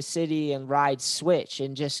push through a city and ride switch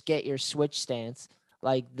and just get your switch stance.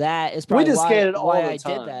 Like that is probably why I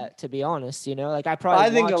did that, to be honest, like I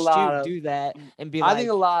probably watched you do that and be like, I think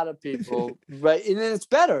a lot of people, right? And then it's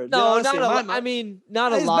better. No, not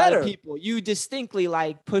a lot of people. You distinctly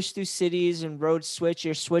like push through cities and road switch.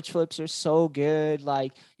 Your switch flips are so good.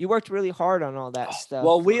 Like you worked really hard on all that stuff.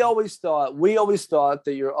 Well, we always thought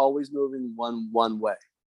that you're always moving one way.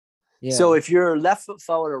 Yeah. So if you're left foot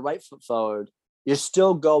forward or right foot forward, you're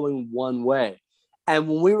still going one way. And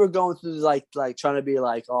when we were going through like trying to be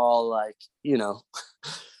like all like,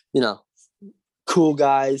 cool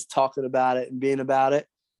guys talking about it and being about it.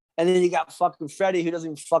 And then you got fucking Freddie, who doesn't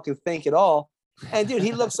even fucking think at all. And dude,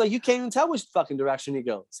 he looks like you can't even tell which fucking direction he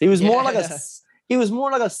goes. He was more like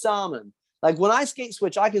a salmon. Like when I skate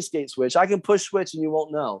switch, I can skate switch. I can push switch and you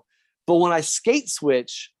won't know. But when I skate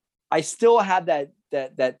switch, I still have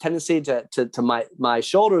that tendency to my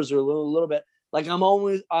shoulders are a little bit like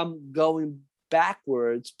I'm going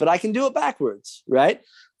backwards, but I can do it backwards, right?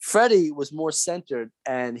 Freddie was more centered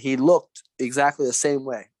and he looked exactly the same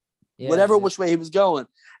way, which way he was going.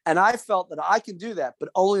 And I felt that I could do that, but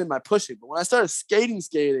only in my pushing. But when I started skating,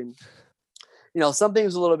 some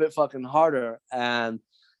things a little bit fucking harder. And,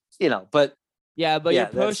 but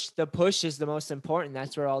the push is the most important.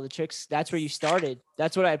 That's where all the tricks, that's where you started.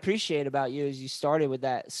 That's what I appreciate about you is you started with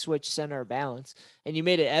that switch center balance and you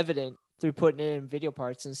made it evident through putting it in video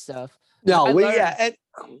parts and stuff.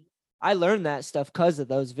 I learned that stuff because of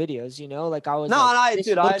those videos, like I was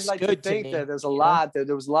I'd like to think that there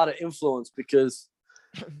was a lot of influence because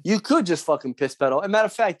you could just fucking piss pedal. As a matter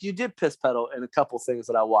of fact, you did piss pedal in a couple things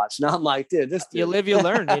that I watched. Now I'm like, dude, you live, you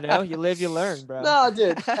learn, you live, you learn, bro. No,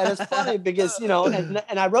 dude. And it's funny because,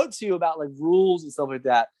 and I wrote to you about like rules and stuff like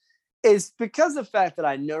that. It's because of the fact that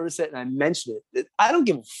I noticed it and I mentioned it. I don't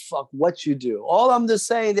give a fuck what you do. All I'm just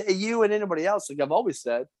saying to you and anybody else, like I've always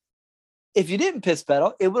said, if you didn't piss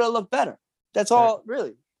pedal, it would have looked better. That's all,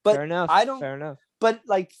 really. But fair enough. Fair enough. But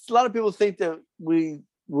like a lot of people think that we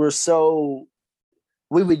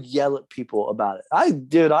would yell at people about it. I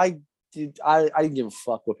didn't give a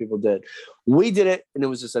fuck what people did. We did it, and it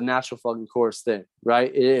was just a natural fucking course thing, right?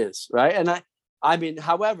 It is, right? And I mean,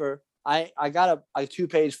 however, I got a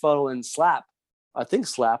 2-page photo in Slap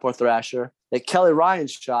or Thrasher that Kelly Ryan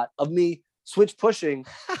shot of me switch pushing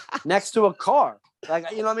next to a car. Like,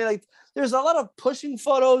 you know what I mean? Like, there's a lot of pushing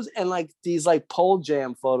photos and like these like pole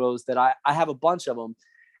jam photos that I have a bunch of them.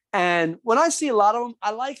 And when I see a lot of them,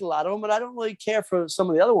 I like a lot of them, but I don't really care for some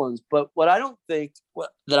of the other ones. But what I don't think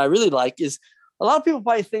that I really like is a lot of people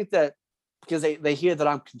probably think that because they hear that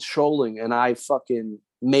I'm controlling and I fucking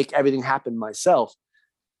make everything happen myself,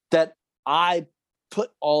 that I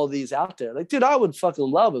put all of these out there. Like, dude, I would fucking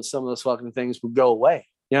love if some of those fucking things would go away.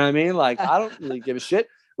 You know what I mean? Like, I don't really give a shit.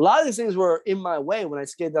 A lot of these things were in my way when I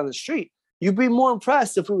skated down the street. You'd be more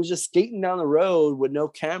impressed if we were just skating down the road with no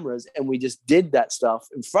cameras and we just did that stuff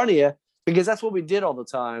in front of you, because that's what we did all the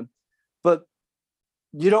time. But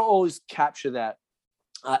you don't always capture that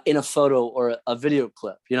in a photo or a video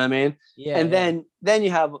clip. You know what I mean? Yeah. And then you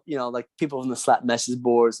have, like people from the Slap message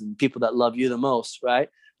boards and people that love you the most, right?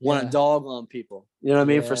 Want to dog on people. You know what I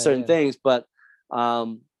mean? For certain things. But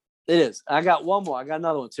It is. I got one more. I got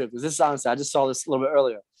another one too, because this is honestly, I just saw this a little bit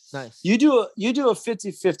earlier. Nice. You do a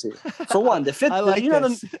 50-50. For one, the 50, I like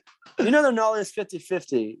this. the gnarliest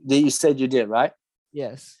 50-50 that you said you did, right?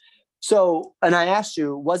 Yes. So, and I asked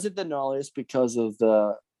you, was it the gnarliest because of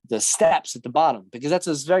the steps at the bottom? Because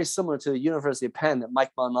that's very similar to the University of Penn that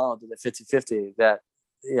Mike Monano did at 50-50 that,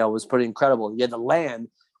 was pretty incredible. You had to land,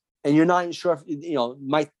 and you're not even sure if,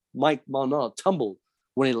 Mike Monano tumbled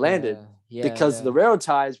when he landed because the railroad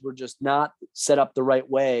ties were just not set up the right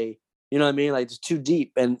way. You know what I mean? Like, it's too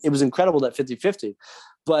deep, and it was incredible that 50-50.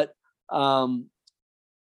 But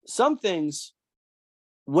some things,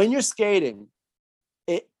 when you're skating,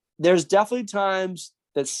 there's definitely times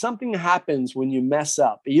that something happens when you mess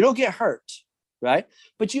up. You don't get hurt, right?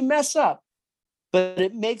 But you mess up, but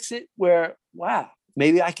it makes it where, wow,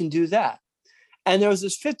 maybe I can do that. And there was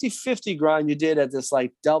this 50-50 grind you did at this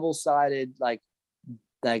like double-sided, like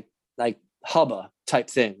hubba type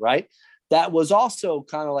thing, right? That was also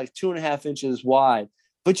kind of like 2.5 inches wide,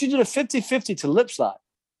 but you did a 50-50 to lip slide.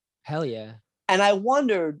 Hell yeah. And I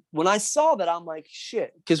wondered when I saw that, I'm like,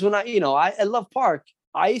 shit. Because when I at Love Park,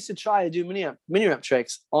 I used to try to do mini ramp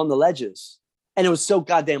tricks on the ledges, and it was so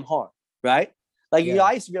goddamn hard, right? Like,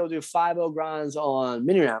 I used to be able to do 5-0 grinds on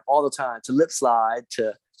mini ramp all the time, to lip slide,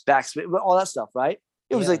 to backspin, all that stuff, right?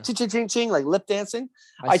 It was like ching, like lip dancing.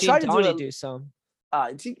 I tried to do some.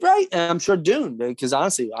 Right, and I'm sure Dune, because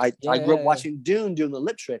honestly, I grew up watching Dune doing the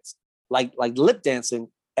lip tricks, like lip dancing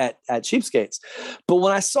at Cheapskates. But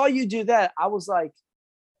when I saw you do that, I was like,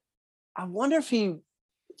 I wonder if he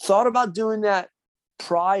thought about doing that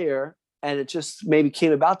prior, and it just maybe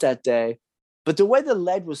came about that day. But the way the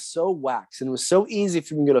ledge was so waxed and it was so easy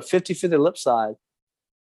for me to go to 50-50 lip side,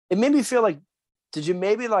 it made me feel like, did you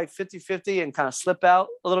maybe like 50-50 and kind of slip out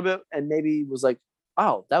a little bit, and maybe was like,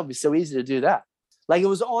 oh, that would be so easy to do that. Like, it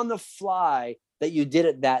was on the fly that you did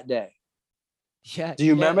it that day. Yeah. Do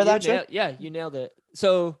you remember that, Jay? Yeah, you nailed it.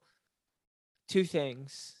 So 2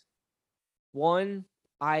 things. One,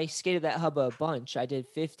 I skated that hubba a bunch. I did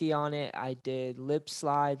 50 on it. I did lip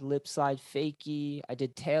slide fakie. I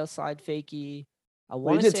did tail slide fakie.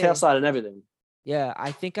 You did tail slide and everything. Yeah,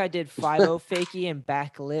 I think I did 5-0 fakie and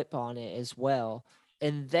back lip on it as well.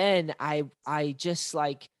 And then I just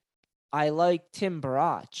like, I like Tim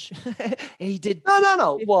Barach. He did.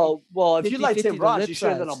 No. Well, if you like Tim Barach, you should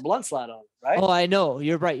have done a blunt slide on it, right? Oh, I know.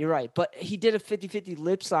 You're right. But he did a 50-50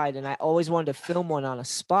 lip slide, and I always wanted to film one on a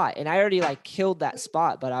spot. And I already like killed that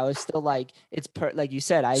spot, but I was still like, like you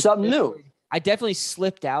said, something new. I definitely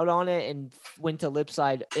slipped out on it and went to lip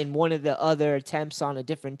slide in one of the other attempts on a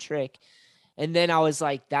different trick. And then I was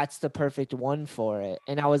like, that's the perfect one for it.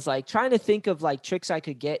 And I was like trying to think of like tricks I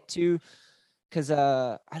could get to, because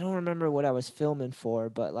I don't remember what I was filming for,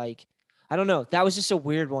 but like, I don't know. That was just a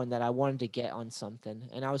weird one that I wanted to get on something,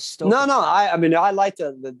 and I was still. No. I mean, I like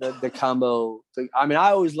the combo. I mean,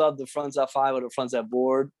 I always love the frontside 5 or the frontside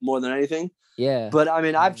board more than anything. Yeah. But I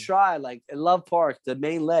mean, I've tried, like at Love Park, the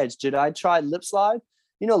main ledge. Did I try lip slide?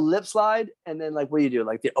 Lip slide, and then like, what do you do?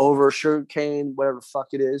 Like the over shirt cane, whatever the fuck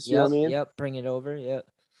it is. You know what I mean? Yep. Bring it over. Yep.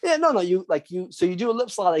 Yeah. No. So you do a lip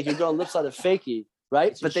slide, like you're going lip slide of fakie,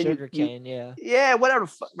 right? But then sugar cane. Yeah. Yeah. Whatever.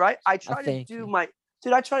 Right. I try to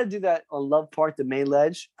do that on Love Park, the main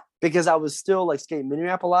ledge, because I was still like skating mini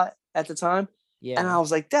ramp a lot at the time. Yeah. And I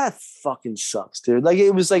was like, that fucking sucks, dude. Like,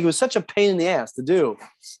 it was such a pain in the ass to do.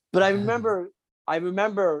 But I remember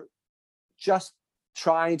just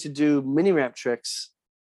trying to do mini ramp tricks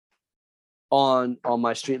on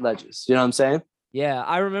my street ledges. You know what I'm saying? Yeah,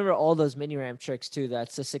 I remember all those mini ramp tricks too.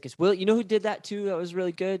 That's the sickest. Will, you know who did that too? That was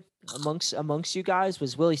really good amongst you guys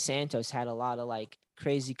was Willie Santos. Had a lot of like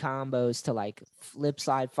crazy combos to like flip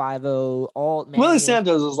slide 5-0. All Willie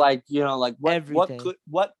Santos was like,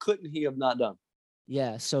 what couldn't he have not done?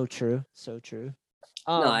 Yeah, so true.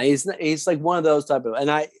 No, he's like one of those type of,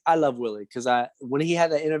 and I love Willie, because when he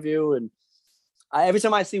had that interview, and every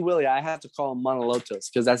time I see Willie, I have to call him Monolotos,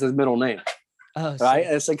 because that's his middle name. Oh, right.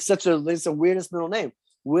 It's like it's the weirdest middle name,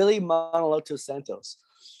 Willie Monolotos Santos.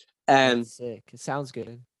 And that's sick. It sounds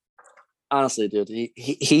good. Honestly, dude,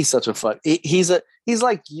 he's such a fuck. He's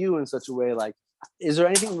like you in such a way. Like, is there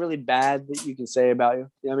anything really bad that you can say about you?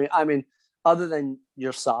 You know what I mean, other than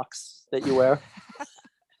your socks that you wear.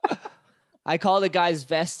 I called a guy's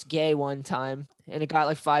vest gay one time, and it got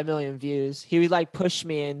like 5 million views. He would like push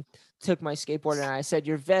me and took my skateboard, and I said,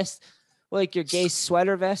 "Your vest, like your gay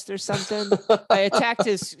sweater vest or something." I attacked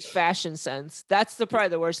his fashion sense. That's probably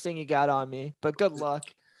the worst thing he got on me. But good luck.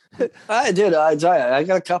 I did. I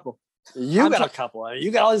got a couple. You I'm got try- a couple. You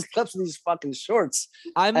got all these clips of these fucking shorts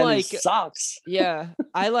I'm and like, these socks. yeah,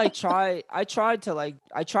 I try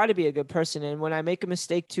to be a good person. And when I make a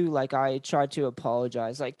mistake too, like I try to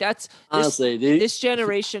apologize. Like Honestly, dude. this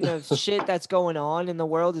generation of shit that's going on in the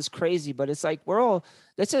world is crazy, but it's like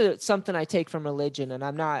something I take from religion. And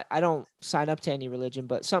I don't sign up to any religion,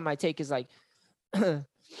 but something I take is like,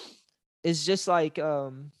 is just like,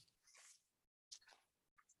 how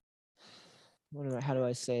do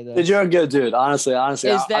I say Dude, this? you're a good dude. Honestly, Is I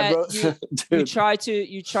that wrote, you dude. try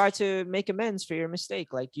to make amends for your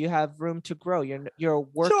mistake. Like you have room to grow. You're a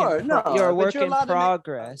work Sure, in you're a but work you're in allowed to make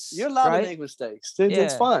progress. you're allowed to right? make mistakes, dude.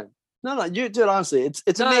 It's Yeah. fine. No, you dude. Honestly,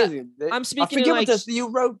 it's No, amazing. I'm I speaking forget in what like this you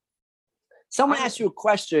wrote. Someone I'm- asked you a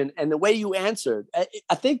question, and the way you answered,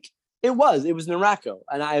 I think it was Narako,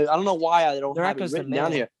 and I don't know why I don't have it Narako's the written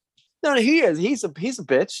down man. here. No, he is. He's a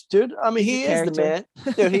bitch, dude. I mean, He's a he is the character.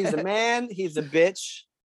 man, dude. He's the man. He's a bitch.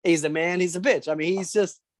 He's the man. He's a bitch. I mean, he's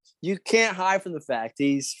just you can't hide from the fact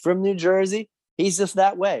he's from New Jersey. He's just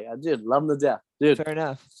that way. I did love him to death, dude. Fair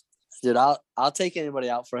enough. Dude, I'll take anybody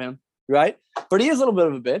out for him, right? But he is a little bit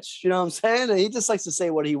of a bitch, you know what I'm saying? And he just likes to say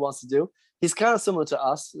what he wants to do. He's kind of similar to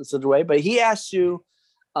us in such a way, but he asked you.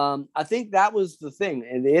 I think that was the thing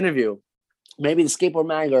in the interview, maybe the Skateboard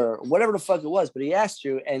Mag or whatever the fuck it was, but he asked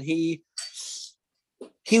you, and he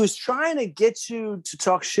was trying to get you to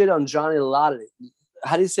talk shit on Johnny Lottie.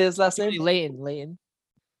 How do you say his last name? Layton.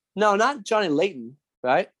 No, not Johnny Layton,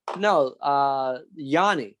 right? No,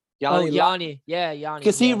 Yanni. Oh, Yanni. Yeah, Yanni.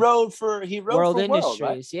 Because he wrote for World for Industries. World,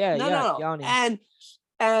 right? Yeah, No. Yanni.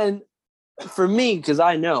 And for me, because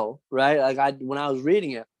I know, right? Like when I was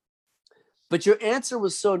reading it, but your answer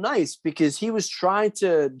was so nice because he was trying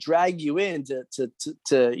to drag you in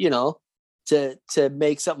to you know to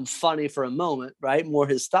make something funny for a moment, right? More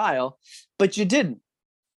his style, but you didn't.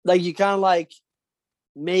 Like you kind of like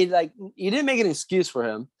made like you didn't make an excuse for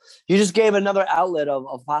him. You just gave another outlet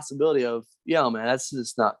of possibility of, yo, man, that's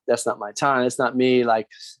not my time. It's not me. Like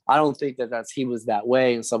I don't think he was that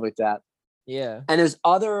way and stuff like that. Yeah. And there's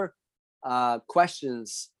other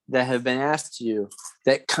questions that have been asked to you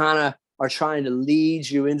that kind of are trying to lead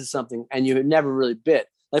you into something, and you never really bit.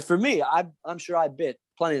 Like for me, I'm sure I bit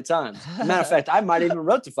plenty of times. Matter of fact, I might even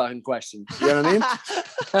wrote the fucking question. You know what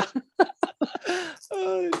I mean?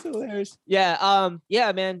 Oh, it's hilarious. Yeah.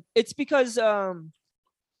 Yeah, man. It's because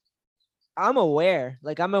I'm aware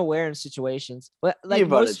in situations, but like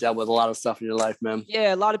You've dealt with a lot of stuff in your life, man.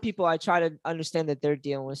 Yeah, a lot of people, I try to understand that they're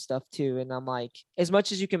dealing with stuff too. And I'm like, as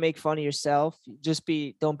much as you can make fun of yourself,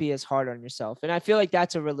 don't be as hard on yourself. And I feel like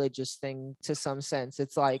that's a religious thing to some sense.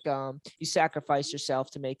 It's like, you sacrifice yourself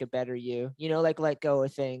to make a better you, like let go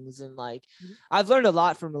of things. And like, I've learned a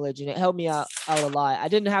lot from religion. It helped me out a lot. I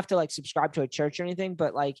didn't have to like subscribe to a church or anything,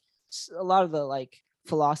 but like a lot of the like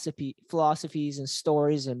philosophies and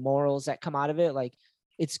stories and morals that come out of it, like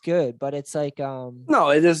it's good, but it's like no,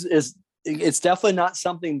 it's definitely not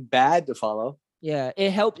something bad to follow. Yeah, it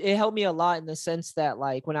helped me a lot in the sense that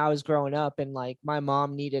like when I was growing up and like my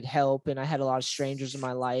mom needed help and I had a lot of strangers in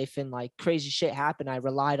my life and like crazy shit happened, I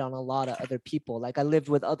relied on a lot of other people. Like I lived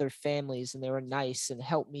with other families and they were nice and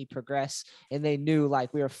helped me progress, and they knew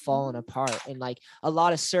like we were falling apart, and like a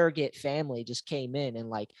lot of surrogate family just came in, and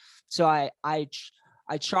like so I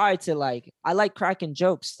try to like, I like cracking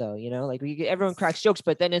jokes though, like everyone cracks jokes,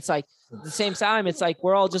 but then it's like at the same time, it's like,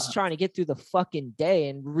 we're all just trying to get through the fucking day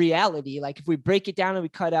and reality. Like if we break it down and we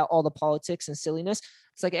cut out all the politics and silliness,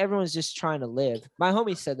 it's like, everyone's just trying to live. My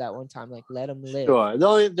homie said that one time, like, let them live. Sure.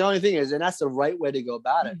 The only thing is, and that's the right way to go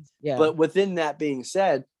about it. Yeah. But within that being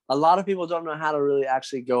said, a lot of people don't know how to really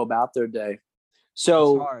actually go about their day.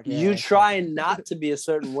 So you try not to be a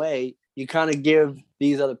certain way. You kind of give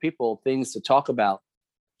these other people things to talk about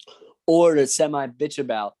or to semi-bitch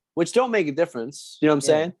about, which don't make a difference. You know what I'm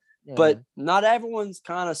saying? Yeah. But not everyone's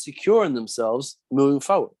kind of secure in themselves moving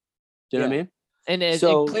forward. Do you know what I mean? And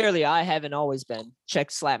clearly I haven't always been. Check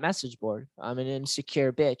Slap message board. I'm an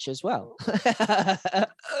insecure bitch as well.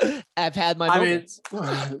 I've had my moments.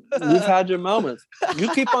 You've had your moments.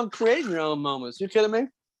 You keep on creating your own moments. You kidding me?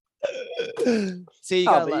 See,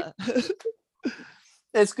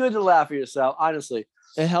 it's good to laugh at yourself, honestly.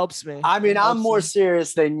 It helps me. I mean, I'm more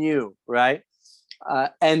serious than you, right?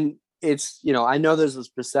 And it's, I know there's this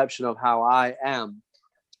perception of how I am.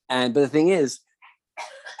 But the thing is,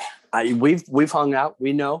 we've hung out,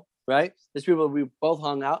 we know, right? There's people we both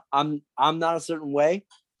hung out. I'm not a certain way,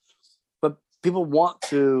 but people want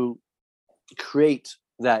to create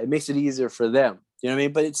that. It makes it easier for them. You know what I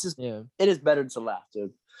mean? But it's just, It is better to laugh,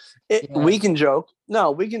 dude. We can joke.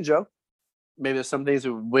 No, we can joke. Maybe there's some things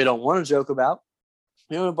that we don't want to joke about.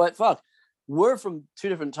 But fuck, we're from two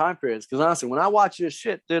different time periods. Because honestly, when I watch your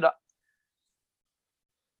shit, dude,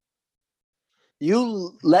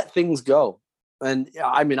 you let things go. And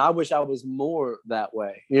I mean, I wish I was more that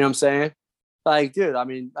way. You know what I'm saying? Like, dude, I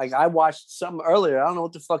mean, like I watched something earlier. I don't know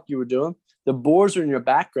what the fuck you were doing. The boards are in your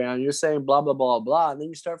background. You're saying blah, blah, blah, blah. And then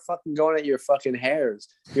you start fucking going at your fucking hairs,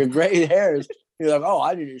 your gray hairs. You're like, oh,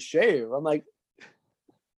 I need to shave. I'm like,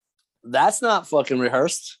 that's not fucking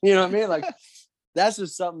rehearsed. You know what I mean? Like, that's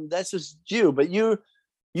just something, that's just you. But you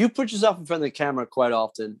put yourself in front of the camera quite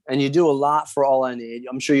often, and you do a lot for All I Need.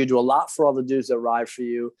 I'm sure you do a lot for all the dudes that ride for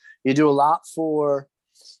you. You do a lot for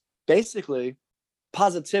basically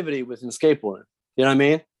positivity within skateboarding. You know what I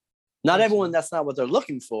mean? Not everyone, that's not what they're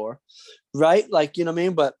looking for, right? Like, you know what I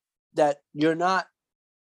mean? But that you're not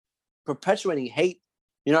perpetuating hate.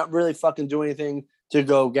 You're not really fucking doing anything to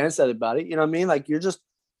go against everybody. You know what I mean? Like, you're just,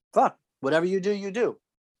 fuck, whatever you do, you do.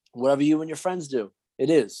 Whatever you and your friends do, it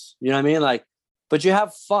is. You know what I mean? Like, but you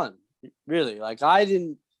have fun, really. Like,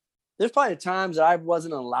 there's probably times that I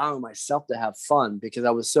wasn't allowing myself to have fun because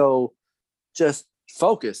I was so just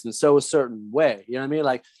focused and so a certain way. You know what I mean?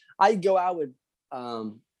 Like, I go out with,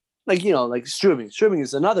 like, you know, like Strubing. Strubing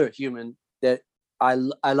is another human that I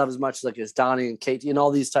love as much like as Donnie and Katie and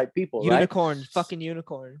all these type people. Unicorn, right? fucking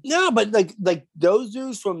unicorn. No, but like those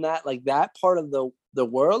dudes from that, like that part of the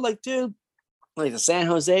world, like, dude, like the San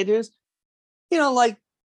Jose dudes, you know, like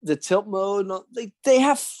the tilt mode, like they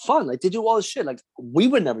have fun. Like they do all this shit. Like we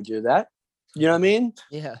would never do that. You know what I mean?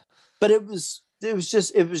 Yeah. But it was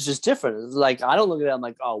just different. It was like, I don't look at it, I'm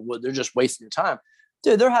like, oh, well, they're just wasting your time.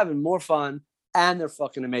 Dude, they're having more fun. And they're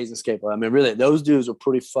fucking amazing skateboarders. I mean, really, those dudes are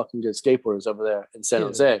pretty fucking good skateboarders over there in San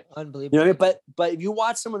Jose. Unbelievable. You know what I mean? But if you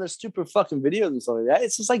watch some of their stupid fucking videos and stuff like that,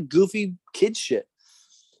 it's just like goofy kid shit.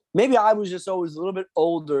 Maybe I was just always a little bit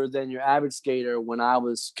older than your average skater when I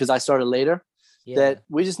was, because I started later. Yeah. That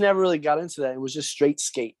we just never really got into that. It was just straight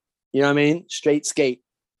skate. You know what I mean? Straight skate.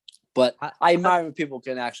 But I admire when people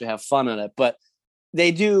can actually have fun on it. But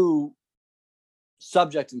they do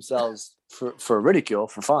subject themselves for ridicule,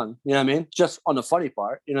 for fun, you know what I mean? Just on the funny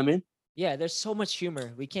part, you know what I mean? Yeah, there's so much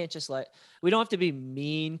humor. We can't just we don't have to be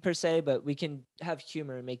mean per se, but we can have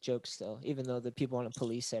humor and make jokes still, even though the people want to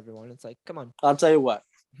police everyone. It's like, come on. I'll tell you what,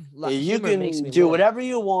 you can do whatever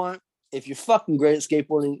you want. If you're fucking great at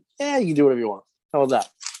skateboarding, yeah, you can do whatever you want. How about that?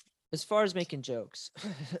 As far as making jokes.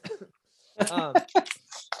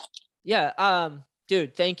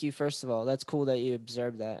 Dude, thank you. First of all, that's cool that you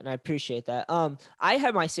observed that, and I appreciate that. I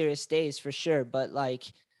had my serious days for sure, but like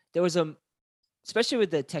there was especially with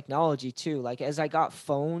the technology too. Like as I got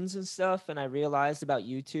phones and stuff, and I realized about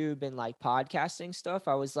YouTube and like podcasting stuff,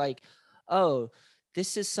 I was like, oh,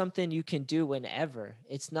 this is something you can do whenever.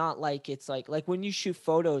 It's not like it's like when you shoot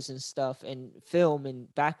photos and stuff and film,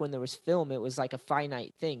 and back when there was film, it was like a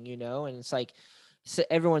finite thing, you know, and it's like. So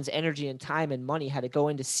everyone's energy and time and money had to go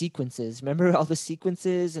into sequences. Remember all the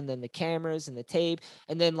sequences and then the cameras and the tape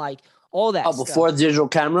and then like all that stuff. Before digital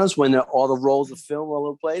cameras, when all the rolls of film all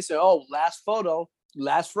over the place. And, last photo,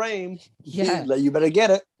 last frame. Yeah. You better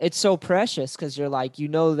get it. It's so precious because you're like, you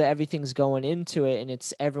know that everything's going into it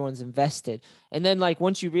and everyone's invested. And then like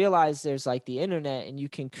once you realize there's like the internet and you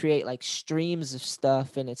can create like streams of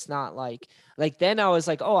stuff and it's not like then I was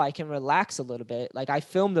like, oh, I can relax a little bit. Like I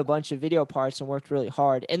filmed a bunch of video parts and worked really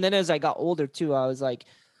hard. And then as I got older too, I was like,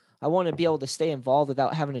 I want to be able to stay involved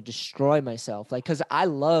without having to destroy myself. Like, cause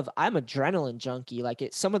I'm adrenaline junkie. Like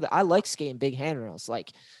I like skating big handrails.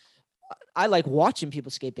 Like I like watching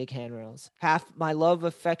people skate big handrails. Half my love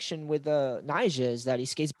affection with Nyjah is that he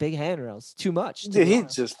skates big handrails too much. Dude, he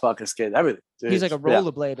just fucking skates everything. Dude. He's like a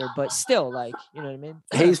rollerblader, but still, like, you know what I mean?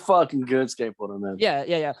 He's fucking good skateboarder, man.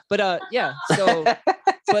 Yeah. But so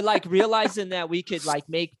but like realizing that we could like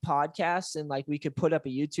make podcasts and like we could put up a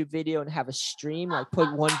YouTube video and have a stream, like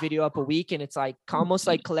put one video up a week, and it's like almost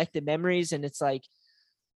like collected memories, and it's like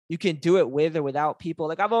you can do it with or without people.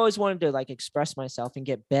 Like I've always wanted to like express myself and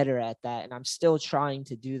get better at that. And I'm still trying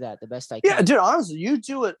to do that the best I can. Yeah, dude, honestly, you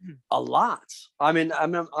do it a lot. I'm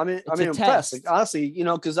impressed. Like, honestly, you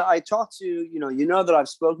know, cause I talked to, you know that I've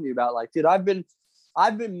spoken to you about like, dude, I've been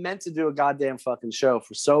meant to do a goddamn fucking show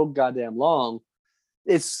for so goddamn long.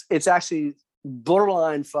 It's actually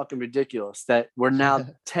borderline fucking ridiculous that we're now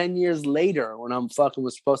 10 years later when I'm fucking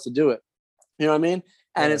was supposed to do it. You know what I mean?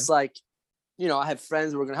 And It's like, you know, I have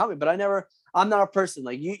friends who were going to help me, but I'm not a person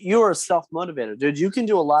like you are a self-motivator, dude. You can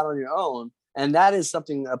do a lot on your own. And that is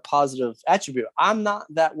a positive attribute. I'm not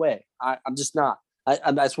that way. I'm just not.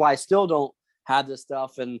 That's why I still don't have this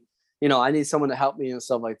stuff. And, you know, I need someone to help me and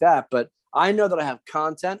stuff like that. But I know that I have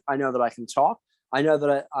content. I know that I can talk. I know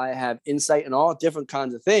that I have insight in all different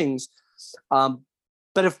kinds of things.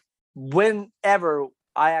 But whenever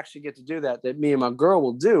I actually get to do that me and my girl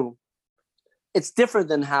will do, it's different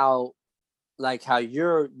than how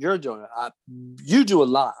you're doing it. You do a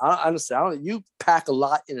lot. Honestly, you pack a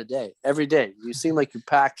lot in a day, every day. You seem like you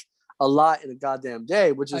pack a lot in a goddamn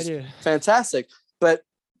day, which is fantastic. But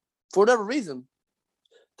for whatever reason,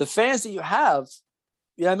 the fans that you have,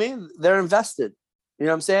 you know what I mean? They're invested. You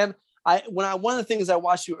know what I'm saying? One of the things I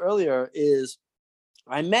watched you earlier is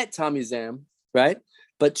I met Tommy Zam, right?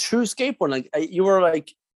 But True Skateboarding,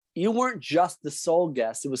 you weren't just the sole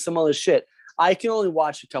guest. It was some other shit. I can only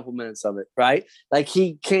watch a couple minutes of it, right? Like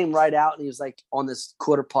he came right out and he was like on this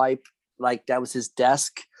quarter pipe, like that was his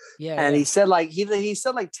desk. Yeah. And he said like he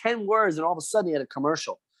said like 10 words and all of a sudden he had a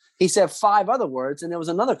commercial. He said 5 other words and there was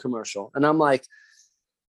another commercial. And I'm like,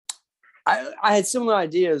 I had similar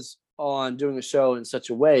ideas on doing a show in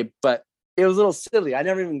such a way, but it was a little silly. I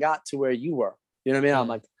never even got to where you were. You know what I mean? I'm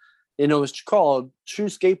like, it's called True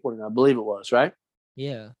Skateboarding, I believe it was, right?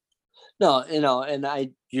 Yeah. No,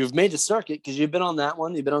 and you've made the circuit because you've been on that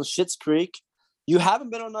one. You've been on Schitt's Creek. You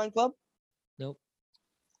haven't been on 9 Club? Nope.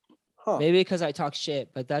 Huh. Maybe because I talk shit,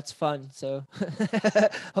 but that's fun. So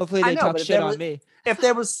hopefully they talk shit on me. If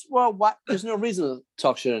there was, there's no reason to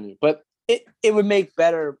talk shit on you, but it would make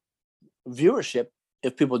better viewership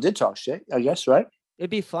if people did talk shit, I guess, right? It'd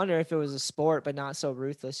be funner if it was a sport, but not so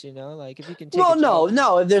ruthless, Like if you can take. Well,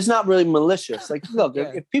 no, there's not really malicious. Like, look,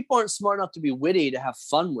 if people aren't smart enough to be witty to have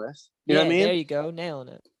fun with, you know what I mean? There you go, nailing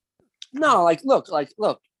it. No,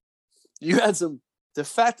 look, you had some. The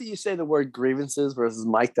fact that you say the word grievances versus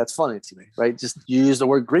Mike, that's funny to me, right? Just you use the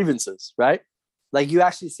word grievances, right? Like you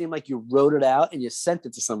actually seem like you wrote it out and you sent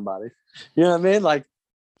it to somebody. You know what I mean? Like,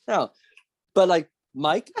 no, but like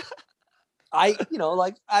Mike,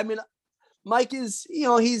 Mike is,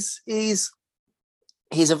 he's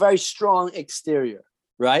a very strong exterior,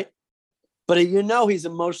 right? But he's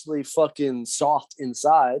emotionally fucking soft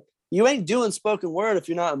inside. You ain't doing spoken word if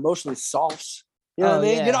you're not emotionally soft. You know what I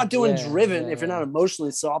mean? You're not doing driven if you're not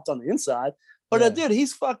emotionally soft on the inside. But dude,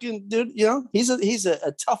 he's fucking dude. He's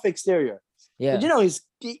a tough exterior. Yeah. But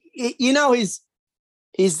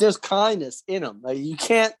he's there's kindness in him. Like you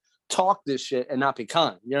can't talk this shit and not be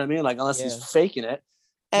kind. You know what I mean? Like unless he's faking it.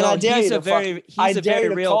 And I dare he's you a very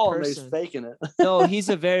real person. He's faking it. No, he's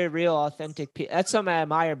a very real, authentic. That's something I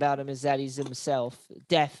admire about him is that he's himself.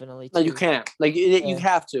 Definitely. No, you can't. You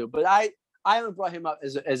have to. But I only brought him up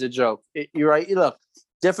as a joke. You're right. Look,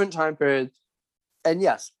 different time period, and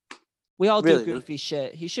yes, we all do goofy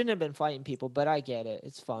shit. He shouldn't have been fighting people, but I get it.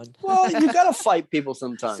 It's fun. Well, you gotta fight people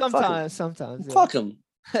sometimes. Sometimes. Yeah. Fuck them.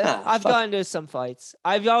 I've gotten into some fights.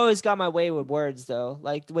 I've always got my way with words though.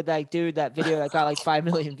 Like with that dude, that video that got like 5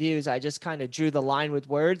 million views, I just kind of drew the line with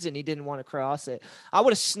words and he didn't want to cross it. I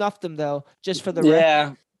would have snuffed him though, just for the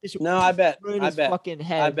record. No, I bet. Fucking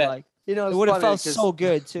head. I bet. Like, it would have felt so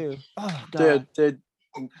good too. Oh god. Dude,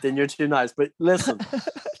 then you're too nice. But listen,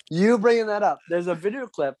 you bringing that up. There's a video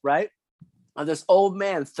clip, right? Of this old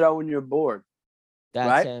man throwing your board.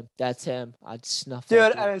 That's him. I'd snuff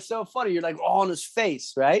dude, and it's so funny. You're like all on his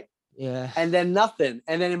face, right? Yeah. And then nothing.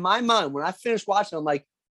 And then in my mind, when I finished watching, I'm like,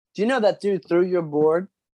 do you know that dude threw your board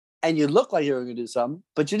and you look like you were going to do something,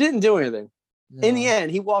 but you didn't do anything. No. In the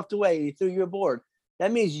end, he walked away and he threw your board.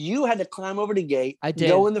 That means you had to climb over the gate,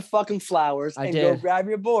 go in the fucking flowers, go grab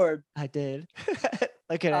your board. I did.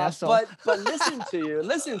 Like an asshole. But listen to you.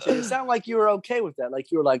 It sounded like you were okay with that.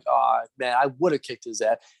 Like you were like, oh man, I would have kicked his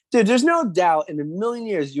ass. Dude, there's no doubt in a million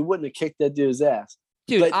years you wouldn't have kicked that dude's ass.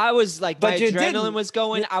 Dude, I was like, my adrenaline was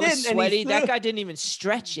going. I was sweaty. That guy didn't even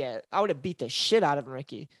stretch yet. I would have beat the shit out of him,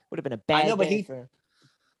 Ricky. Would have been a bad day for him.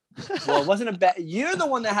 Well, it wasn't a bad. You're the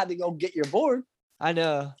one that had to go get your board. I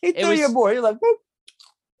know. He threw your board. You're like, whoop.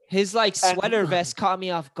 His like sweater vest caught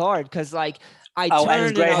me off guard because like I turned and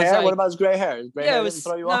his gray and I was hair. like, what about his gray hair? His gray hair it was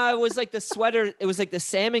it was like the sweater. It was like the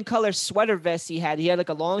salmon color sweater vest he had. He had like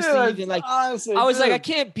a long sleeve and like honestly, I was like, I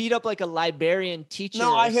can't beat up like a librarian teacher.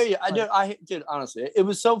 No, I hear you. I did honestly. It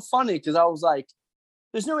was so funny because I was like,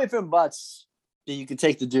 there's no ifs and buts that you could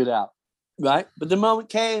take the dude out, right? But the moment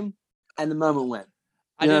came and the moment went.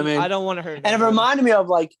 You know what I mean? I don't want to hurt him. And it reminded me of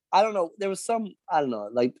like, I don't know, there was some, I don't know,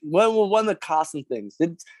 like one of the Costin things.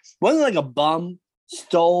 It wasn't like a bum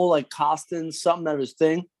stole like Costin something out of his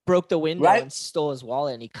thing. Broke the window and stole his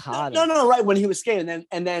wallet and he caught him. No, right when he was skating.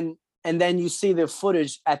 And then you see the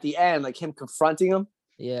footage at the end, like him confronting him.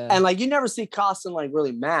 Yeah. And like you never see Costin like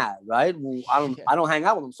really mad, right? Well, I don't hang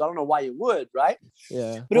out with him, so I don't know why you would, right?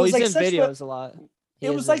 Yeah. But it was he's in videos a lot.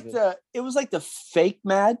 It was like the fake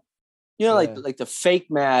mad. You know, like the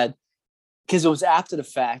fake mad, because it was after the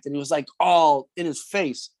fact, and he was like all in his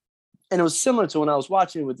face, and it was similar to when I was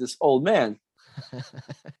watching with this old man.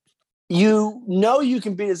 you know you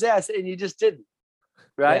can beat his ass and you just didn't,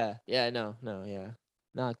 right? Yeah. No. Yeah.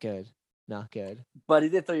 Not good. Not good. But he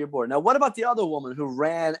did throw your board. Now, what about the other woman who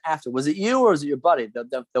ran after? Was it you or was it your buddy?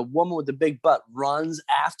 The woman with the big butt runs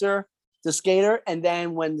after the skater, and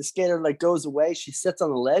then when the skater like goes away, she sits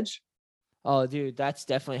on the ledge. Oh, dude, that's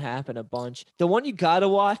definitely happened a bunch. The one you gotta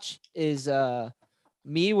watch is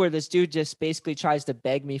me, where this dude just basically tries to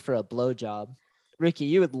beg me for a blowjob. Ricky,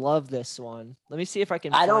 you would love this one. Let me see if I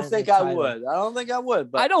can. I don't find think the I title. would. I don't think I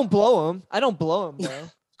would. But I don't blow him. Bro.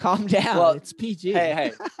 Calm down. Well, it's PG.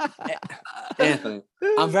 hey, Anthony,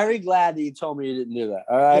 I'm very glad that you told me you didn't do that.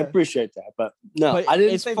 All right, I Yeah. appreciate that. But no, But I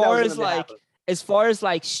didn't as think far that was as gonna like happen. as far as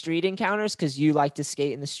like street encounters, because you like to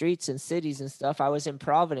skate in the streets and cities and stuff, I was in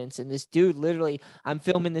Providence and this dude literally, I'm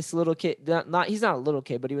filming this little kid, he's not a little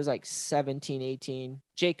kid, but he was like 17, 18,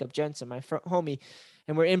 Jacob Jensen, my homie.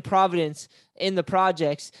 And we're in Providence in the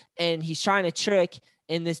projects and he's trying to trick.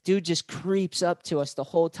 And this dude just creeps up to us the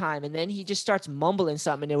whole time. And then he just starts mumbling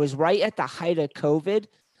something. And it was right at the height of COVID,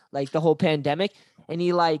 like the whole pandemic. And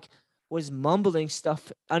he like was mumbling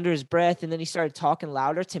stuff under his breath. And then he started talking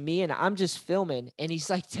louder to me. And I'm just filming. And he's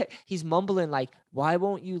like, he's mumbling like, why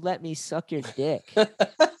won't you let me suck your dick?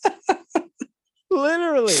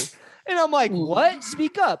 Literally. And I'm like, what?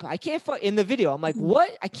 Speak up. I can't in the video. I'm like, what?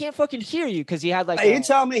 I can't fucking hear you. Cause he had like, Are you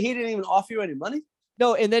telling me he didn't even offer you any money?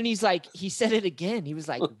 no, and then he's like, he said it again. He was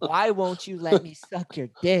like, why won't you let me suck your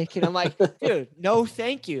dick? And I'm like, dude, no,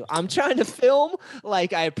 thank you. I'm trying to film.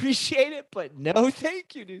 Like, I appreciate it, but no,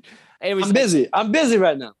 thank you, dude. And it was I'm busy. I'm busy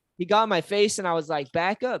right now. He got in my face and I was like,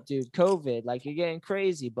 back up, dude. COVID. Like, you're getting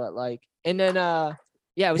crazy. But like, and then,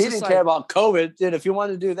 yeah, it was He just didn't like, care about COVID, dude. If you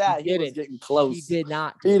wanted to do that, he was didn't. getting close. He did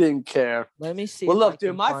not. He Dude. didn't care. Let me see. Well, if I look, dude,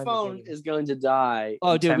 can my find the phone video. is going to die.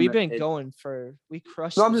 Oh, in dude, 10 we've been minutes. going we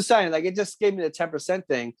crushed. No, I'm it. just saying, like, it just gave me the 10%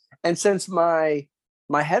 thing. And since my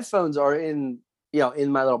headphones are in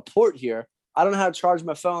my little port here, I don't know how to charge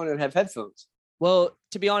my phone and have headphones. Well,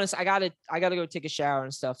 to be honest, I gotta go take a shower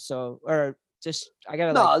and stuff. So, or just I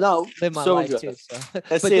gotta No, live my so life good. too. So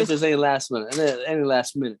Let's see if there's any last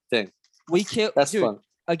minute thing. we killed. That's dude, fun.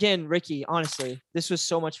 Again, Ricky. Honestly, this was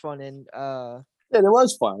so much fun, and Yeah, it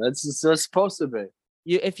was fun. It's supposed to be.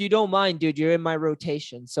 if you don't mind, dude, you're in my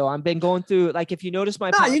rotation. So I've been going through. Like, if you notice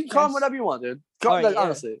my, Nah, you can call them whatever you want, dude.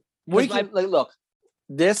 Honestly, we can look.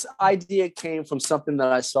 This idea came from something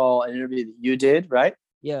that I saw an interview that you did, right?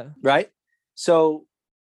 Yeah. Right. So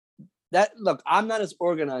I'm not as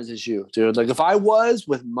organized as you, dude. Like, if I was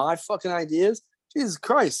with my fucking ideas, Jesus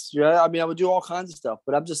Christ, yeah. I mean, I would do all kinds of stuff,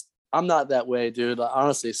 but I'm not that way, dude. Like,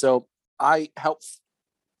 honestly. So I help,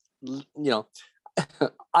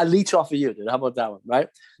 I leech off of you, dude. How about that one, right?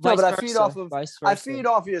 No, but I feed off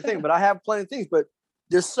of your thing, but I have plenty of things, but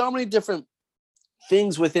there's so many different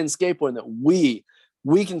things within skateboarding that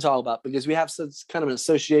we can talk about because we have such kind of an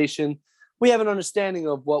association. We have an understanding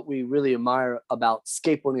of what we really admire about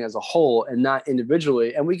skateboarding as a whole and not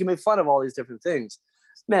individually. And we can make fun of all these different things.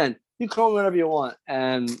 Man, you call me whatever you want.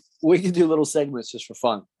 And we can do little segments just for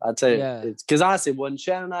fun. I'll tell you. Yeah. It's because honestly, when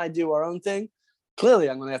Shannon and I do our own thing, clearly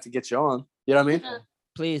I'm going to have to get you on. You know what I mean?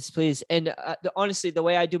 Please. And honestly, the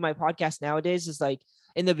way I do my podcast nowadays is like,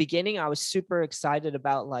 in the beginning, I was super excited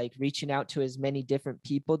about like reaching out to as many different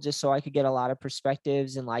people just so I could get a lot of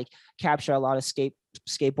perspectives and like capture a lot of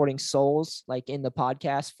skateboarding souls like in the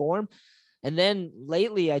podcast form. And then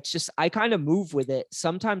lately, I kind of move with it.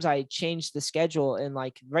 Sometimes I change the schedule and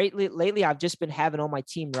like lately I've just been having all my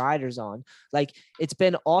team riders on. Like, it's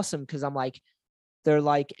been awesome because I'm like, they're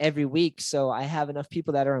like every week. So I have enough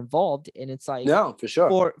people that are involved and it's like, no, for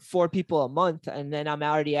sure. Four people a month. And then I'm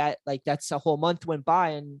already at like, that's a whole month went by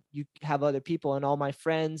and you have other people and all my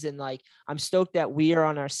friends. And like, I'm stoked that we are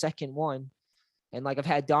on our second one. And like, I've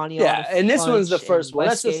had Donnie on. Yeah. And this one's the first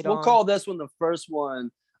one. We'll call this one the first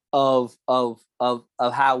one of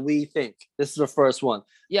how we think. This is the first one.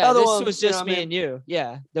 Yeah. This was just me and you.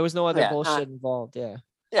 Yeah. There was no other bullshit involved. Yeah.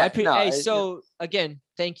 So again,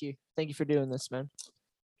 thank you. Thank you for doing this, man.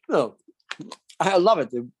 No, I love it,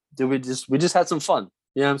 dude. We just had some fun.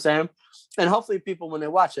 You know what I'm saying? And hopefully people, when they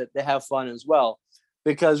watch it, they have fun as well.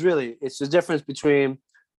 Because really, it's the difference between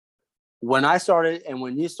when I started and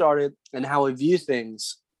when you started and how we view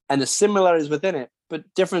things and the similarities within it, but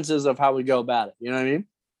differences of how we go about it. You know what I mean?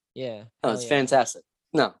 Yeah. No, it's fantastic.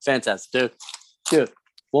 No, fantastic, dude.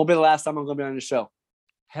 Won't be the last time I'm going to be on your show.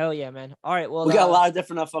 Hell yeah, man. All right. Well, we got a lot of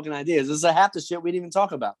different fucking ideas. This is half the shit we didn't even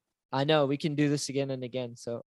talk about. I know we can do this again and again. So